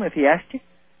with him if he asked you?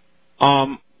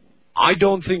 I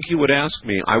don't think he would ask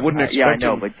me. I wouldn't expect Yeah, I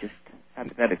know, him. but just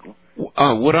hypothetical.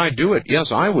 Would I do it?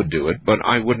 Yes, I would do it, but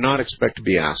I would not expect to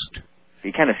be asked.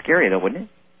 Be kind of scary, though, wouldn't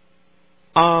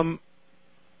it?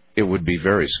 It would be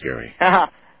very scary.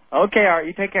 Okay, Art,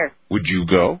 you take care. Would you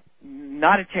go?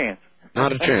 Not a chance.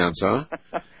 Not a chance, huh?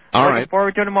 All right. Looking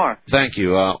forward to tomorrow. Thank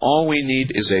you. All we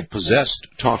need is a possessed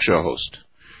talk show host.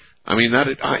 I mean,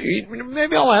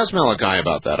 maybe I'll ask Malachi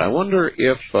about that. I wonder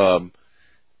if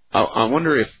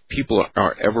people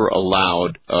are ever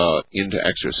allowed into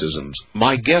exorcisms.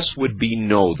 My guess would be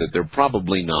no, that they're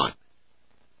probably not.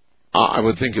 I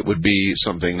would think it would be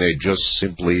something they just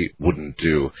simply wouldn't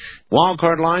do.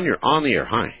 Wildcard line, you're on the air.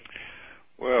 Hi.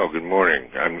 Well, good morning.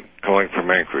 I'm calling from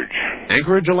Anchorage.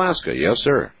 Anchorage, Alaska. Yes,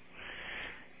 sir.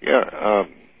 Yeah,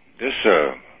 this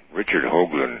Richard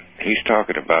Hoagland, he's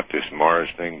talking about this Mars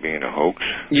thing being a hoax.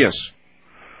 Yes.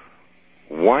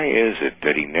 Why is it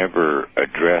that he never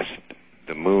addressed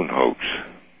the moon hoax?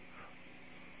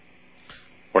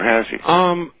 Or has he?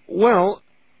 Well,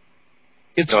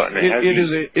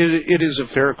 it is a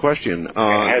fair question.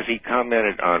 Has he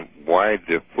commented on why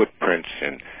the footprints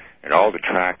and all the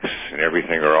tracks and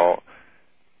everything are all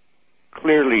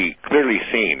clearly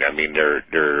seen? I mean,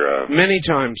 they're many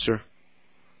times, sir.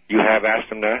 You have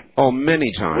asked him that? Oh,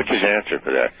 many times. What's his answer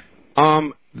for that?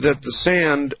 That the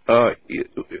sand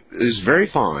is very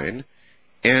fine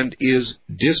and is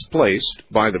displaced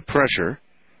by the pressure,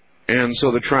 and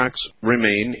so the tracks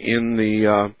remain in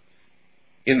the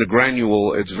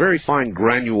granule. It's very fine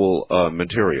granule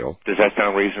material. Does that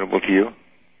sound reasonable to you?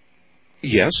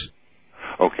 Yes.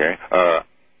 Okay.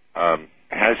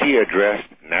 Has he addressed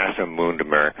NASA mooned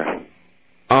America?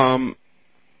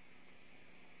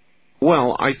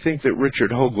 Well, I think that Richard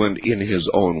Hoagland, in his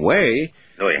own way,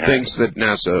 thinks that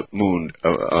NASA mooned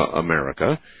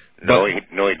America. No, he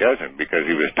doesn't, because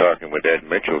he was talking with Ed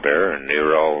Mitchell there, and they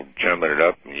were all chumming it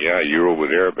up. And, yeah, you're over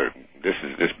there, but this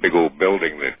is this big old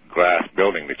building, this glass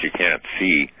building that you can't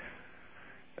see,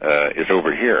 is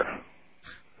over here.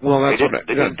 Well, they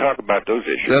didn't talk about those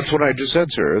issues. That's what I just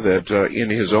said, sir, that in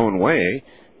his own way,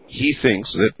 he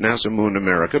thinks that NASA mooned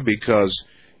America because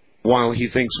while he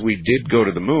thinks we did go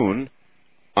to the moon,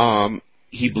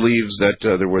 he believes that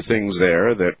there were things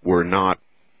there that were not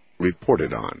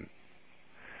reported on.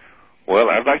 Well,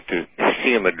 I'd like to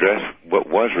see him address what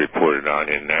was reported on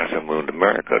in NASA mooned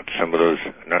America. Some of those,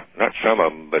 not some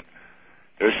of them, but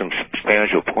there's some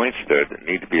substantial points there that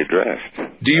need to be addressed.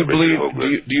 Do you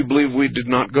believe we did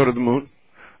not go to the moon?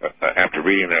 After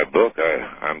reading that book,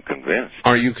 I'm convinced.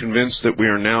 Are you convinced that we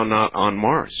are now not on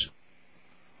Mars?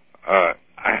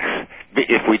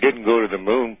 If we didn't go to the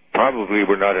moon, probably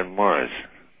we're not on Mars.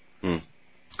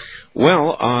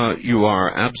 Well, you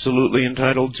are absolutely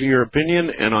entitled to your opinion,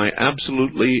 and I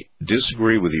absolutely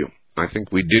disagree with you. I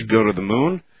think we did go to the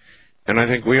moon, and I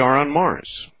think we are on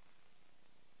Mars.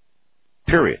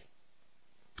 Period.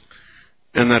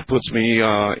 And that puts me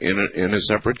in a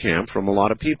separate camp from a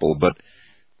lot of people. But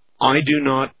I do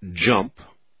not jump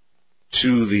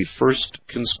to the first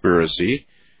conspiracy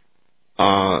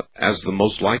as the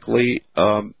most likely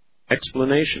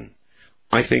explanation.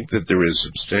 I think that there is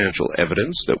substantial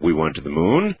evidence that we went to the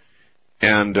moon,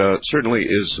 and certainly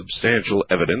is substantial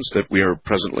evidence that we are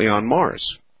presently on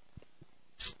Mars.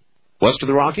 West of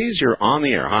the Rockies, you're on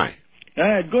the air. Hi.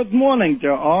 Good morning,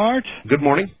 dear Art. Good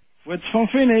morning. Fritz from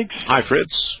Phoenix. Hi,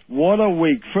 Fritz. What a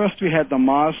week. First we had the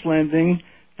Mars landing,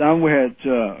 then we had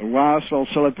Roswell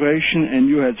celebration, and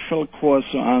you had Phil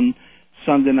Corso on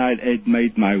Sunday night. It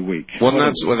made my week. Well,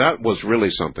 that was really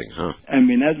something, huh? I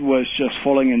mean, that was just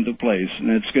falling into place, and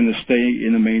it's going to stay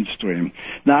in the mainstream.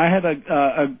 Now, I had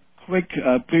a quick,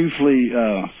 briefly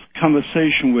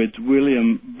conversation with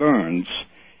William Burns,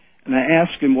 and I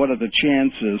asked him what are the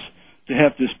chances to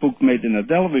have this book made in a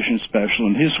television special,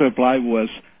 and his reply was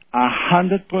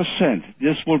 100%.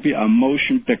 This will be a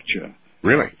motion picture.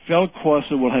 Really? Phil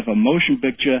Corso will have a motion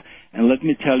picture, and let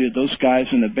me tell you, those guys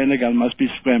in the Pentagon must be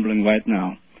scrambling right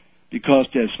now because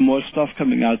there's more stuff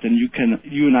coming out than you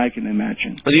and I can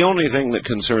imagine. The only thing that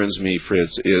concerns me,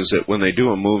 Fritz, is that when they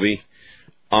do a movie,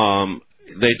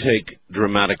 they take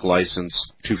dramatic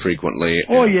license too frequently.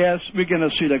 Oh, yes, we're going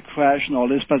to see the crash and all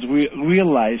this, but we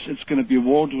realize it's going to be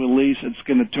world release. It's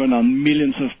going to turn on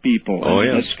millions of people. Oh,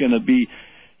 yes. It's going to be,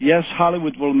 yes,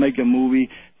 Hollywood will make a movie,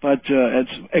 but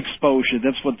it's exposure.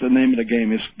 That's what the name of the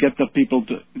game is. Get the people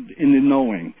in the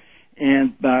knowing.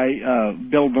 And by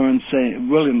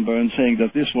William Burns saying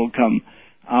that this will come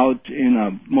out in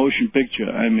a motion picture,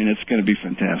 I mean, it's going to be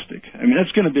fantastic. I mean,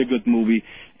 it's going to be a good movie.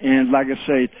 And like I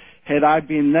say, had I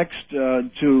been next to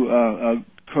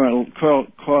Colonel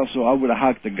Corso, I would have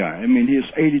hugged the guy. I mean, he's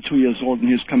 82 years old and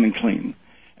he's coming clean.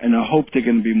 And I hope there are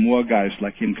going to be more guys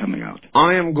like him coming out.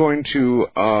 I am going to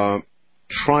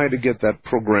try to get that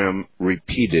program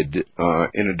repeated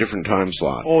in a different time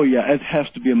slot. Oh, yeah, it has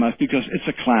to be a must because it's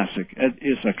a classic. It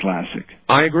is a classic.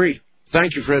 I agree.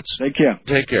 Thank you, Fritz. Take care.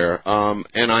 Take care.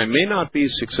 And I may not be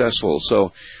successful.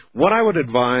 So what I would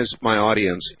advise my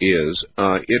audience is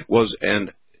it was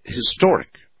an historic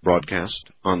broadcast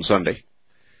on Sunday,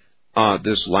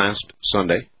 this last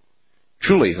Sunday,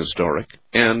 truly historic,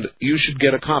 and you should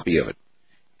get a copy of it.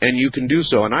 And you can do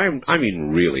so, and I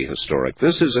mean really historic.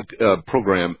 This is a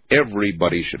program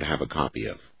everybody should have a copy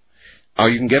of.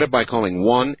 You can get it by calling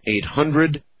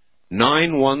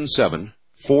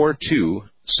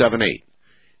 1-800-917-4278.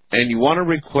 And you want to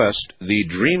request the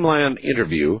Dreamland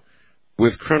interview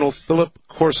with Colonel Philip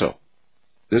Corso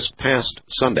this past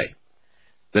Sunday.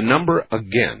 The number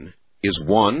again is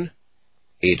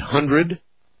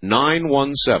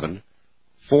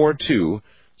 1-800-917-4278.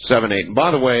 And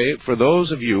by the way, for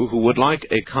those of you who would like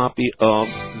a copy of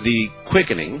The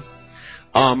Quickening,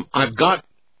 I've got...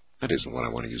 That isn't what I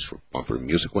want to use for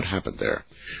music. What happened there?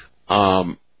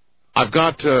 I've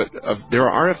got... there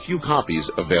are a few copies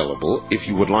available if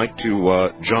you would like to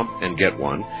jump and get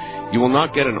one. You will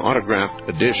not get an autographed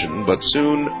edition, but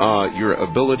soon your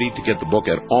ability to get the book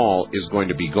at all is going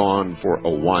to be gone for a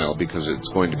while because it's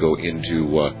going to go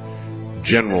into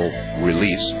general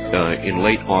release in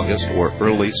late August or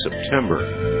early September.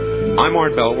 I'm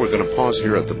Art Bell. We're going to pause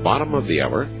here at the bottom of the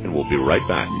hour, and we'll be right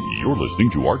back. You're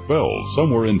listening to Art Bell,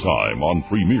 Somewhere in Time on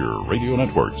Premier Radio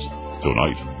Networks.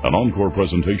 Tonight, an encore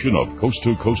presentation of Coast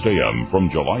to Coast AM from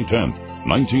July 10th,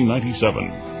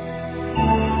 1997.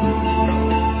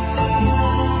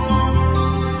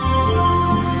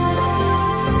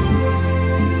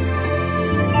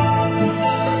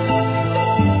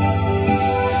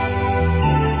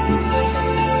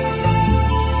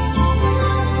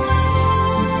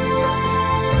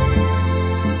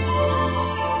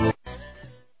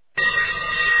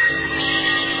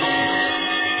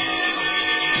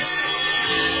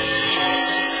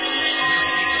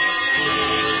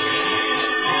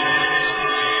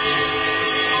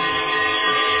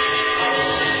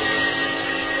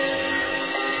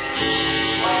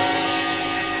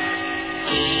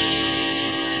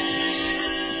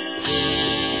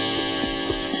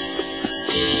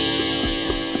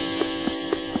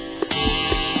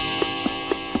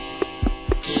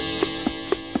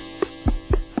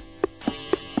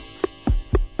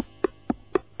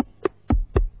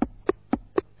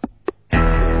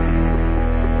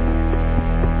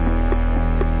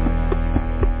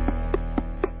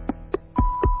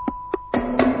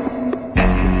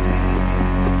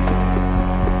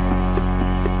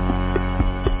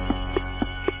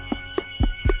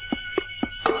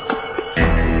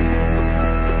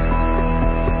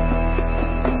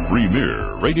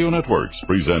 Radio Networks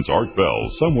presents Art Bell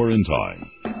Somewhere in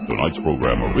Time. Tonight's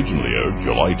program originally aired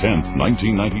July 10th,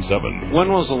 1997.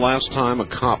 When was the last time a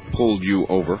cop pulled you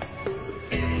over?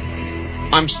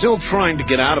 I'm still trying to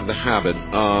get out of the habit.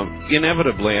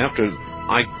 Inevitably, after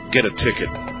I get a ticket,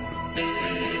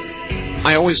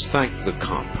 I always thank the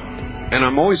cop. And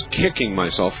I'm always kicking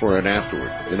myself for it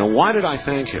afterward. You know, why did I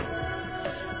thank him?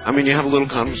 I mean, you have a little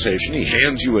conversation. He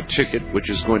hands you a ticket, which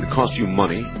is going to cost you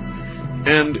money.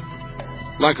 And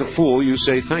like a fool, you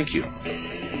say thank you.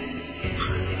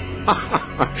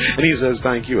 And he says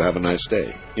thank you, have a nice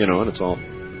day. You know, and it's all, I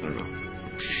don't know.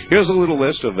 Here's a little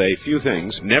list of a few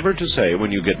things never to say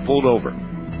when you get pulled over.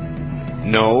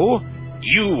 No,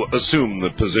 you assume the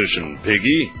position,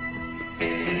 piggy.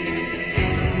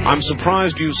 I'm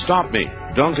surprised you stopped me.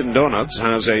 Dunkin' Donuts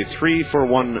has a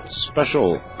 3-for-1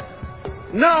 special.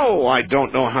 No, I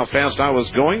don't know how fast I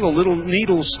was going. The little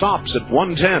needle stops at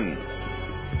 110.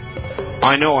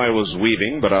 I know I was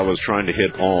weaving, but I was trying to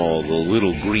hit all the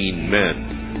little green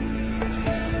men.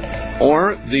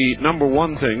 Or the number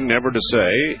one thing never to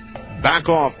say, back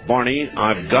off, Barney,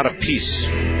 I've got a piece.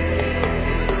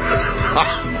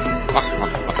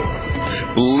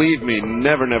 Believe me,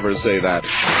 never say that.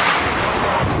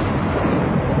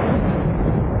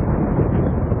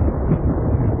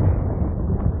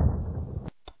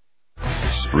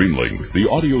 Streamlink, the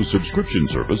audio subscription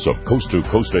service of Coast to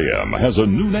Coast AM, has a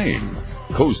new name,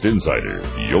 Coast Insider.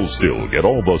 You'll still get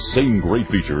all the same great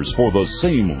features for the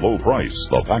same low price.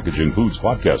 The package includes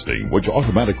podcasting, which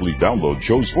automatically downloads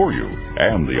shows for you,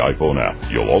 and the iPhone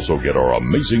app. You'll also get our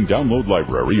amazing download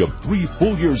library of 3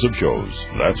 full years of shows.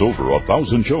 That's over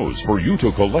 1,000 shows for you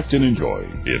to collect and enjoy.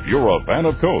 If you're a fan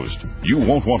of Coast, you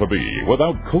won't want to be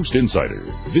without Coast Insider.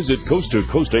 Visit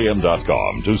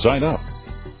coasttocoastam.com to sign up.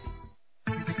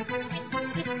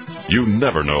 You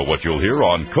never know what you'll hear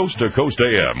on Coast to Coast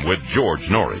AM with George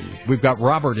Norrie. We've got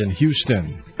Robert in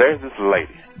Houston. There's this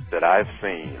lady that I've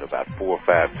seen about 4 or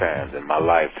 5 times in my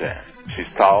lifetime.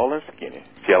 She's tall and skinny.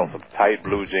 She had on some tight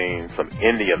blue jeans, some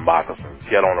Indian moccasins.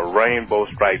 She had on a rainbow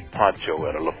striped poncho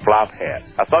and a little flop hat.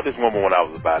 I saw this woman when I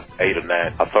was about 8 or 9.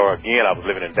 I saw her again. I was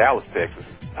living in Dallas, Texas.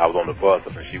 I was on the bus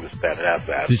and she was standing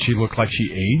outside. Did she look like she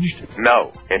aged?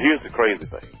 No. And here's the crazy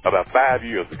thing. About 5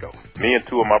 years ago, me and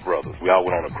 2 of my brothers, we all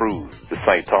went on a cruise to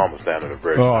St. Thomas down in the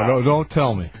very Oh, no, don't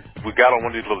tell me. We got on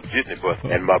one of these little jitney buses,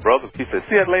 and my brother, he said,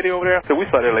 see that lady over there? So we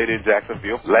saw that lady in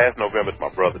Jacksonville. Last November,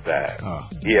 my brother died. Oh.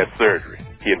 He had surgery.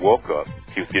 He had woke up.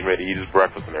 He was getting ready to eat his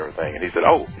breakfast and everything. And he said,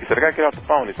 I got to get off the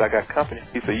phone. He said, I got company.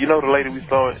 He said, you know the lady we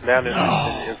saw down in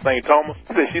St. Thomas?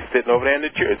 He said, she's sitting over there in the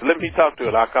chair. So let me talk to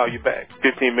her and I'll call you back.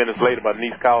 15 minutes later, my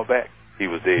niece called back. He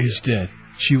was dead. He's dead.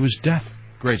 She was dead.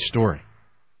 Great story.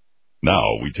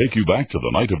 Now we take you back to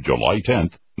the night of July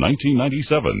 10th,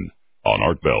 1997, on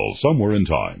Art Bell Somewhere in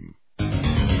Time.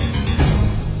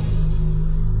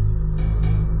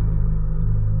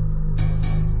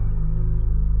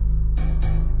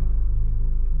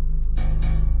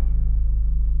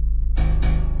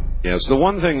 Yes, the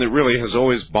one thing that really has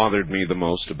always bothered me the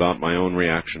most about my own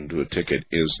reaction to a ticket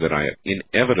is that I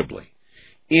inevitably,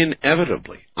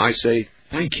 I say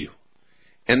thank you.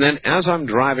 And then as I'm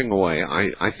driving away,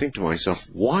 I think to myself,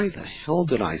 why the hell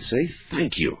did I say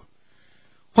thank you?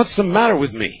 What's the matter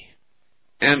with me?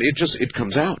 And it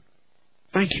comes out.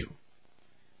 Thank you.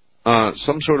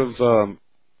 Some sort of,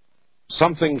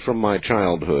 something from my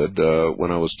childhood,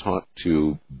 when I was taught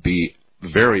to be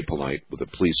very polite with a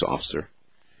police officer.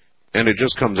 And it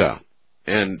just comes out.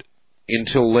 And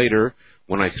until later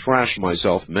when I thrashed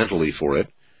myself mentally for it,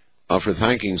 for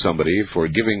thanking somebody for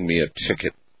giving me a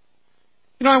ticket.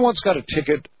 You know, I once got a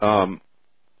ticket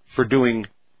for doing,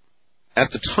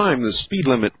 at the time, the speed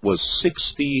limit was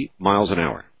 60 miles an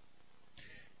hour.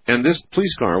 And this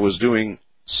police car was doing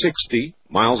 60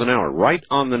 miles an hour, right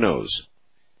on the nose.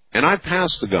 And I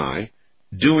passed the guy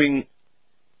doing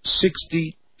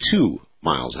 62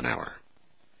 miles an hour.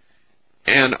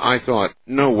 And I thought,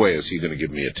 no way is he going to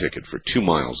give me a ticket for 2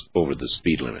 miles over the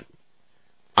speed limit.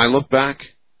 I look back,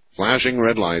 flashing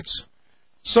red lights,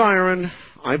 siren,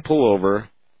 I pull over,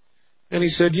 and he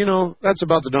said, you know, that's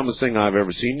about the dumbest thing I've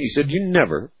ever seen. He said, you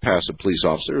never pass a police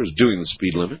officer who's doing the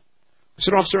speed limit. I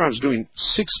said, officer, I was doing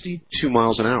 62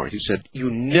 miles an hour. He said, you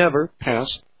never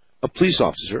pass a police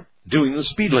officer doing the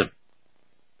speed limit.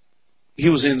 He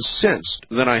was incensed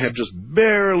that I had just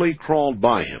barely crawled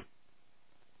by him.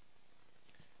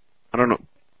 I don't know.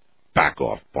 Back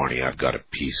off, Barney. I've got a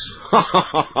piece.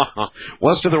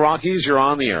 West of the Rockies, you're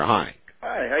on the air. Hi.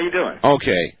 Hi, how you doing?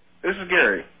 Okay. This is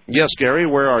Gary. Yes, Gary,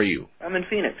 where are you? I'm in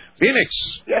Phoenix.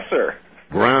 Phoenix? Yes, sir.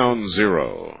 Ground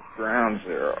zero. Ground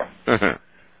zero.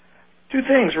 2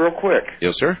 things real quick.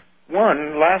 Yes, sir?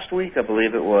 One, last week, I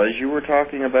believe it was, you were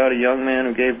talking about a young man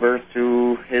who gave birth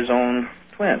to his own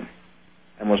twin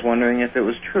and was wondering if it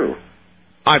was true.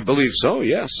 I believe so,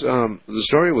 yes. The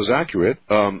story was accurate.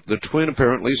 The twin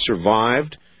apparently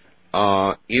survived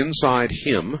inside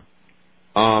him.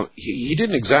 He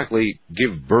didn't exactly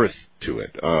give birth to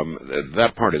it.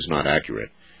 That part is not accurate.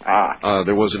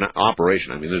 There was an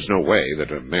operation. I mean, there's no way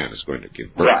that a man is going to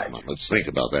give birth. Right. Let's think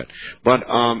about that. But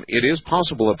it is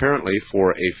possible, apparently,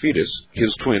 for a fetus,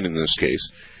 his twin in this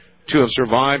case, to have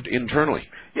survived internally.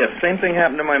 Yes, same thing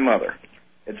happened to my mother.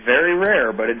 It's very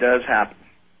rare, but it does happen.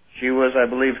 She was, I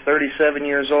believe, 37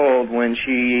 years old when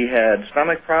she had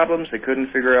stomach problems. They couldn't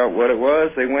figure out what it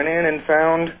was. They went in and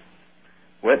found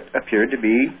what appeared to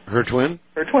be... Her twin?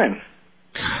 Her twin.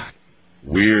 God,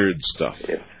 weird stuff.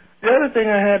 Yeah. The other thing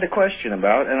I had a question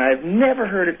about, and I've never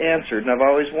heard it answered, and I've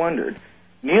always wondered,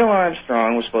 Neil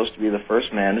Armstrong was supposed to be the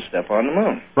first man to step on the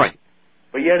moon. Right.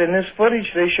 But yet in this footage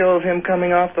they show of him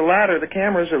coming off the ladder, the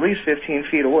camera's at least 15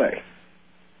 feet away,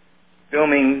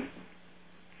 filming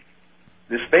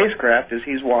the spacecraft as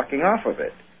he's walking off of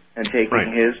it and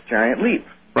taking his giant leap.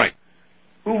 Right.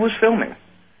 Who was filming?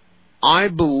 I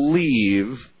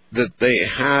believe that they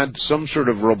had some sort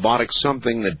of robotic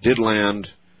something that did land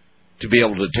to be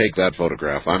able to take that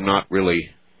photograph. I'm not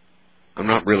really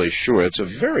sure. It's a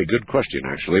very good question,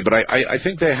 actually. But I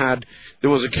think there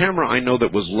was a camera I know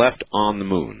that was left on the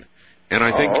moon. And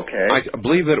I think, I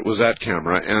believe that it was that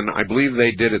camera, and I believe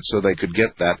they did it so they could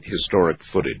get that historic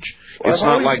footage. Well, it's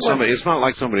not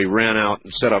like somebody ran out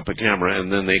and set up a camera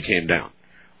and then they came down.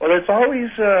 Well, it's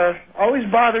always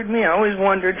bothered me. I always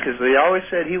wondered, because they always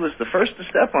said he was the first to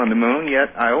step on the moon,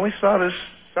 yet I always saw this,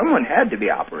 someone had to be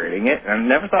operating it, and I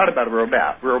never thought about a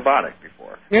robotic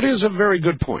before. It is a very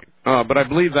good point, but I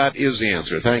believe that is the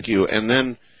answer. Thank you. And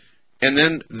then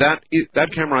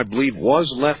that camera, I believe,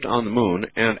 was left on the moon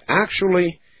and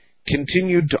actually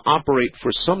continued to operate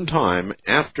for some time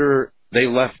after they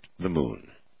left the moon.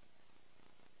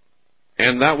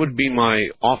 And that would be my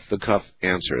off-the-cuff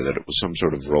answer, that it was some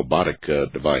sort of robotic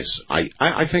device.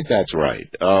 I think that's right.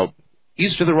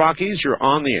 East of the Rockies, you're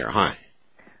on the air. Hi.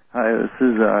 Hi, this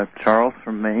is Charles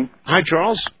from Maine. Hi,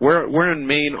 Charles. Where in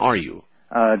Maine are you?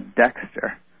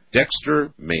 Dexter.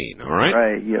 Dexter, Maine, all right?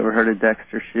 Right. You ever heard of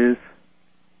Dexter Shoes?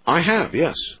 I have,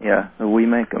 yes. Yeah, we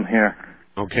make them here.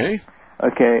 Okay.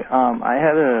 Okay, I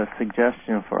had a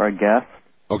suggestion for our guest.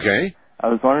 Okay. I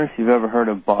was wondering if you've ever heard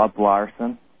of Bob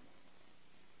Larson.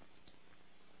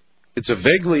 It's a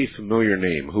vaguely familiar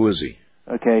name. Who is he?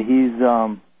 Okay, he's,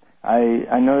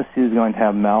 I noticed he was going to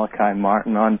have Malachi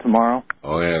Martin on tomorrow.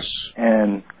 Oh, yes.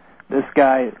 And this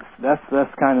guy,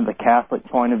 that's kind of the Catholic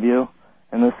point of view.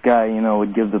 And this guy, you know,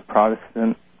 would give the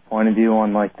Protestant point of view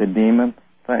on, like, the demon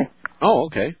thing. Oh,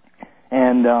 okay.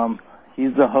 And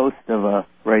he's the host of a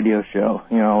radio show,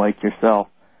 you know, like yourself.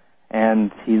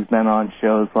 And he's been on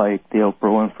shows like the Oprah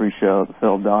Winfrey Show, the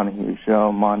Phil Donahue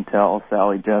Show, Montel,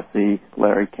 Sally Jesse,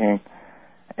 Larry King.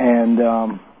 And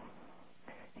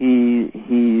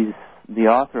he's the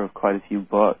author of quite a few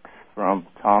books from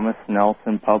Thomas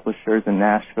Nelson Publishers in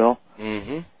Nashville.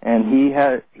 Mm-hmm.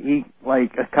 And he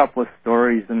like a couple of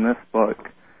stories in this book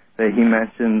that he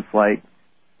mentions, like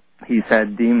he's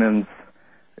had demons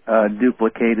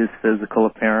duplicate his physical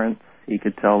appearance. He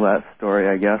could tell that story,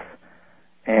 I guess.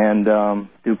 And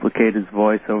duplicate his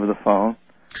voice over the phone.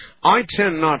 I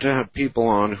tend not to have people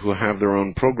on who have their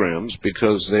own programs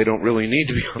because they don't really need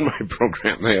to be on my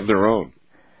program. They have their own.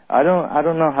 I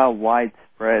don't know how widespread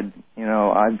Fred,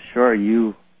 I'm sure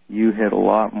you hit a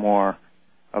lot more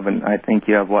of I think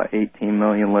you have, 18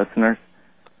 million listeners?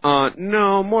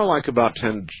 No, more like about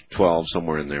 10, 12,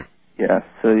 somewhere in there. Yeah,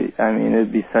 so,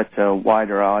 it'd be such a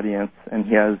wider audience, and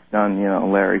he has done,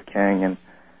 Larry King, and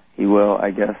he will, I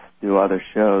guess, do other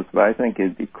shows, but I think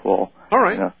it'd be cool. All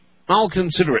right. I'll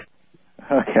consider it.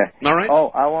 Okay. All right. Oh,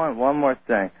 I want one more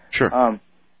thing. Sure.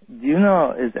 Do you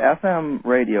know, is FM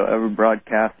radio ever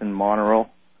broadcast in monaural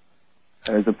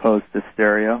as opposed to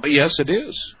stereo? Yes, it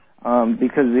is.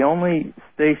 Because the only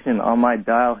station on my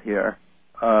dial here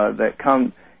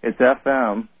it's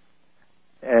FM,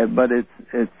 but it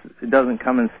doesn't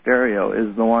come in stereo,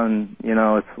 is the one,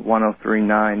 it's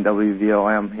 103.9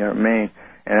 WVOM here in Maine,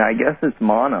 and I guess it's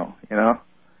mono,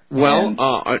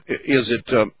 Well, is it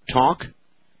talk?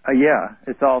 Yeah,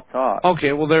 it's all talk.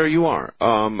 Okay, well, there you are.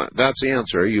 That's the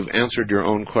answer. You've answered your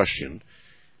own question.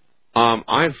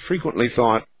 I've frequently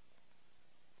thought,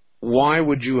 why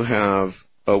would you have,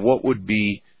 what would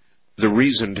be the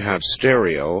reason to have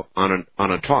stereo on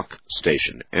a talk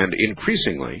station? And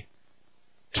increasingly,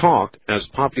 talk, as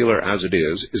popular as it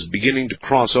is beginning to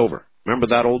cross over. Remember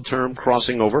that old term,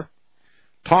 crossing over?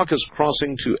 Talk is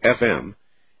crossing to FM.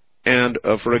 And,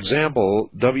 for example,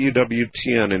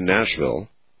 WWTN in Nashville,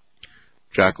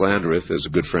 Jack Landreth is a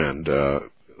good friend,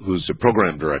 who's the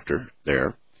program director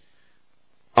there,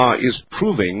 is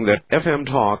proving that FM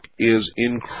talk is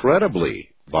incredibly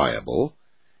viable.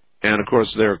 And, of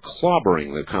course, they're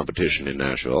clobbering the competition in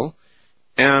Nashville.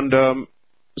 And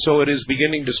so it is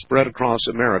beginning to spread across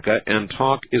America, and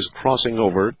talk is crossing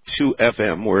over to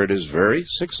FM, where it is very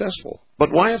successful.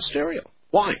 But why have stereo?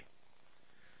 Why?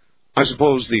 I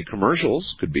suppose the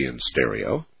commercials could be in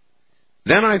stereo.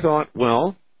 Then I thought,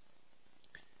 well,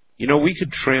 we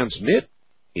could transmit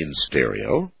in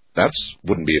stereo. That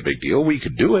wouldn't be a big deal. We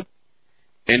could do it.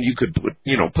 And you could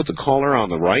put the caller on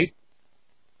the right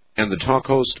and the talk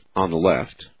host on the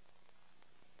left.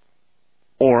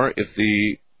 Or if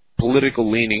the political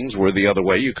leanings were the other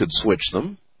way, you could switch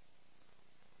them.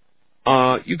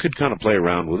 You could kind of play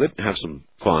around with it and have some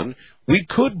fun. We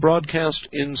could broadcast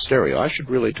in stereo. I should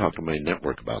really talk to my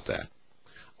network about that.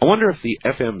 I wonder if the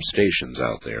FM stations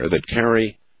out there that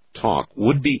carry talk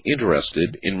would be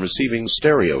interested in receiving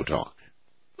stereo talk.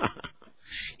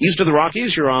 East of the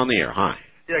Rockies, you're on the air. Hi.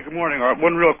 Yeah, good morning.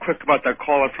 One real quick about that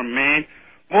caller from Maine.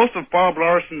 Most of Bob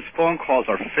Larson's phone calls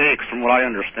are fake, from what I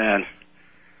understand.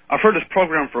 I've heard this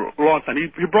program for a long time.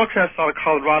 He broadcasts out of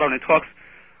Colorado, and he talks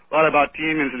a lot about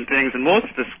demons and things, and most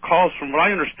of his calls, from what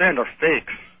I understand, are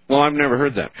fakes. Well, I've never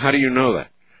heard that. How do you know that?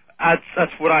 That's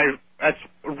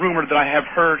a rumor that I have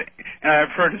heard, and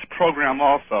I've heard his program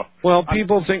also. Well,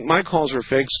 people think my calls are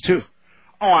fakes too.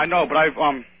 Oh, I know, but I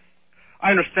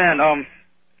understand.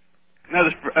 Now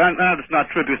that's not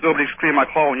true because nobody screened my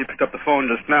call when you picked up the phone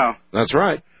just now. That's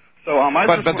right. So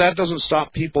but that doesn't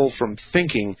stop people from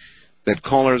thinking that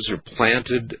callers are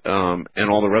planted and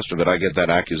all the rest of it. I get that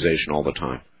accusation all the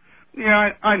time. Yeah,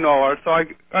 I know, Art, so I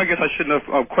guess I shouldn't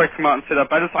have quite come out and said that,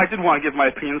 but I did want to give my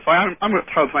opinion, so I'm going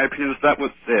to tell my opinion. That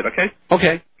was it, okay?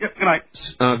 Okay. Yep, good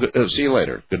night. See you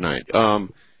later. Good night.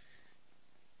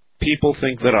 People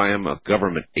think that I am a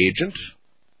government agent,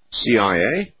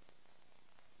 CIA,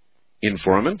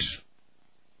 informant,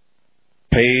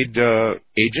 paid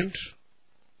agent.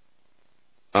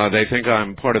 They think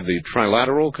I'm part of the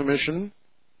Trilateral Commission.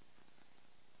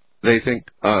 They think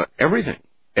everything.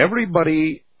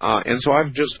 Everybody... and so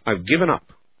I've given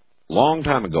up. Long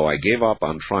time ago, I gave up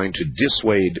on trying to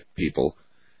dissuade people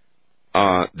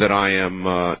that I am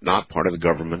not part of the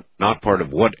government, not part of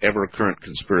whatever current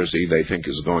conspiracy they think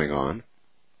is going on.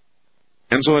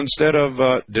 And so instead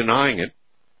of denying it,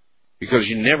 because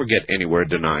you never get anywhere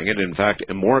denying it, in fact,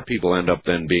 and more people end up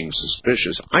then being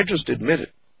suspicious, I just admit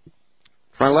it.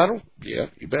 Trilateral? Yeah,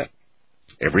 you bet.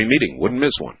 Every meeting, wouldn't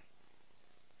miss one.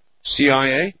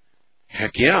 CIA?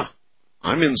 Heck yeah.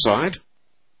 I'm inside.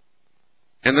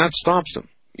 And that stops them.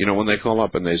 When they call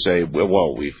up and they say,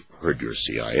 well, we've heard you're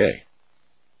CIA.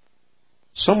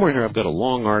 Somewhere here I've got a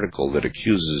long article that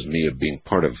accuses me of being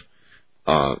part of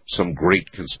some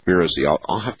great conspiracy.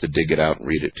 I'll have to dig it out and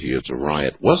read it to you. It's a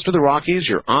riot. West of the Rockies,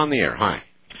 you're on the air. Hi.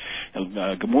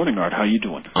 Good morning, Art. How you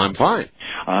doing? I'm fine.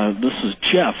 This is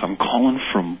Jeff. I'm calling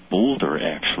from Boulder,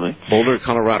 actually. Boulder,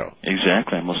 Colorado.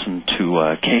 Exactly. I'm listening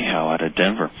to K-How out of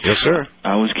Denver. Yes, sir.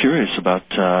 I was curious about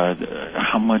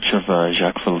how much of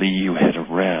Jacques Vallée you had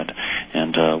read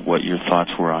and what your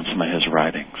thoughts were on some of his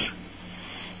writings.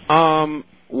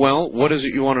 Well, what is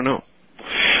it you want to know?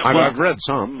 I've read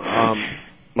some,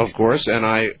 of course, and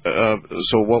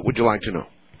so what would you like to know?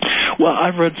 Well,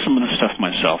 I've read some of the stuff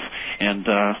myself, and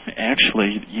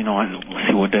actually, let's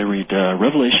see, what did I read?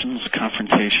 Revelations,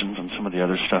 Confrontations, and some of the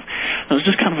other stuff. I was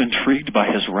just kind of intrigued by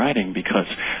his writing because,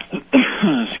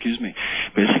 excuse me,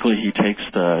 basically he takes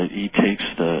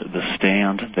the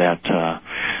stand that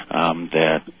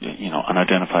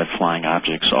unidentified flying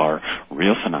objects are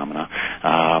real phenomena,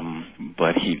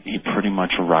 but he pretty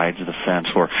much rides the fence,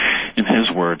 or in his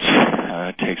words,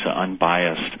 takes an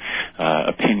unbiased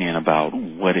opinion about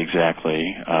what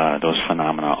exactly those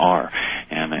phenomena are,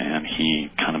 and he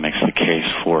kind of makes the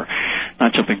case for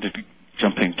not jumping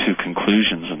to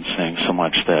conclusions and saying so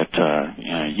much that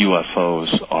UFOs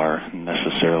are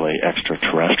necessarily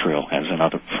extraterrestrial, as in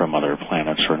from other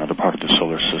planets or another part of the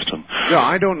solar system. Yeah,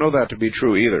 I don't know that to be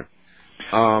true either.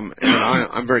 And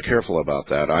I'm very careful about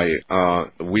that.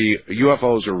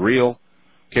 UFOs are real.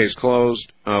 Case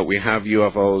closed. We have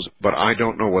UFOs, but I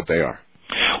don't know what they are.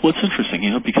 Well, it's interesting,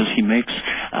 because he makes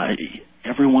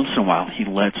every once in a while he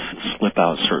lets slip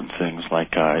out certain things, like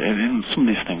and some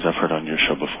of these things I've heard on your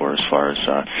show before, as far as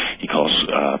he calls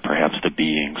perhaps the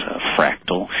beings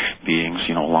fractal beings,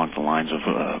 along the lines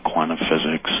of quantum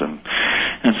physics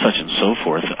and such and so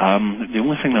forth. The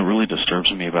only thing that really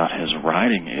disturbs me about his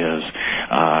writing is,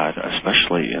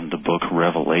 especially in the book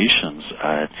Revelations,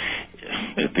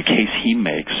 the case he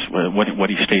makes, what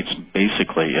he states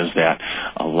basically is that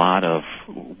a lot of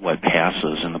what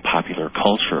passes in the popular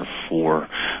culture for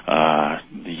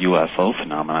the UFO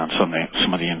phenomenon,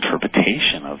 some of the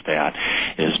interpretation of that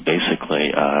is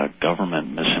basically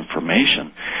government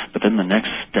misinformation. But then the next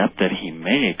step that he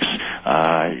makes,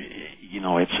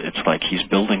 it's like he's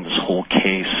building this whole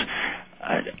case.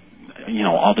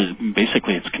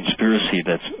 Basically it's conspiracy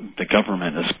that the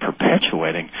government is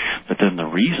perpetuating, but then the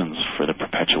reasons for the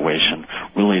perpetuation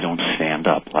really don't stand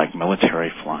up, like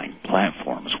military flying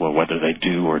platforms, whether they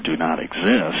do or do not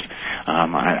exist.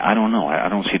 I don't know. I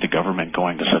don't see the government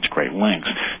going to such great lengths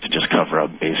to just cover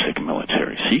up basic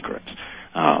military secrets.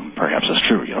 Perhaps it's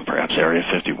true. Perhaps Area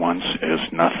 51 is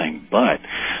nothing but,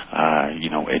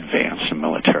 advanced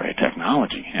military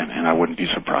technology, and I wouldn't be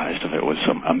surprised if it was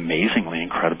some amazingly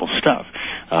incredible stuff,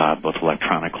 both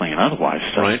electronically and otherwise,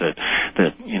 stuff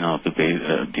that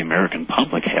the American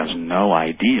public has no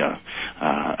idea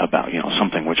about.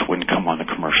 Something which wouldn't come on the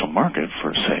commercial market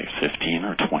for, say, 15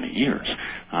 or 20 years.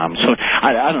 So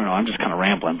I don't know. I'm just kind of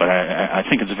rambling, but I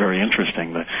think it's very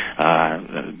interesting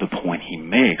the point he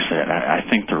makes that I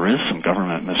think there is some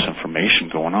government misinformation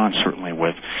going on, certainly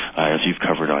with, as you've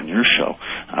covered on your show,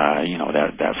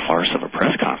 that farce of a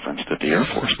press conference that the Air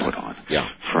Force put on,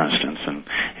 for instance,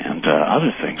 and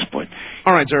other things. But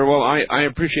all right, sir. Well, I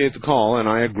appreciate the call, and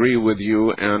I agree with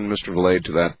you and Mr. Valet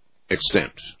to that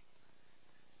extent.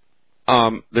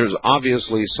 There's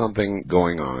obviously something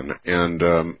going on,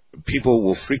 and people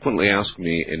will frequently ask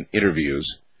me in interviews,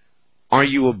 are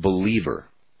you a believer?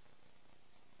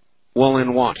 Well,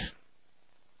 in what?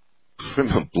 I'm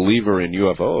a believer in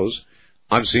UFOs.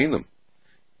 I've seen them.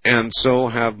 And so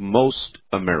have most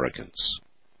Americans.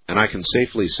 And I can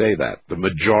safely say that. The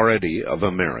majority of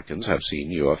Americans have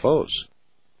seen UFOs.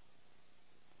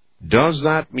 Does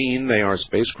that mean they are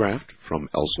spacecraft from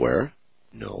elsewhere?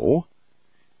 No.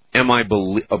 Am I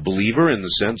a believer in the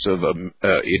sense of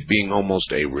it being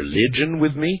almost a religion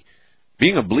with me?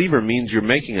 Being a believer means you're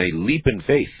making a leap in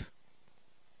faith.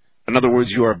 In other words,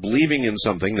 you are believing in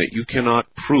something that you cannot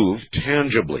prove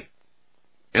tangibly.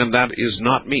 And that is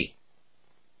not me.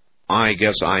 I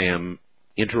guess I am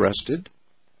interested.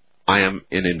 I am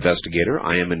an investigator.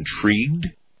 I am intrigued.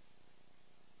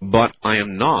 But I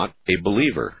am not a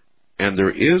believer. And there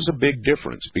is a big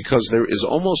difference, because there is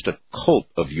almost a cult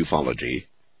of ufology,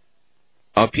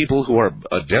 of people who are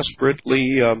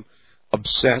desperately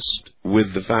obsessed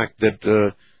with the fact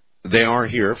that they are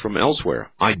here from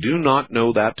elsewhere. I do not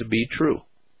know that to be true.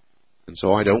 And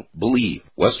so I don't believe.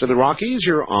 West of the Rockies,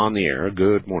 you're on the air.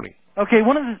 Good morning. Okay,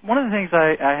 one of the things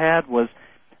I had was,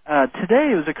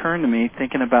 today it was occurring to me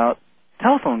thinking about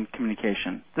telephone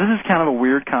communication. This is kind of a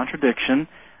weird contradiction.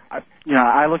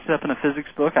 I looked it up in a physics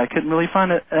book. I couldn't really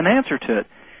find an answer to it.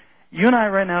 You and I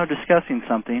right now are discussing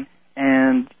something,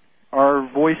 and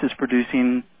our voice is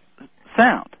producing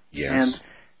sound. Yes. And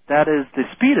that is the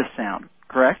speed of sound,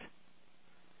 correct?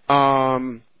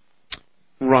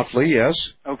 Roughly, yes.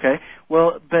 Okay.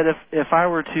 Well, but if I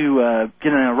were to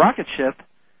get in a rocket ship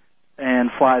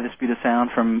and fly the speed of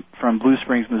sound from Blue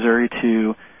Springs, Missouri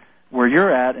to where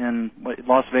you're at in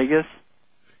Las Vegas?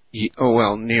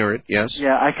 Near it, yes.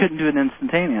 Yeah, I couldn't do it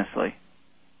instantaneously.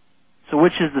 So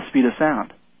which is the speed of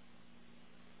sound?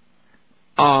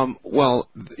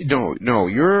 No.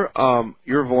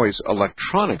 Your voice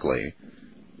electronically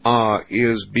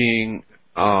is being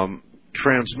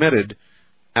transmitted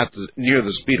at near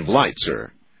the speed of light,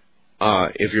 sir.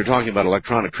 If you're talking about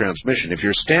electronic transmission, if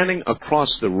you're standing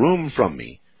across the room from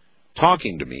me,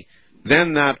 talking to me,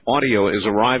 then that audio is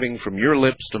arriving from your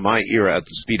lips to my ear at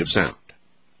the speed of sound.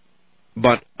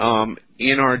 But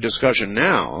in our discussion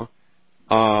now,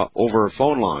 over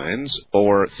phone lines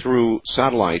or through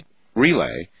satellite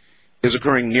relay, is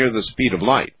occurring near the speed of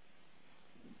light.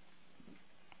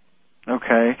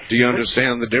 Okay. Do you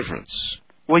understand the difference?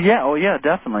 Well, yeah. Oh, yeah,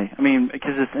 definitely. I mean,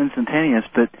 because it's instantaneous,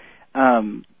 but I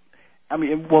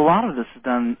mean, well, a lot of this is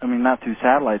done. I mean, not through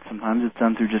satellites. Sometimes it's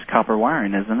done through just copper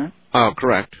wiring, isn't it?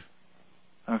 Correct.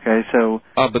 Okay, so.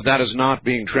 But that is not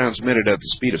being transmitted at the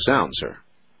speed of sound, sir.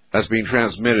 That's being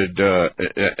transmitted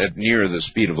at near the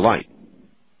speed of light.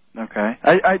 Okay.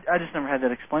 I just never had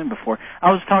that explained before.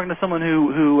 I was talking to someone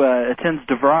who attends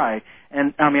DeVry,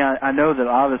 and I mean, I know that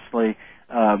obviously.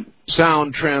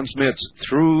 Sound transmits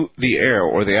through the air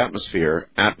or the atmosphere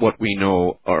at what we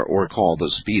know or call the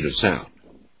speed of sound.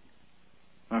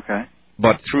 Okay.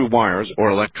 But through wires or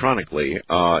electronically,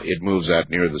 it moves at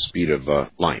near the speed of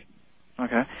light.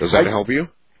 Okay. Does that help you?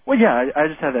 Well, yeah, I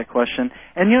just had that question,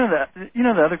 and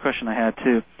the other question I had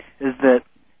too is that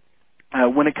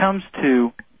when it comes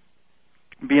to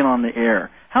being on the air,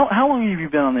 how long have you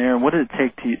been on the air, and what did it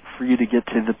take for you to get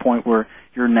to the point where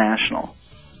you're national?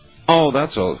 Oh,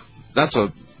 that's a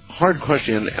hard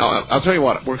question. I'll tell you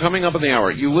what. We're coming up in the hour.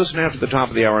 You listen after the top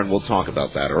of the hour, and we'll talk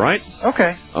about that. All right?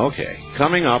 Okay. Okay.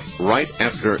 Coming up right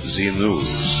after the news.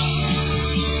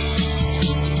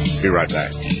 Be right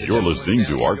back. You're listening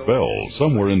to Art Bell,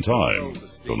 Somewhere in Time.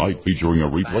 Tonight featuring a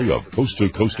replay of Coast to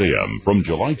Coast AM from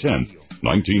July 10th,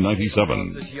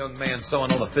 1997. This young man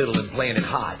sawing on the fiddle and playing it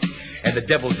hot. And the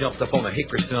devil jumped up on a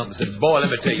hickory stump and said, "Boy,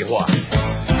 let me tell you what.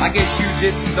 I guess you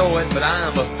didn't know it, but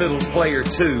I'm a fiddle player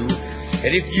too.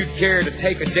 And if you'd care to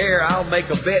take a dare, I'll make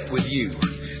a bet with you.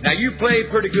 Now, you play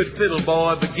pretty good fiddle,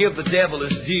 boy, but give the devil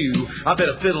his due. I bet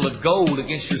a fiddle of gold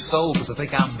against your soul, because I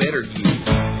think I'm better than you."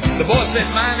 The boy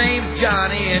said, "My name's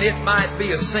Johnny, and it might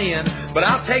be a sin, but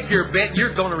I'll take your bet.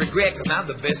 You're going to regret, because I'm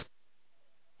the best."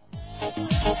 I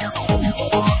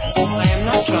am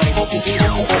not trying to be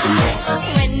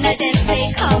when I dance,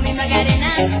 they call me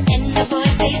Magarena, and the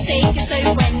boys they say que soy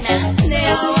buena. They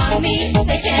all want me,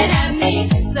 they can't have me,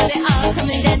 so they all come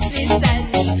and dance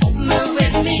beside me. Move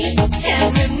with me,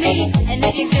 chant with me, and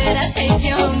if you're good, I'll take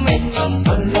you home with me.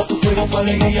 Hala tu cuerpo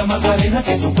alegría Macarena,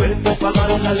 que tu cuerpo es para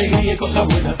dar la alegría y cosa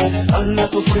buena. Hala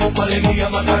tu cuerpo alegría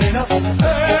Macarena,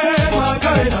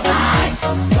 Macarena.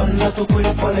 Hala tu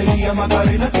cuerpo alegría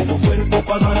Macarena, que tu cuerpo es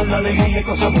para dar la alegría y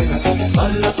cosa buena.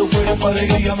 Hala tu cuerpo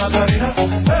alegría Macarena,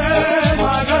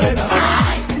 Macarena.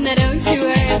 Now don't you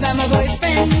worry about my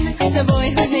boyfriend, the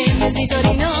boy whose name is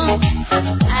Vitorino.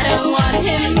 I don't want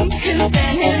him, couldn't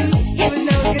stand him, he was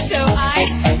no good, so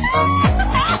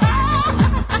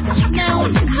Now,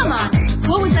 come on,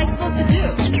 what was I supposed to do?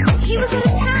 He was out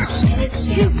of town, and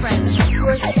his two friends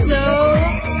were so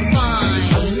fine.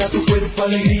 Hala tu cuerpo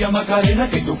alegría Macarena,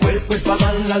 que tu cuerpo es para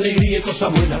dar la alegría y cosa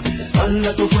buena.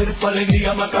 Hala tu cuerpo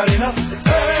alegría Macarena,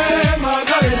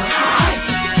 Macarena.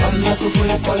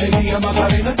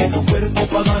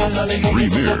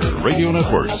 Premier Radio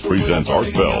Networks presents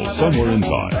Art Bell, Somewhere in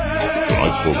Time.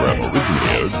 Tonight's program originally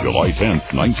aired July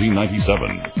 10th,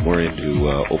 1997. We're into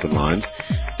open lines.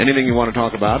 Anything you want to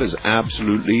talk about is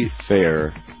absolutely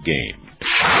fair game.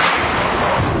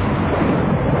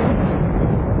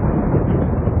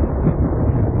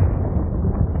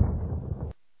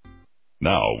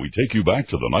 Now we take you back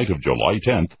to the night of July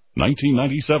 10th,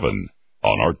 1997.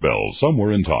 On Art Bell,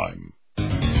 Somewhere in Time.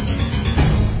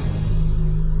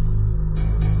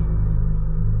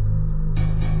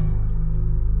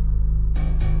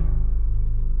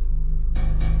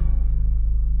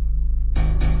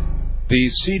 The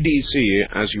CDC,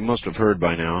 as you must have heard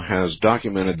by now, has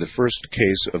documented the first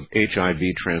case of HIV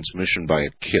transmission by a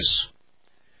kiss.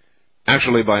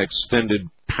 Actually, by extended,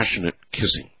 passionate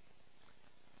kissing.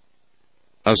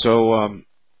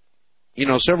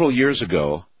 Several years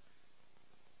ago,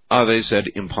 they said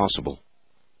impossible.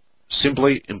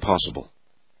 Simply impossible.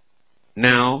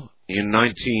 Now, in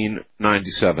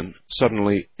 1997,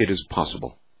 suddenly it is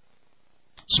possible.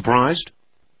 Surprised?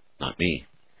 Not me.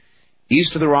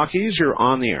 East of the Rockies, you're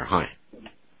on the air. Hi.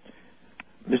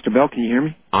 Mr. Bell, can you hear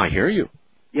me? I hear you.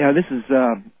 Yeah, this is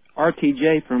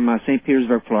RTJ from St.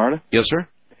 Petersburg, Florida. Yes, sir?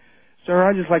 Sir,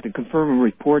 I'd just like to confirm a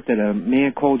report that a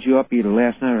man called you up either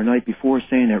last night or the night before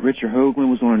saying that Richard Hoagland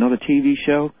was on another TV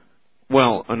show.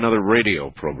 Well, another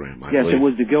radio program, I believe. Yes, it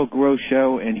was the Gil Gross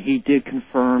show, and he did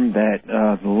confirm that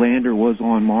the lander was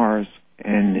on Mars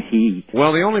and he...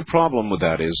 Well, the only problem with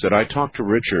that is that I talked to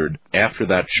Richard after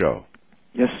that show.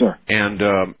 Yes, sir. And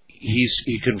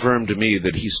he confirmed to me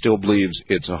that he still believes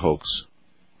it's a hoax.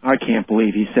 I can't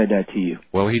believe he said that to you.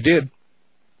 Well, he did.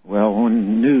 Well, on the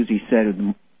news he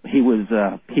said he was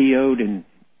PO'd and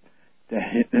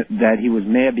that he was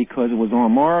mad because it was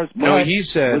on Mars. No, he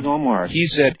said it was on Mars. He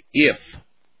said if.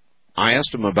 I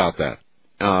asked him about that,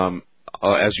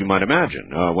 as you might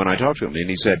imagine, when I talked to him, and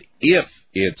he said if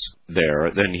it's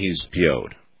there, then he's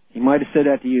PO'd. He might have said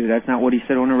that to you. That's not what he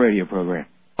said on the radio program.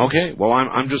 Okay, well,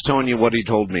 I'm just telling you what he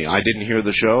told me. I didn't hear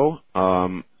the show,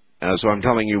 so I'm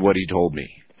telling you what he told me.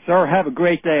 Sir, have a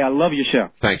great day. I love your show.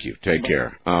 Thank you. Take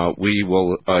care. We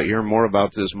will hear more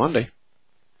about this Monday.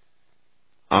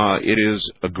 It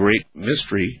is a great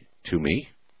mystery to me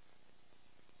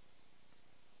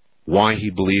why he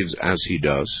believes as he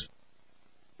does,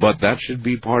 but that should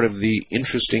be part of the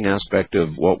interesting aspect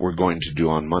of what we're going to do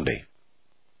on Monday,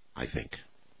 I think.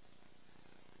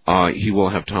 He will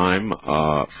have time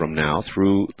from now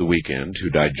through the weekend to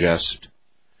digest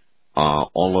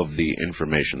all of the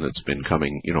information that's been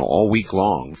coming, all week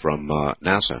long from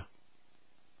NASA.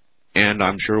 And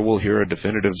I'm sure we'll hear a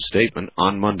definitive statement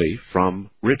on Monday from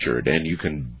Richard, and you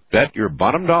can bet your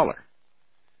bottom dollar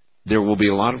there will be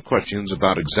a lot of questions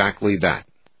about exactly that.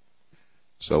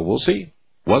 So we'll see.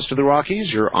 West of the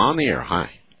Rockies, you're on the air. Hi.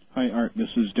 Hi, Art. This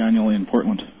is Daniel in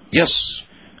Portland. Yes.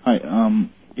 Hi.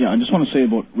 I just want to say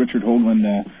about Richard Hoagland,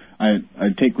 I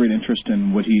take great interest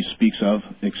in what he speaks of,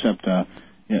 except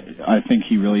I think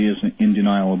he really is in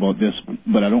denial about this,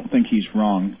 but I don't think he's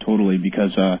wrong totally,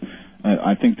 because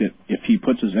I think that if he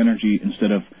puts his energy,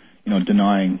 instead of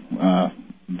denying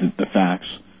the facts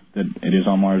that it is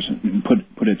on Mars, and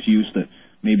put it to use that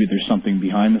maybe there's something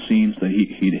behind the scenes that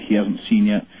he hasn't seen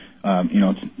yet,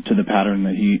 to the pattern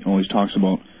that he always talks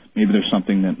about. Maybe there's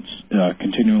something that's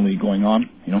continually going on,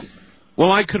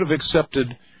 Well, I could have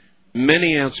accepted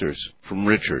many answers from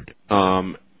Richard,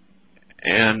 and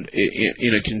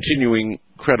in a continuing,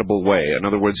 credible way. In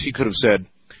other words, he could have said,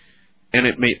 and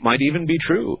it might even be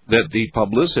true, that the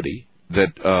publicity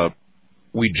that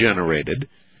we generated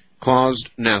caused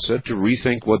NASA to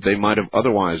rethink what they might have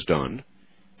otherwise done,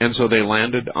 and so they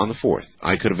landed on the 4th.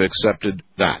 I could have accepted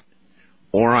that.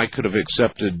 Or I could have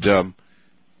accepted a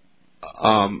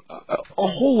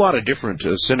whole lot of different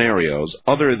scenarios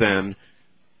other than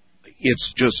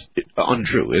it's just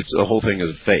untrue. The whole thing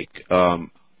is fake.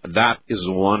 That is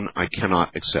the one I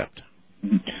cannot accept.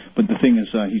 Mm-hmm. But the thing is,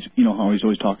 he's how he's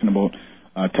always talking about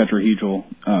tetrahedral,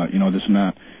 this and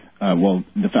that. Well,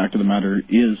 the fact of the matter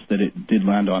is that it did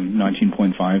land on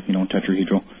 19.5,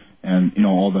 tetrahedral, and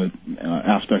all the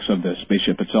aspects of the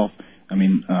spaceship itself. I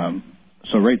mean,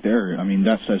 so right there, I mean,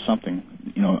 that says something,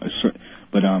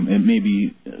 but it may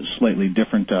be a slightly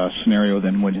different scenario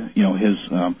than what his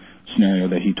scenario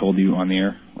that he told you on the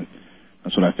air.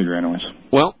 That's what I figure, anyways.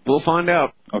 Well, we'll find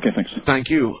out. Okay, thanks. Thank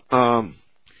you.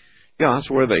 That's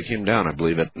where they came down, I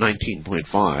believe, at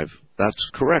 19.5. That's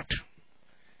correct.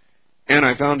 And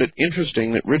I found it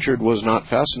interesting that Richard was not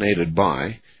fascinated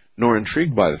by, nor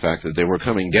intrigued by the fact that they were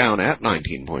coming down at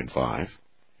 19.5,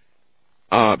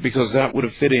 because that would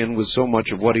have fit in with so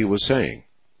much of what he was saying.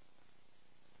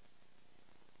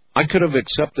 I could have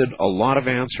accepted a lot of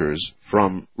answers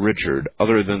from Richard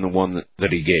other than the one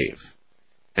that he gave,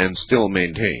 and still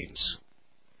maintains.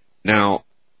 Now,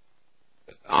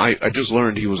 I just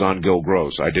learned he was on Gil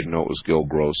Gross. I didn't know it was Gil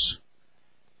Gross.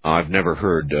 I've never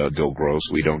heard Gil Gross.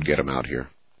 We don't get him out here.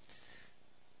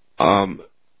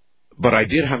 But I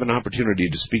did have an opportunity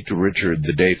to speak to Richard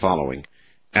the day following,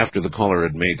 after the caller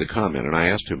had made the comment, and I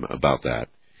asked him about that.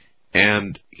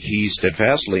 And he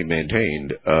steadfastly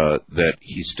maintained that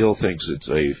he still thinks it's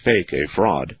a fake, a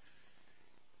fraud,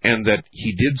 and that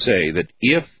he did say that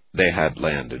if they had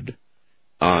landed,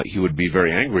 he would be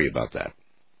very angry about that.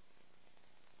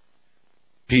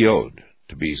 PO'd,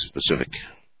 to be specific.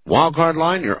 Wildcard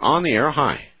line, you're on the air.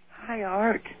 Hi. Hi,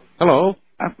 Art. Hello.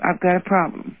 I've got a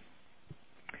problem.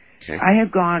 Okay. I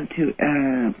have gone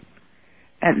to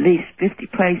at least 50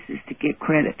 places to get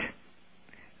credit.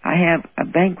 I have a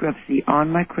bankruptcy on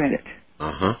my credit.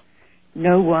 Uh-huh.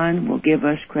 No one will give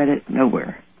us credit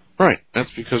nowhere. Right.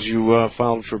 That's because you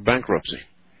filed for bankruptcy.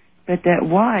 But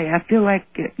why? I feel like,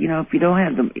 if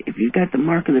you've got the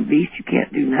mark of the beast, you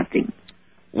can't do nothing.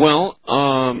 Well,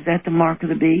 is that the mark of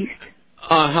the beast?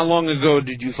 How long ago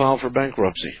did you file for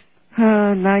bankruptcy?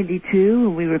 92,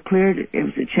 and we were cleared. It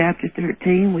was a Chapter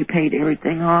 13. We paid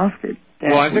everything off.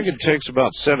 Well, I think it takes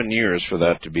about 7 years for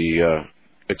that to be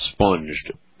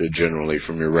expunged, generally,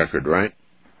 from your record, right?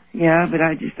 Yeah, but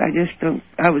I just don't.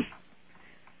 I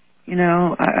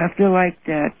feel like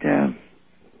that.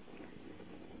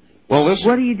 Well, listen.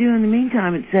 What do you do in the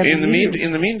meantime at 7 years?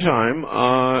 In the meantime,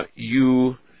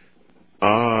 you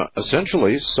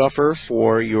essentially suffer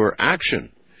for your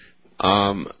action.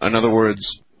 In other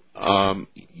words,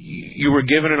 you were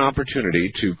given an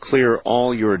opportunity to clear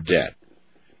all your debt.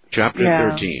 Chapter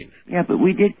 13. Yeah, but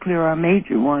we did clear our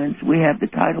major ones. We have the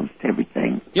titles to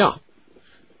everything. Yeah.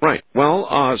 Right.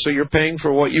 Well, so you're paying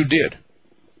for what you did.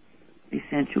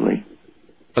 Essentially.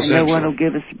 And no one will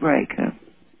give us a break,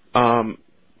 huh?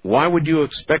 Why would you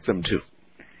expect them to?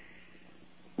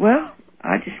 Well,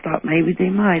 I just thought maybe they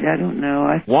might. I don't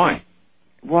know. Why?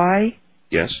 Why?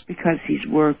 Yes. Because he's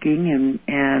working,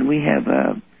 and we have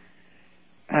a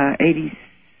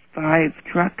 85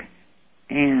 truck,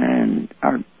 and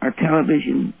our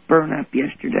television burned up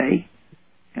yesterday,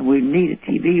 and we need a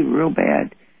TV real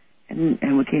bad,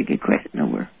 and we can't get credit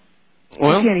nowhere.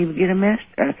 Well, we can't even get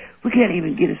we can't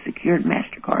even get a secured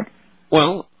MasterCard.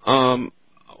 Well,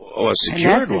 a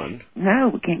secured one? No,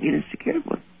 we can't get a secured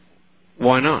one.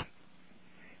 Why not?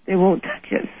 They won't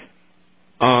touch us.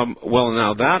 Well,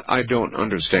 now that I don't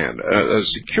understand. A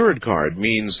secured card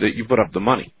means that you put up the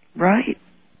money. Right.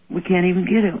 We can't even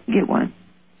get one.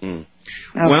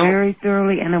 Now, Well, very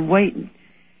thoroughly, and I'm waiting.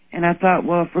 And I thought,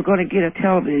 well, if we're going to get a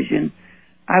television,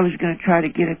 I was going to try to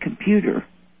get a computer.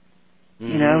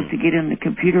 You know, to get in the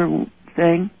computer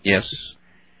thing. Yes.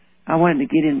 I wanted to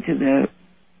get into the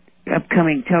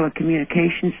upcoming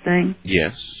telecommunications thing.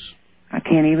 Yes. I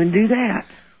can't even do that.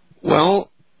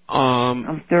 Well,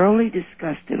 I'm thoroughly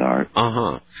disgusted, Art.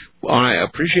 Well, I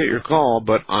appreciate your call,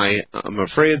 but I'm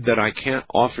afraid that I can't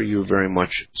offer you very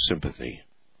much sympathy.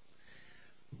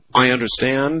 I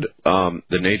understand the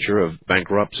nature of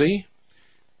bankruptcy.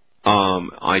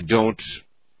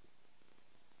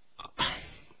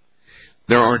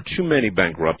 There are too many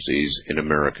bankruptcies in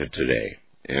America today,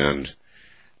 and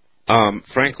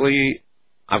frankly,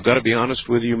 I've got to be honest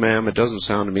with you, ma'am, it doesn't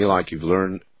sound to me like you've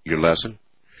learned your lesson.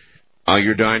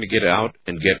 You're dying to get out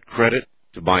and get credit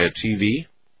to buy a TV,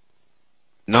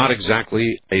 not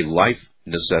exactly a life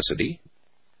necessity,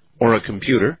 or a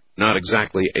computer, not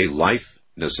exactly a life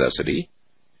necessity,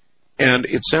 and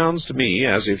it sounds to me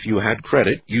as if you had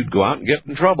credit, you'd go out and get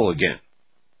in trouble again.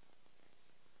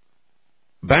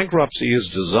 Bankruptcy is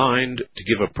designed to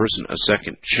give a person a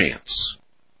second chance.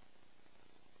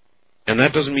 And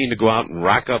that doesn't mean to go out and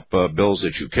rack up bills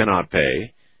that you cannot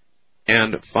pay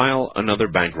and file another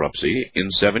bankruptcy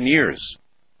in 7 years.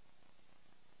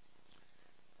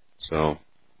 So,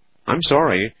 I'm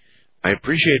sorry. I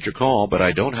appreciate your call, but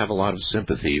I don't have a lot of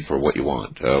sympathy for what you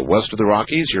want. West of the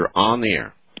Rockies, you're on the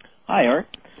air. Hi, Art.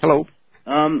 Hello.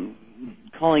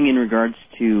 Calling in regards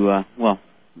to,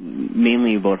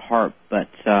 mainly about HARP, but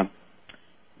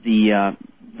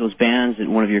those bands that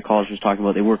one of your callers was talking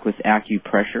about, they work with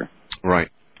acupressure. Right.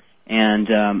 And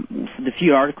the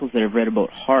few articles that I've read about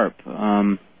HARP,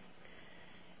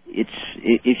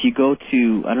 if you go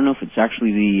to, I don't know if it's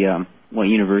actually what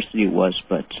university it was,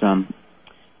 but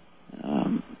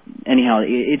anyhow,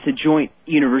 it's a joint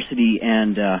university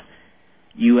and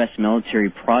U.S. military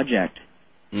project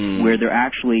where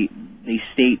they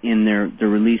state in their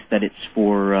release that it's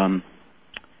for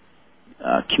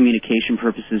communication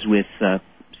purposes with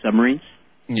submarines.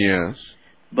 Yes.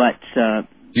 But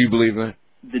do you believe that?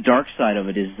 The dark side of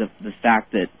it is the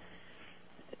fact that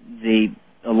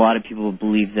a lot of people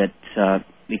believe that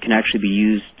it can actually be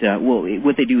used.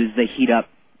 What they do is they heat up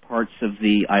parts of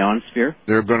the ionosphere.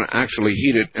 They're going to actually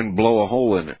heat it and blow a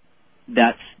hole in it.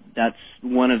 That's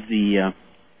one of the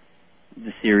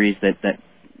theories that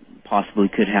possibly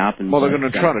could happen. Well, they're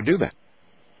going to try to do that.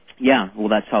 Yeah, well,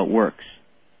 that's how it works.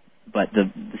 But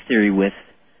the theory with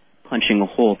punching a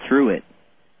hole through it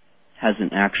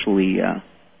hasn't actually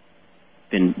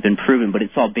been proven, but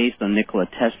it's all based on Nikola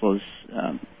Tesla's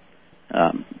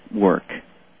work.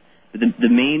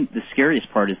 The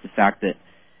scariest part is the fact that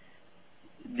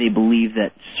they believe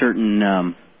that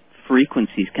certain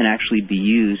frequencies can actually be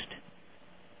used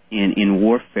in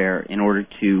warfare in order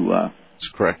to. That's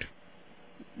correct.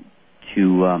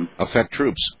 To affect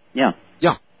troops. Yeah.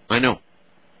 Yeah, I know.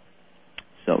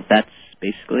 So that's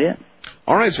basically it.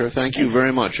 All right, sir. Thank you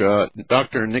very much.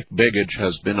 Dr. Nick Begich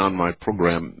has been on my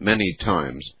program many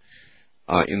times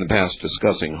in the past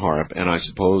discussing HARP, and I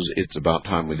suppose it's about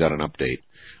time we got an update.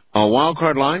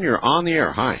 Wildcard Line, you're on the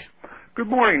air. Hi. Good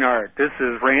morning, Art. This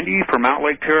is Randy from Mount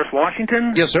Lake Terrace,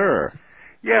 Washington. Yes, sir.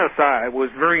 Yes, I was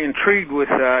very intrigued with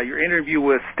your interview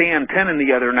with Stan Tenen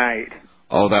the other night.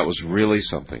 Oh, that was really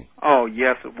something. Oh,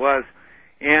 yes, it was.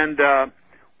 And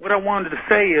what I wanted to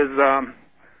say is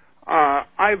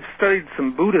I've studied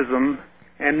some Buddhism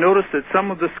and noticed that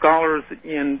some of the scholars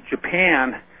in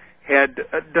Japan had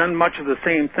done much of the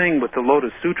same thing with the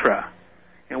Lotus Sutra.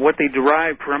 And what they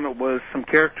derived from it was some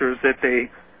characters that they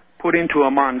put into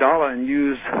a mandala and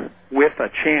used with a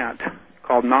chant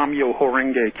called Nam-myoho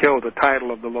Renge Kyo, the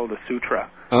title of the Lotus Sutra.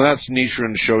 Oh, that's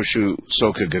Nichiren Shoshu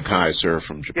Soka Gakkai, sir,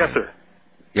 from Japan. Yes, sir.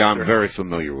 Yeah, I'm very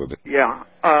familiar with it. Yeah,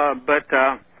 but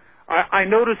I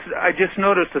just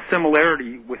noticed a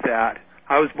similarity with that.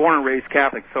 I was born and raised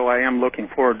Catholic, so I am looking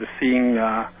forward to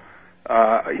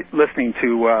listening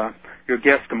to your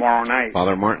guest tomorrow night.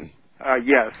 Father Martin.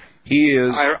 Yes. He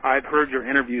is... I've heard your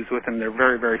interviews with him. They're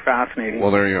very, very fascinating.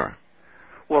 Well, there you are.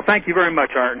 Well, thank you very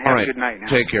much, Art, and have a good night now.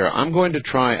 Take care. I'm going to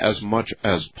try as much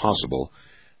as possible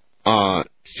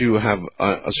to have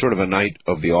a sort of a night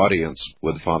of the audience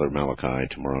with Father Malachi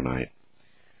tomorrow night.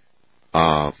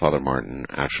 Father Martin,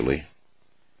 actually.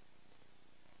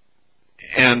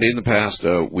 And in the past,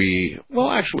 we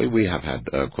have had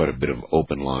quite a bit of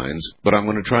open lines, but I'm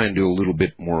going to try and do a little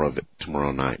bit more of it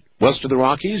tomorrow night. West of the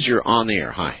Rockies, you're on the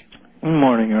air. Hi. Good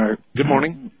morning, Art. Good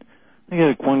morning. I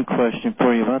got one question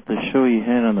for you about the show you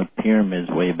had on the pyramids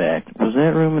way back. Was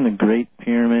that room in the Great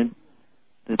Pyramid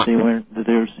that they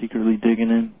were secretly digging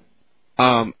in?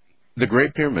 The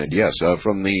Great Pyramid, yes,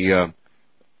 from the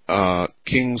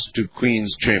King's to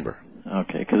Queen's Chamber.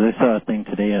 Okay, because I saw a thing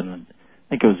today, and I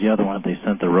think it was the other one that they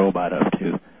sent the robot up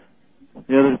to.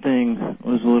 The other thing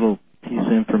was a little piece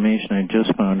of information I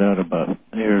just found out about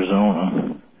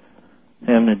Arizona,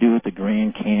 having to do with the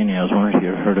Grand Canyon. I was wondering if you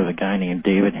ever heard of a guy named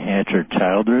David Hatcher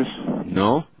Childress.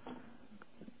 No.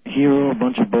 He wrote a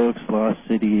bunch of books, Lost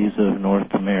Cities of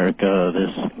North America,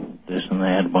 this and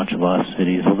that, a bunch of lost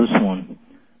cities. Well, this one,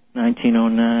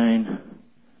 1909,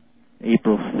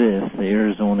 April 5th, the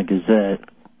Arizona Gazette.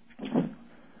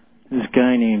 This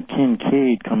guy named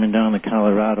Kincaid coming down the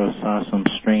Colorado saw some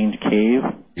strange cave.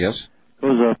 Yes.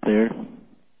 Goes up there,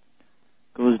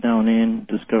 goes down in,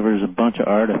 discovers a bunch of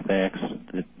artifacts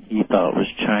that he thought was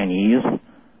Chinese.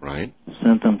 Right.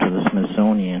 Sent them to the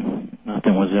Smithsonian.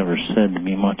 Nothing was ever said to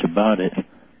be much about it.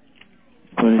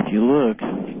 But if you look,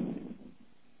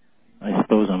 I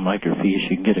suppose on microfiche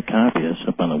you can get a copy of this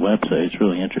up on the website. It's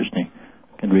really interesting.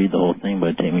 I can read the whole thing, but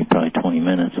it'd take me probably 20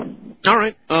 minutes. All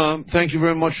right. Thank you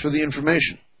very much for the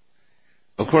information.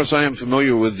 Of course, I am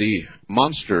familiar with the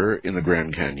monster in the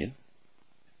Grand Canyon.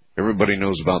 Everybody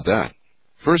knows about that.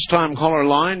 First-time caller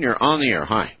line, you're on the air.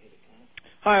 Hi.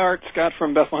 Hi, Art. Scott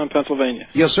from Bethlehem, Pennsylvania.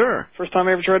 Yes, sir. First time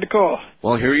I ever tried to call.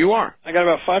 Well, here you are. I got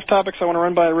about 5 topics I want to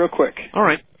run by real quick. All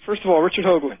right. First of all, Richard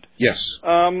Hoagland. Yes.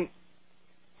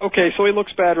 Okay, so he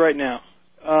looks bad right now.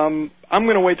 I'm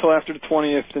going to wait till after the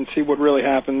 20th and see what really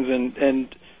happens,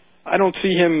 and I don't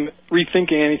see him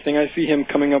rethinking anything. I see him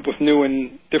coming up with new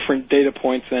and different data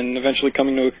points and eventually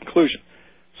coming to a conclusion.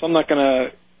 So I'm not going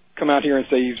to come out here and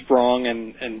say he's wrong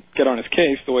and get on his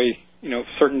case the way,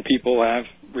 certain people have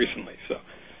recently. So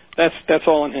that's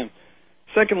all on him.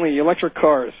 Secondly, electric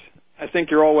cars. I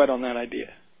think you're all wet on that idea.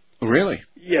 Really?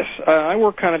 Yes. I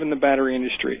work kind of in the battery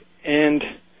industry, and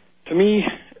to me,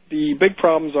 the big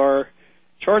problems are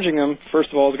charging them, first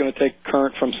of all, is going to take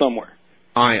current from somewhere.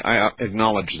 I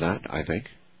acknowledge that, I think.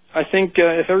 I think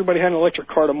if everybody had an electric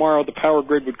car tomorrow, the power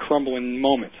grid would crumble in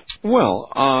moments.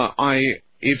 Well,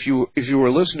 if you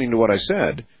were listening to what I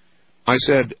said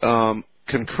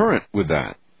concurrent with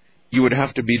that, you would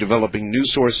have to be developing new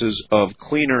sources of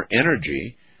cleaner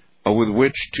energy with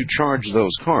which to charge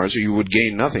those cars, or you would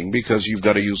gain nothing because you've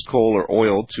got to use coal or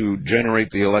oil to generate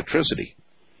the electricity.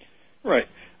 Right.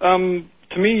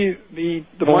 To me,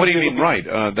 well, what do you mean, right?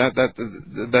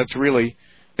 That's really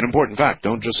an important fact.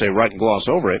 Don't just say right and gloss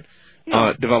over it.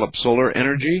 No. Develop solar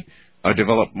energy.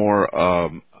 Develop more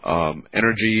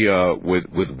energy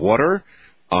with water,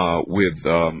 with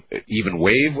even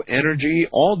wave energy.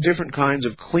 All different kinds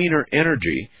of cleaner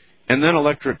energy, and then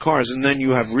electric cars, and then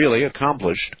you have really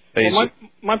accomplished.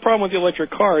 My problem with the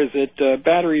electric car is that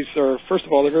batteries are, first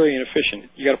of all, they're very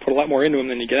inefficient. You got to put a lot more into them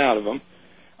than you get out of them.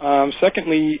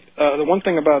 Secondly, the one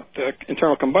thing about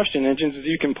internal combustion engines is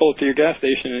you can pull it to your gas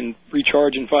station and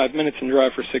recharge in 5 minutes and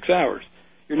drive for 6 hours.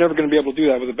 You're never going to be able to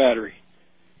do that with a battery.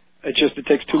 It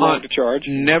takes too long to charge.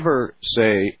 Never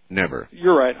say never.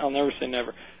 You're right. I'll never say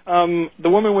never. The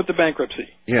woman with the bankruptcy.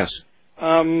 Yes.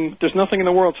 There's nothing in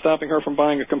the world stopping her from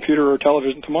buying a computer or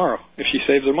television tomorrow if she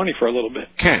saves her money for a little bit.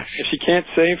 Cash. If she can't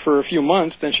save for a few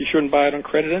months, then she shouldn't buy it on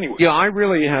credit anyway. Yeah, I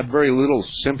really had very little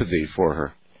sympathy for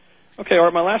her. Okay, all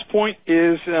right, my last point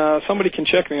is, somebody can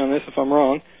check me on this if I'm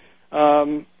wrong.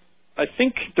 I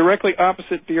think directly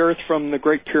opposite the Earth from the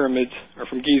Great Pyramids, or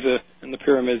from Giza and the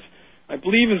pyramids, I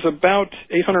believe is about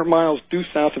 800 miles due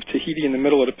south of Tahiti in the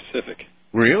middle of the Pacific.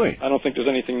 Really? I don't think there's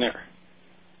anything there.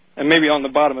 And maybe on the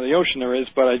bottom of the ocean there is,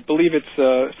 but I believe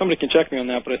it's, somebody can check me on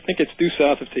that, but I think it's due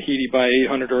south of Tahiti by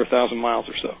 800 or 1,000 miles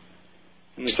or so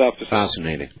in the South Pacific.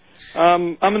 Fascinating.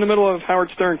 I'm in the middle of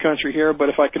Howard Stern country here, but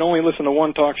if I could only listen to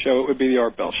one talk show, it would be the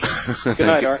Art Bell Show. Good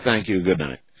night, Art. Thank you. Good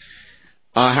night.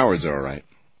 Howard's all right.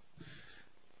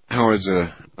 Howard's all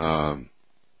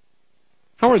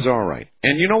right.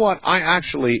 And you know what? I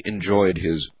actually enjoyed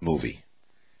his movie.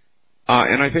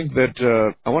 And I think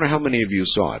that, I wonder how many of you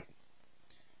saw it.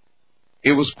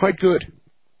 It was quite good.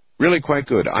 Really quite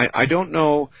good. I don't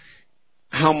know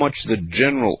how much the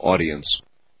general audience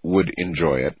would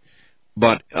enjoy it.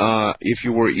 But if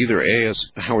you were either A, a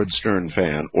Howard Stern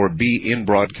fan, or B, in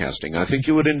broadcasting, I think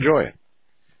you would enjoy it.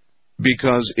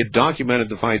 Because it documented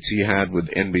the fights he had with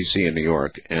NBC in New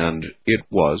York, and it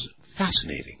was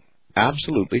fascinating.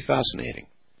 Absolutely fascinating.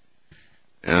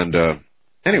 And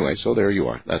anyway, so there you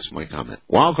are. That's my comment.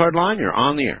 Wildcard line, you're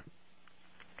on the air.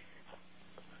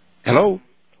 Hello?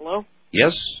 Hello?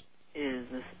 Yes? Is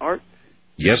this Art?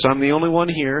 Yes, I'm the only one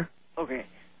here. Okay.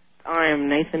 I am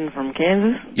Nathan from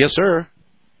Kansas. Yes, sir.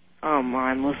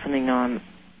 I'm listening on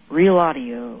Real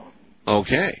Audio.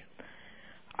 Okay.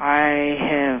 I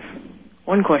have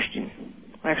one question.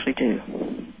 Actually, two.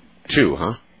 Two,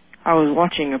 huh? I was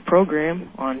watching a program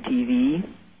on TV,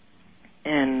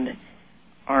 and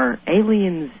are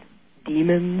aliens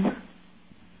demons?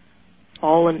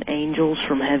 Fallen angels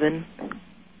from heaven?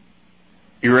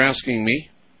 You're asking me?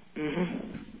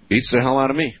 Mm-hmm. Beats the hell out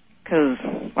of me. Because,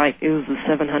 like, it was the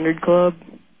 700 Club.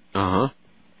 Uh-huh.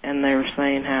 And they were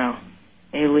saying how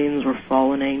aliens were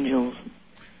fallen angels.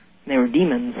 They were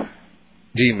demons.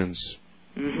 Demons.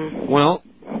 Mm-hmm. Well,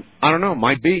 I don't know.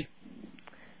 Might be.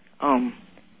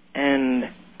 And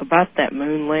about that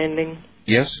moon landing.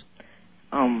 Yes?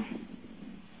 Why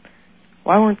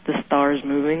weren't the stars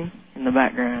moving in the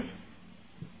background?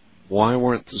 Why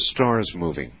weren't the stars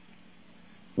moving?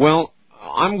 Well,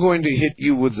 I'm going to hit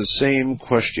you with the same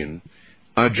question.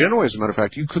 Generally, as a matter of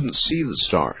fact, you couldn't see the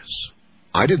stars.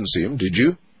 I didn't see them, did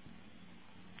you?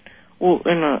 Well,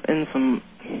 in some,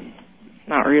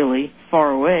 not really,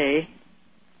 far away.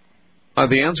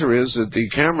 The answer is that the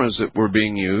cameras that were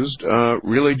being used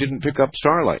really didn't pick up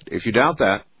starlight. If you doubt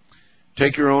that,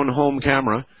 take your own home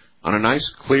camera on a nice,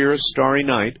 clear, starry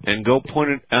night and go point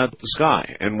it at the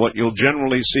sky. And what you'll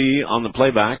generally see on the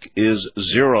playback is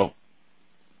zero.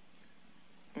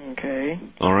 Okay.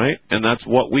 All right? And that's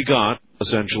what we got,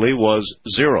 essentially, was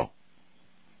zero.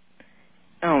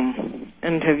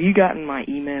 And have you gotten my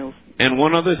emails? And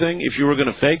one other thing, if you were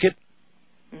going to fake it,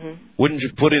 wouldn't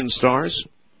you put in stars?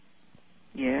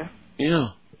 Yeah. Yeah.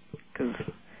 Because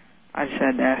I just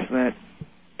had to ask that.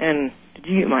 And did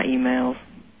you get my emails?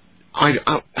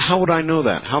 How would I know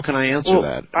that? How can I answer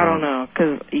that? I don't know,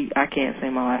 because I can't say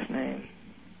my last name.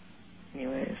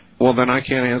 Anyways. Well, then I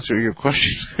can't answer your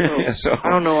question. So, I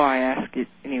don't know why I asked it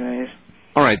anyways.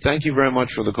 All right, thank you very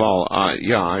much for the call.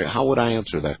 How would I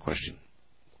answer that question?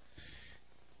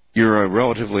 You're a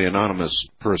relatively anonymous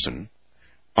person,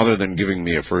 other than giving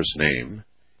me a first name,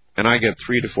 and I get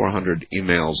 300 to 400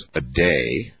 emails a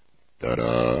day.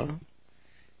 Ta-da.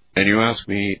 And you ask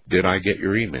me, did I get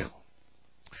your email?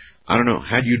 I don't know.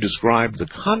 Had you described the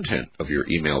content of your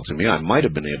email to me, I might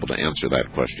have been able to answer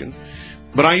that question.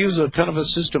 But I use a kind of a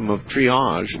system of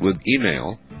triage with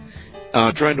email,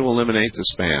 trying to eliminate the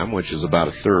spam, which is about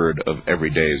a third of every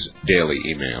day's daily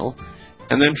email,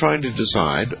 and then trying to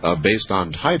decide, based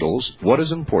on titles, what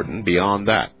is important beyond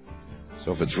that.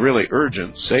 So if it's really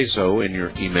urgent, say so in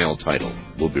your email title.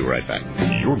 We'll be right back.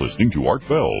 You're listening to Art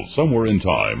Bell, Somewhere in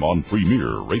Time on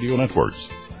Premier Radio Networks.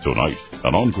 Tonight,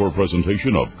 an encore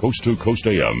presentation of Coast to Coast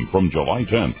AM from July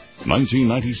 10th,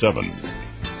 1997.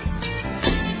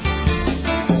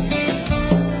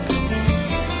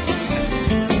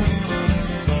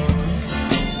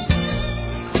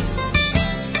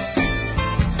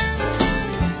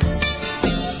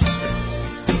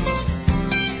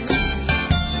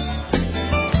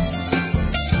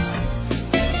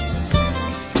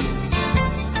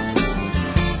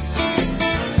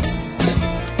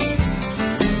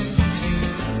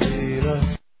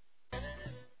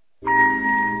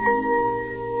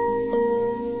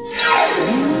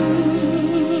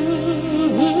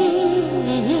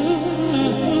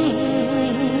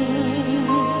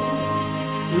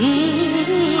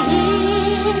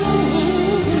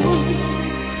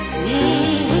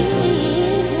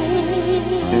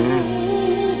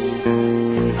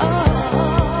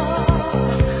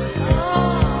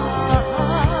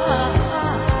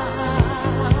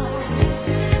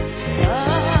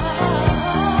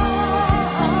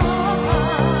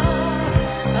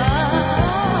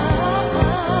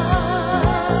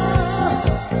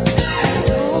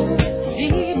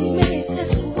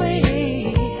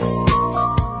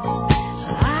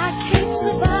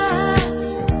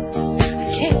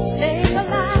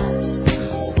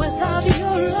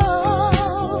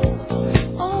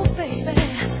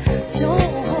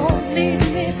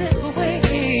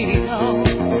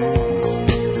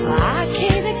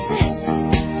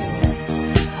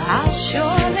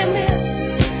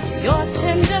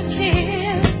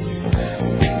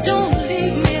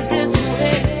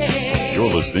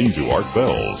 listening to Art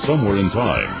Bell, Somewhere in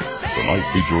Time.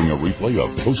 Tonight featuring a replay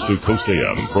of Coast to Coast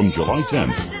AM from July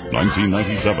 10th,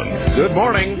 1997. Good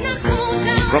morning.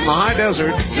 From the high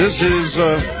desert, this is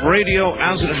radio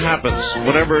as it happens,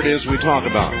 whatever it is we talk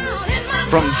about.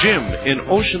 From Jim in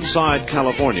Oceanside,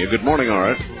 California. Good morning,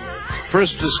 Art.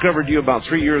 First discovered you about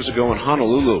 3 years ago in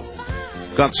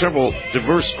Honolulu. Got several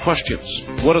diverse questions.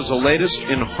 What is the latest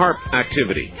in HARP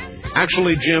activity?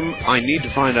 Actually, Jim, I need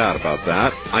to find out about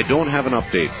that. I don't have an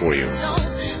update for you.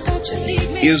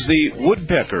 Is the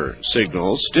woodpecker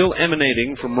signal still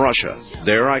emanating from Russia?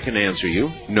 There I can answer you.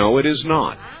 No, it is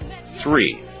not.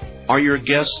 3. Are your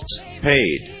guests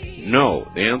paid? No.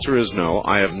 The answer is no.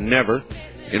 I have never,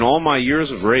 in all my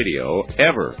years of radio,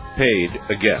 ever paid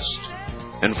a guest.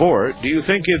 And 4, do you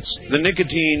think it's the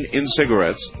nicotine in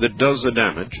cigarettes that does the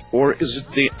damage, or is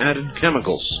it the added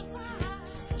chemicals?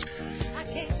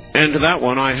 And to that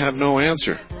one, I have no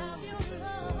answer.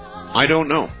 I don't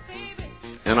know.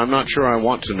 And I'm not sure I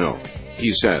want to know,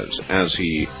 he says, as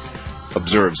he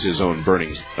observes his own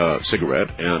burning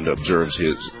cigarette and observes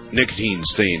his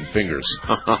nicotine-stained fingers.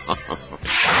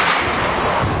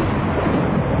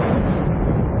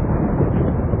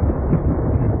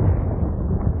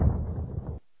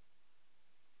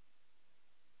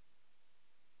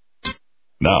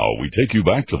 Now we take you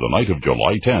back to the night of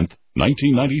July 10th,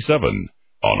 1997,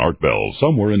 on Art Bell,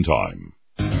 Somewhere in Time.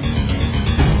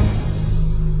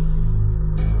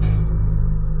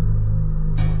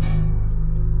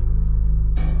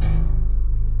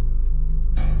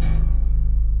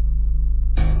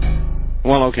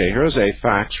 Well, okay, here's a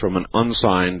fax from an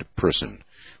unsigned person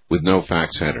with no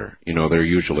fax header. You know, they're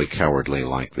usually cowardly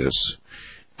like this.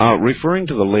 Referring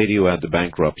to the lady who had the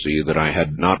bankruptcy that I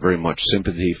had not very much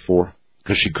sympathy for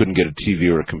because she couldn't get a TV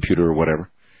or a computer or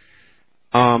whatever.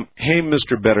 Hey,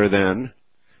 Mr. Better Than,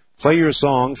 play your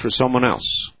song for someone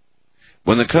else.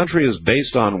 When the country is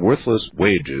based on worthless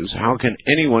wages, how can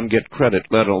anyone get credit,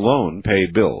 let alone pay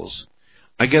bills?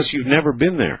 I guess you've never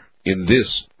been there in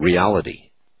this reality.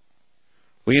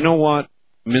 Well, you know what,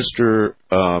 Mr.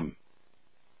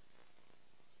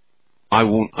 I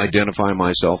won't identify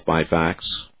myself by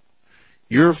fax.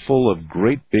 You're full of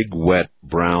great big wet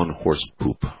brown horse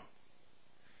poop.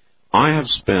 I have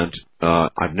spent,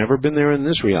 I've never been there in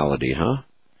this reality, huh?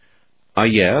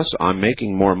 Yes, I'm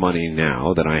making more money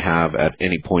now than I have at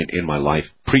any point in my life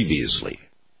previously.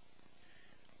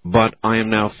 But I am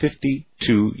now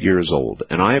 52 years old,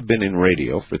 and I have been in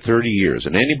radio for 30 years,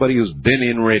 and anybody who's been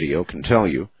in radio can tell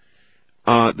you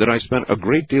that I spent a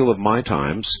great deal of my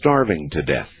time starving to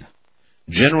death,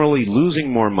 generally losing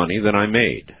more money than I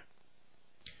made,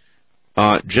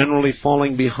 generally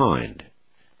falling behind,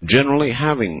 generally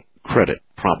having credit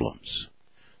problems.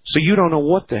 So you don't know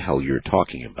what the hell you're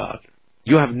talking about.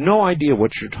 You have no idea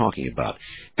what you're talking about.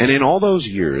 And in all those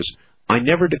years, I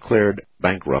never declared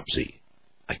bankruptcy.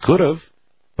 I could have,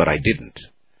 but I didn't.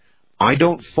 I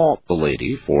don't fault the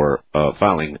lady for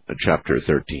filing Chapter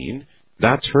 13.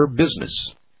 That's her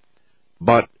business.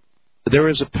 But there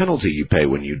is a penalty you pay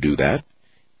when you do that,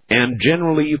 and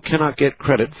generally you cannot get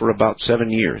credit for about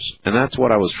 7 years. And that's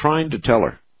what I was trying to tell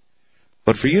her.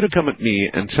 But for you to come at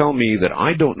me and tell me that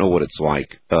I don't know what it's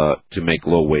like to make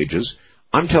low wages,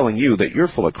 I'm telling you that you're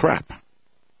full of crap.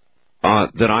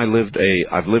 That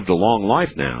I've lived a long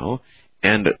life now,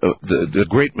 and the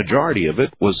great majority of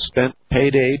it was spent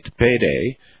payday to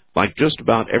payday, like just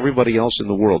about everybody else in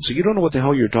the world. So you don't know what the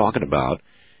hell you're talking about.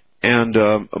 And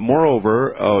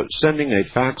moreover, sending a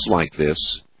fax like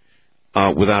this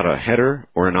without a header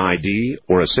or an ID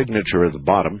or a signature at the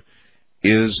bottom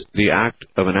is the act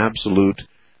of an absolute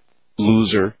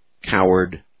loser,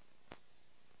 coward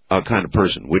kind of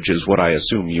person, which is what I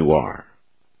assume you are.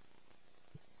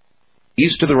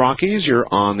 East of the Rockies, you're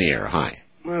on the air. Hi.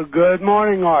 Well, good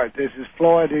morning, Art. This is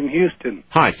Floyd in Houston.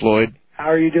 Hi, Floyd. How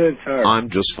are you doing, sir?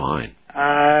 I'm just fine.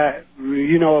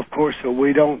 You know, of course,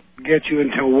 we don't get you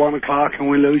until 1 o'clock and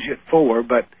we lose you at 4,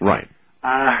 but right.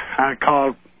 I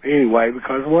called anyway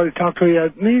because I wanted to talk to you. I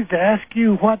need to ask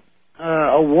you what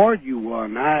award you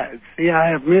won. I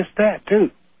have missed that, too.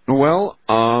 Well,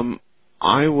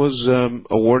 I was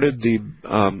awarded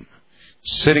the,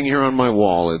 sitting here on my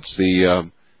wall, it's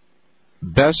the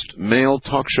Best Male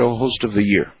Talk Show Host of the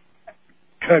Year.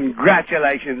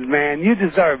 Congratulations, man. You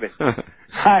deserve it.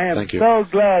 I am so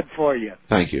glad for you.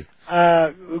 Thank you.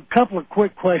 A couple of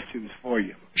quick questions for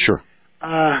you. Sure.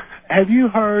 Have you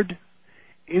heard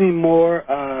any more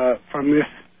from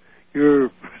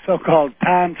your so-called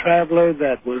time traveler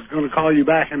that was going to call you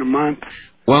back in a month?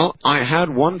 Well, I had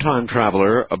one time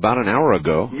traveler about an hour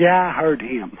ago. Yeah, I heard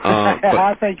him. But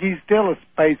I think he's still a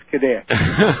space cadet.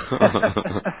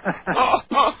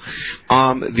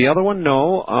 The other one,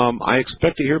 no. I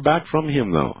expect to hear back from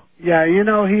him, though. Yeah, you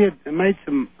know, he had made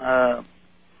some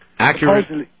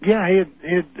accurate. Yeah, he had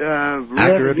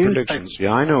accurate predictions.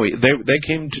 Yeah, I know. They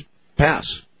came to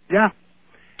pass. Yeah,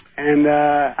 and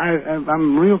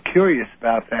I'm real curious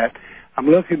about that. I'm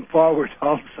looking forward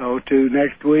also to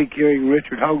next week hearing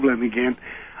Richard Hoagland again.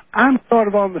 I'm sort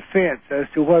of on the fence as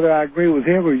to whether I agree with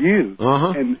him or you.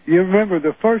 And you remember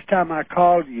the first time I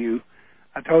called you,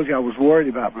 I told you I was worried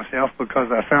about myself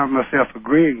because I found myself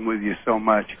agreeing with you so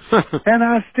much. And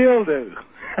I still do.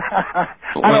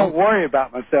 I don't worry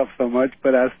about myself so much,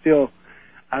 but I still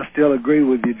agree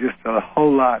with you just a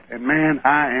whole lot. And man,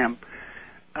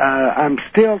 I'm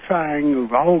still trying,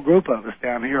 a whole group of us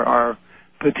down here are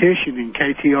petitioning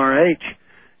KTRH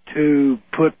to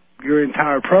put your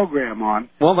entire program on.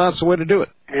 Well, that's the way to do it.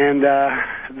 And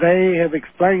they have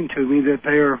explained to me that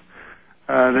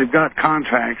they've got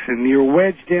contracts, and you're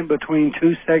wedged in between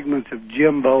two segments of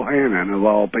Jim Bohannon, of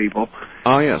all people.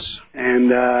 Oh, yes.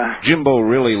 And Jimbo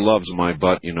really loves my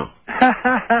butt, you know.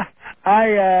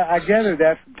 I gathered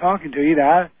that from talking to you.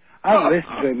 Now, I don't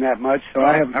listen to him that much, so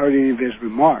I haven't heard any of his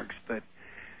remarks. But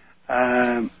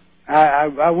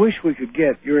I wish we could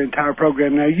get your entire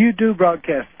program. Now, you do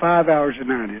broadcast 5 hours a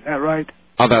night, is that right?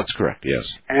 Oh, that's correct,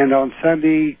 yes. And on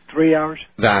Sunday, 3 hours?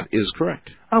 That is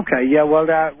correct. Okay, yeah, well,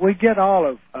 we get all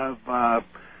of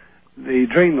the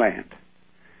Dreamland,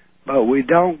 but we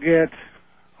don't get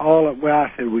all of, well,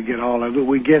 I said we get all of it.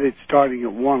 We get it starting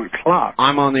at 1 o'clock.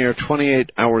 I'm on the air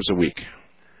 28 hours a week.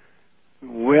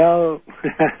 Well,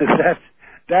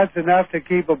 that's enough to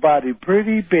keep a body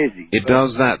pretty busy. It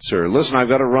does that, sir. Listen, I've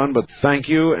got to run, but thank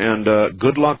you, and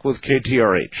good luck with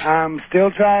KTRH. I'm still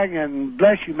trying, and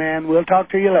bless you, man. We'll talk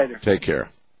to you later. Take care.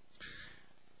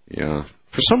 Yeah.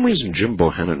 For some reason, Jim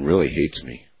Bohannon really hates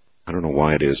me. I don't know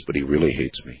why it is, but he really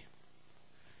hates me.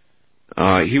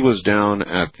 He was down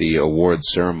at the award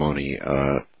ceremony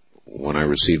when I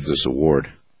received this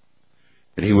award,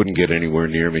 and he wouldn't get anywhere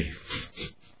near me.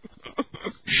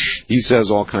 He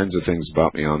says all kinds of things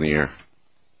about me on the air.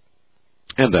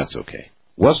 And that's okay.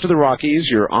 West of the Rockies,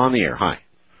 you're on the air. Hi.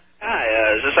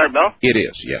 Hi, is this Art Bell? It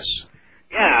is, yes.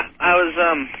 Yeah, I was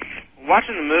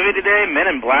watching the movie today, Men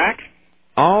in Black.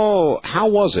 Oh, how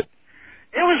was it?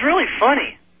 It was really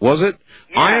funny. Was it?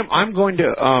 Yeah. I'm going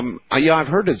to, yeah, I've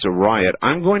heard it's a riot.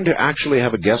 I'm going to actually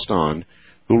have a guest on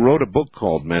who wrote a book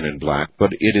called Men in Black,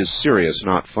 but it is serious,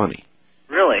 not funny.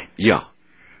 Really? Yeah.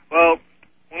 Well,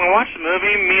 when I watched the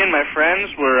movie, me and my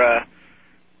friends were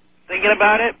thinking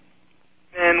about it,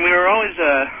 and we were always,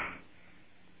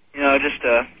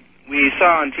 we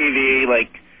saw on TV, like,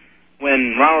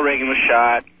 when Ronald Reagan was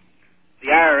shot, the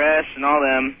IRS and all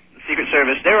them, the Secret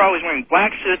Service, they were always wearing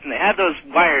black suits, and they had those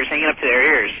wires hanging up to their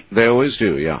ears. They always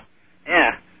do, yeah.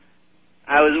 Yeah.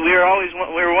 We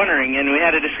were wondering, and we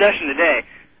had a discussion today,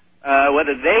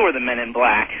 whether they were the Men in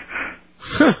Black.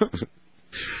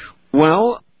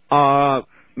 Well,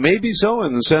 maybe so,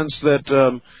 in the sense that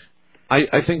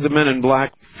I think the Men in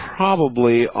Black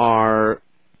probably are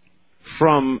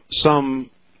from some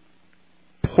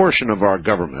portion of our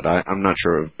government. I'm not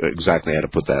sure exactly how to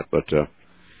put that, but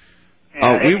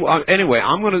anyway,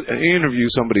 I'm going to interview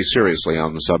somebody seriously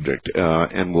on the subject,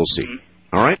 and we'll see.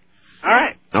 Mm-hmm. All right? All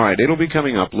right. All right, it'll be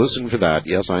coming up. Listen for that.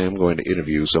 Yes, I am going to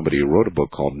interview somebody who wrote a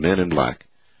book called Men in Black.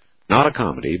 Not a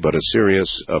comedy, but a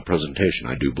serious presentation,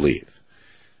 I do believe.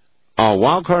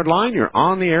 Wildcard line, you're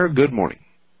on the air. Good morning.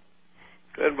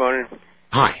 Good morning.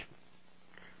 Hi.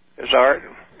 It's Art.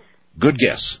 Good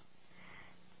guess.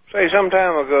 Say, some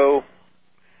time ago,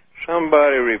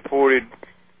 somebody reported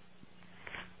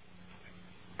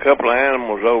a couple of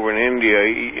animals over in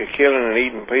India killing and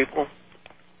eating people.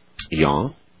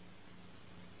 Yeah.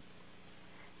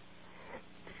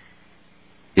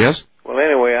 Yes? Well,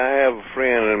 anyway, I have a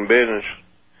friend in business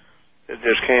that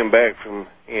just came back from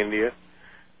India.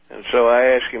 And so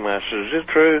I asked him, I said, is it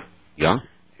true? Yeah.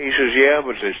 He says, yeah,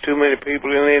 but there's too many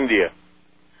people in India.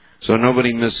 So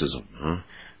nobody misses them, huh?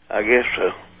 I guess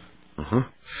so. Uh-huh.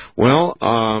 Well,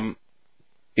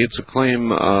 it's a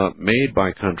claim made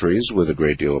by countries with a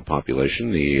great deal of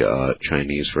population. The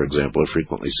Chinese, for example, have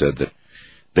frequently said that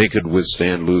they could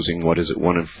withstand losing, 1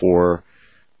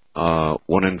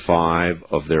 in 5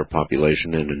 of their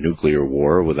population in a nuclear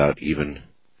war without even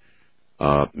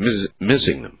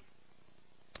missing them.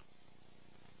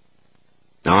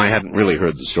 Now, I hadn't really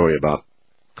heard the story about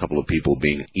a couple of people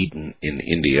being eaten in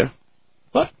India,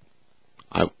 but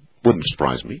wouldn't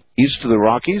surprise me. East of the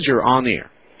Rockies, you're on the air.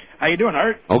 How you doing,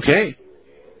 Art? Okay.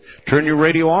 Turn your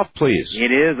radio off, please.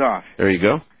 It is off. There you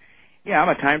go. Yeah, I'm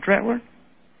a time traveler.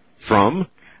 From?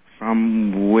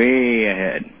 From way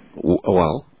ahead.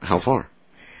 Well, how far?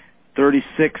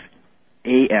 36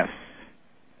 AS.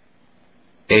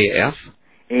 AF?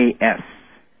 AS.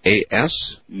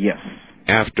 AS? Yes.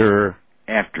 After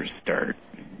start.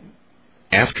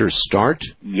 After start?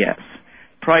 Yes.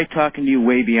 Probably talking to you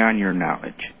way beyond your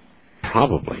knowledge.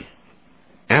 Probably.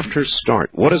 After start.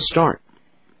 What is start?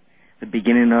 The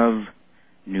beginning of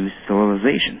new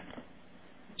civilization.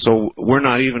 So we're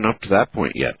not even up to that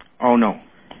point yet. Oh, no.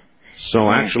 So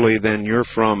actually, then you're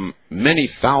from many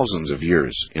thousands of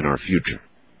years in our future.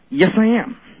 Yes, I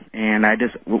am. And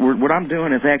what I'm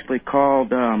doing is actually called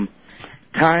time.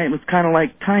 It's kind of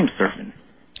like time surfing.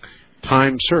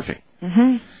 Time surfing.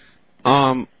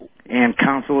 Mm-hmm. And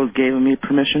council has given me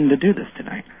permission to do this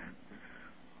tonight.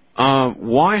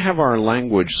 Why have our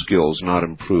language skills not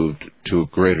improved to a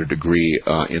greater degree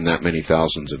in that many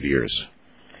thousands of years?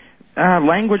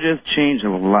 Language has changed a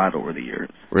lot over the years.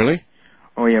 Really?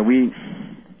 Oh, yeah,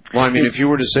 Well, I mean, if you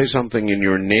were to say something in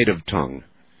your native tongue,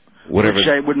 whatever... Which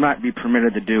I would not be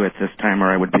permitted to do at this time, or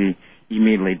I would be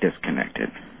immediately disconnected.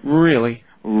 Really?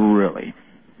 Really.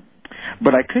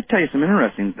 But I could tell you some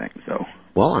interesting things, though.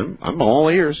 Well, I'm all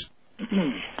ears.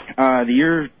 The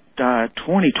year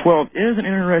 2012 is an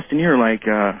interesting year, like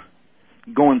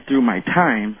going through my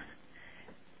time.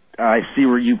 I see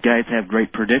where you guys have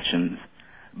great predictions,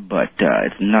 but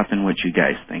it's nothing what you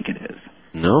guys think it is.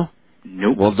 No?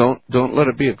 Nope. Well, don't let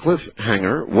it be a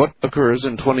cliffhanger. What occurs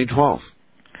in 2012?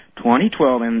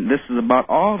 2012, and this is about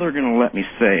all they're going to let me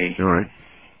say. All right.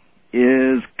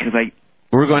 Is because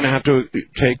we're going to have to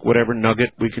take whatever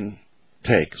nugget we can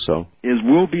take. So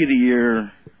will be the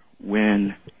year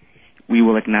when we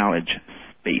will acknowledge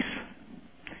space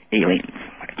aliens.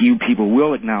 You people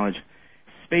will acknowledge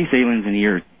space aliens in the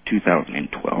year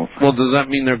 2012. Well, does that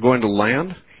mean they're going to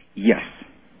land? Yes.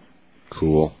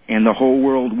 Cool. And the whole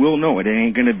world will know it. It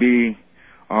ain't going to be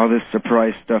all this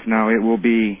surprise stuff now. It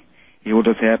will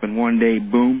just happen one day,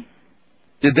 boom.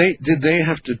 Did they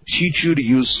have to teach you to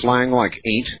use slang like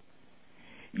ain't?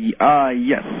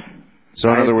 Yes.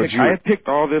 So in other words, I had picked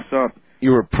all this up.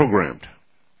 You were programmed.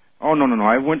 Oh, no.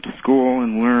 I went to school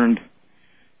and learned.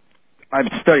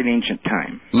 I've studied ancient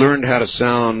time. Learned how to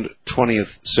sound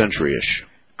 20th century-ish.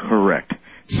 Correct.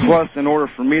 Plus, in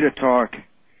order for me to talk,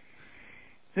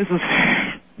 this is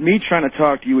me trying to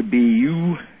talk to you would be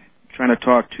you trying to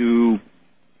talk to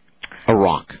a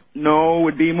rock. No, it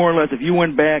would be more or less if you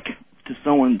went back to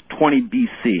someone 20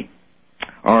 BC,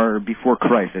 or before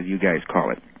Christ, as you guys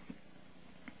call it.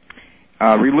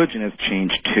 Religion has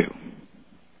changed too.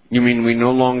 You mean we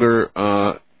no longer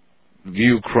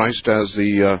view Christ as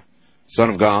the Son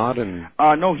of God? And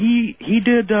no, he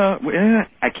did.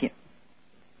 I can't.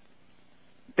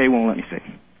 They won't let me say.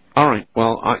 All right.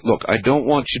 Well, look, I don't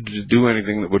want you to do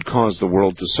anything that would cause the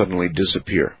world to suddenly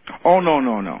disappear. Oh,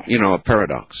 no. You know, a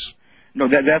paradox. No,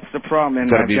 that's the problem. And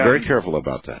you've got to be very careful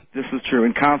about that. This is true.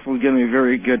 And council has given me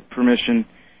very good permission.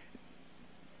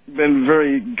 Been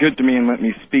very good to me and let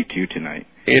me speak to you tonight.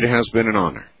 It has been an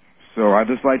honor. So I'd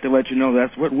just like to let you know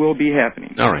that's what will be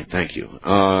happening. All right. Thank you.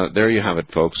 There you have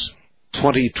it, folks.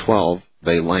 2012,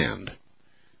 they land.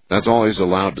 That's all he's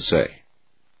allowed to say.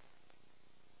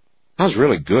 That was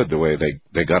really good, the way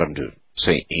they got him to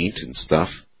say ain't and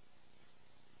stuff.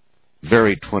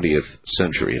 Very 20th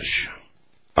century-ish.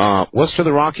 What's for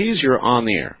the Rockies? You're on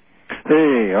the air.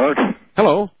 Hey, Art.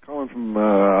 Hello. Calling from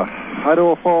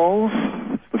Idaho Falls.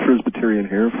 It's the Presbyterian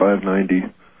here,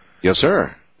 590. Yes,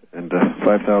 sir. And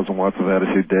 5,000 watts of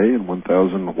attitude day and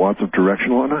 1,000 watts of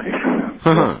directional at night.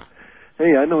 Uh-huh.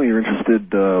 Hey, I know you're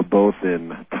interested both in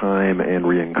time and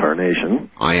reincarnation.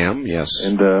 I am, yes.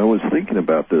 And I was thinking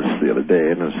about this the other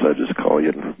day, and I just call you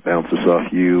and bounce this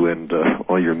off you and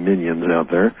all your minions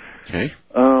out there. Okay.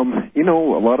 You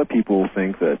know, a lot of people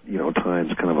think that, you know,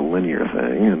 time's kind of a linear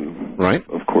thing. And, right.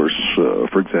 Of course,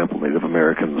 for example, Native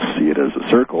Americans see it as a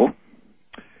circle.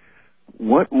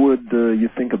 What would you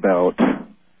think about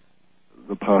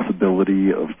the possibility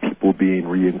of people being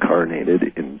reincarnated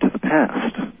into the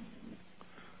past?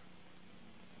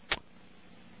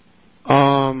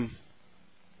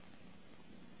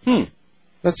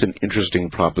 That's an interesting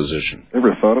proposition.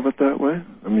 Ever thought of it that way?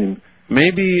 I mean,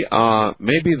 maybe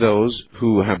those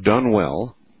who have done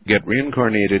well get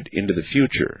reincarnated into the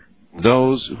future.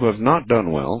 Those who have not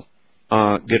done well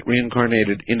get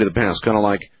reincarnated into the past, kind of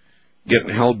like getting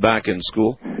held back in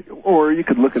school. Or you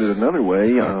could look at it another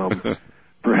way.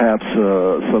 Perhaps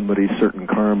somebody's certain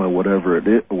karma, whatever it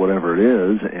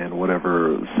is, and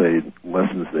whatever, say,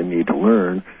 lessons they need to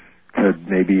learn, could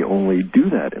maybe only do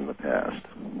that in the past.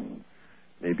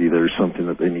 maybe there's something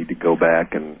that they need to go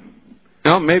back and...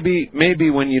 No, maybe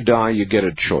when you die you get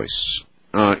a choice.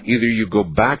 Either you go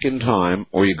back in time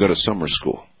or you go to summer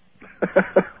school.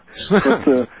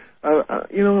 But, I've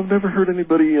never heard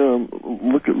anybody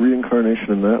look at reincarnation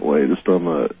in that way. Just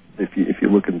on if you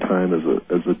look in time as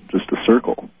just a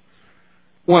circle.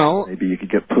 Well, maybe you could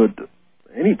get put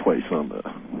any place on the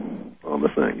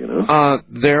thing,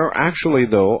 There actually,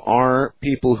 though, are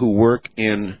people who work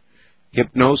in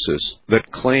hypnosis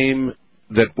that claim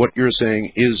that what you're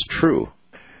saying is true.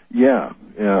 Yeah.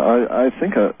 I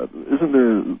think isn't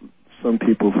there some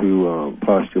people who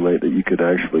postulate that you could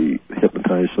actually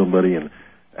hypnotize somebody and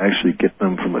actually get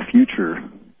them from a future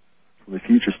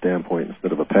standpoint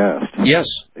instead of a past? Yes.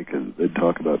 Because they'd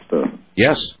talk about stuff.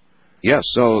 Yes.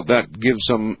 So that gives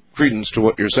some credence to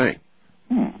what you're saying.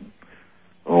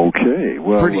 Okay.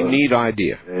 Well, pretty neat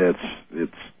idea.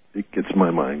 It gets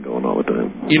my mind going all the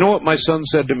time. You know what my son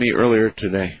said to me earlier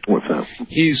today? What's that?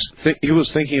 He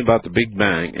was thinking about the Big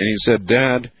Bang, and he said,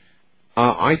 Dad,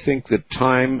 I think that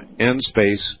time and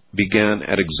space began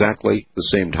at exactly the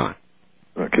same time.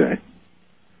 Okay.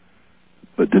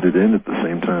 But did it end at the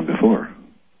same time before?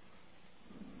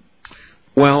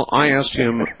 Well, I asked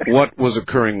him what was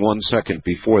occurring 1 second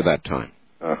before that time.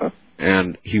 Uh-huh.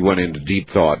 And he went into deep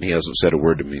thought, and he hasn't said a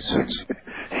word to me since.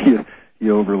 He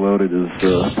overloaded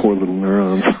his poor little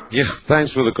neurons. Yeah,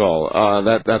 thanks for the call.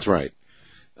 That's right.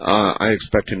 I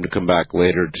expect him to come back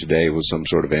later today with some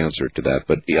sort of answer to that.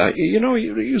 But, he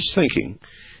was thinking,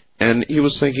 and he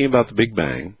was thinking about the Big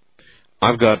Bang.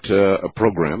 I've got a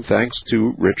program, thanks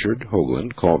to Richard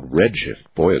Hoagland, called Redshift.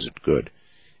 Boy, is it good.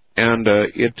 And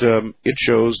it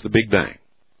shows the Big Bang.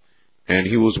 And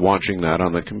he was watching that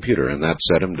on the computer, and that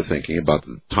set him to thinking about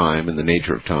the time and the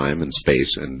nature of time and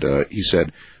space. And he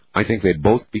said, I think they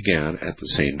both began at the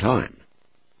same time.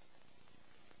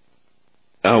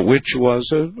 Which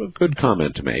was a good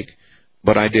comment to make.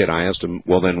 But I did. I asked him,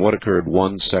 well, then what occurred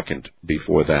 1 second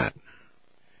before that?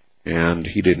 And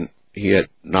he had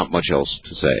not much else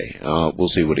to say. We'll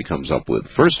see what he comes up with.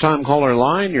 First-time caller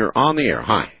line, you're on the air.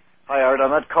 Hi. Hi, Art.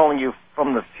 I'm not calling you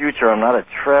from the future. I'm not a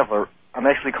traveler. I'm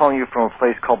actually calling you from a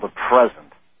place called the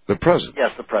present. The present?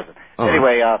 Yes, the present.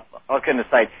 Anyway, I'll get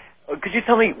aside. Could you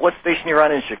tell me what station you're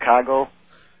on in Chicago?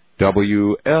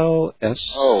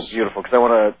 WLS. Oh, beautiful, because I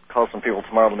want to call some people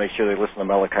tomorrow to make sure they listen to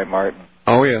Malachi Martin.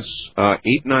 Oh, yes.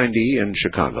 890 in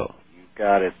Chicago.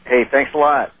 Got it. Hey, thanks a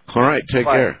lot. All right, take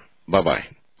care. Bye-bye.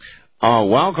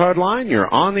 Wildcard line, you're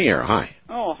on the air. Hi.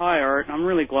 Oh, hi, Art. I'm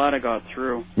really glad I got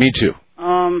through. Me too.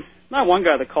 That one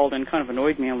guy that called in kind of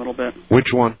annoyed me a little bit.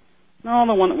 Which one? No,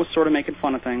 the one that was sort of making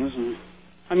fun of things. And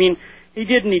I mean, he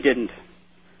did and he didn't.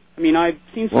 I mean, I've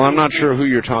seen some... Well, I'm not sure who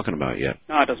you're talking about yet.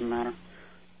 No, it doesn't matter.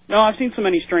 No, I've seen so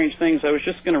many strange things. I was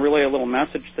just going to relay a little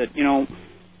message that, with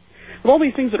all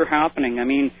these things that are happening, I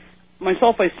mean,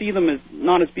 myself, I see them as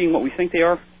not as being what we think they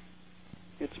are.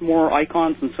 It's more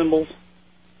icons and symbols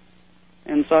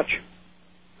and such.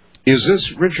 Is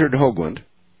this Richard Hoagland?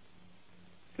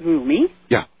 Who, me?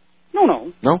 Yeah.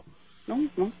 No. No?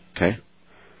 No. Okay.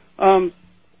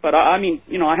 But, I mean,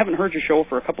 I haven't heard your show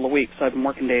for a couple of weeks. I've been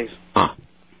working days.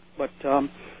 But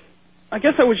I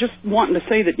guess I was just wanting to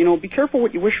say that, be careful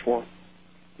what you wish for.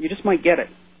 You just might get it.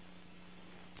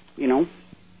 I mean,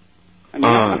 I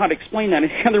don't know how to explain that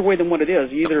any other way than what it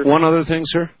is. Either. One other thing,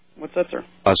 sir? What's that, sir?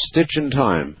 A stitch in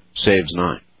time saves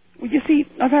 9. Well, you see,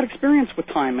 I've had experience with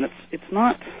time, and it's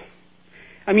not...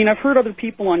 I mean, I've heard other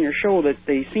people on your show that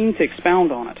they seem to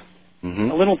expound on it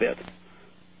a little bit.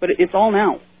 But it's all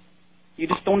now. You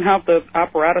just don't have the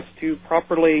apparatus to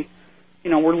properly...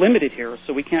 we're limited here,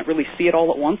 so we can't really see it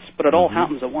all at once, but it all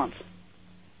happens at once.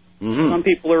 Some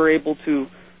people are able to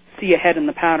see ahead in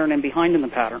the pattern and behind in the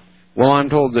pattern. Well, I'm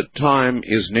told that time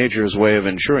is nature's way of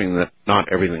ensuring that not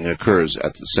everything occurs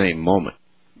at the same moment.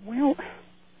 Well,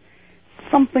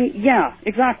 yeah,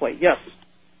 exactly, yes.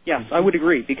 Yes, I would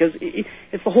agree, because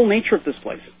it's the whole nature of this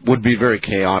place. Would be very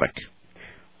chaotic.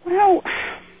 Well,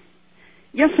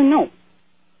 yes and no.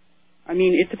 I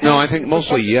mean, it depends. No, I think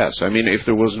mostly yes. I mean, if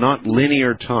there was not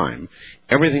linear time,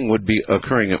 everything would be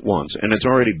occurring at once, and it's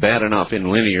already bad enough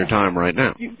in linear time right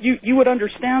now. You would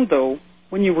understand, though,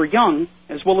 when you were young,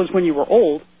 as well as when you were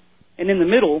old, and in the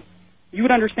middle, you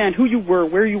would understand who you were,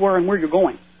 where you are, and where you're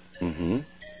going.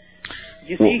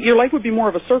 You see, your life would be more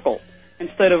of a circle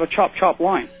instead of a chop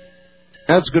line.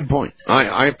 That's a good point.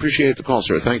 I appreciate the call,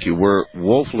 sir. Thank you. We're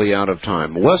woefully out of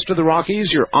time. West of the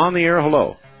Rockies, you're on the air.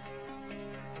 Hello.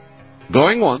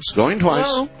 Going once, going twice.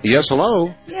 Hello. Yes,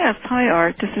 hello. Yes, hi,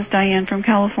 Art. This is Diane from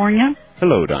California.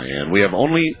 Hello, Diane. We have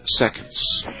only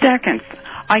seconds.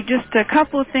 just a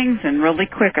couple of things, and really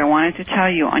quick, I wanted to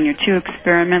tell you on your 2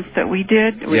 experiments that we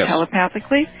did with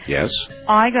telepathically. Yes.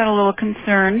 I got a little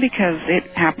concerned because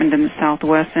it happened in the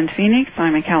Southwest in Phoenix.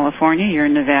 I'm in California. You're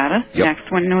in Nevada. Yep.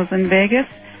 Next one was in Vegas.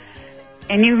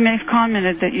 And you may have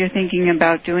commented that you're thinking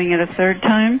about doing it a 3rd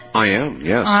time. I am,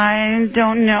 yes. I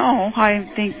don't know.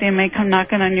 I think they may come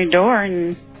knocking on your door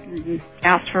and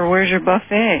ask for where's your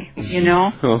buffet, you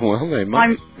know? Well, they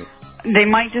might. They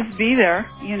might just be there,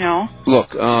 you know.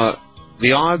 Look,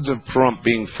 the odds of Trump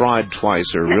being fried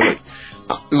twice are really...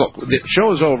 look, the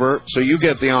show is over, so you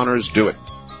get the honors. Do it.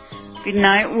 Good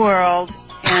night, world.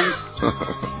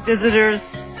 And visitors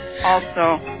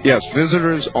also. Yes,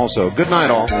 visitors also. Good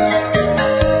night, all.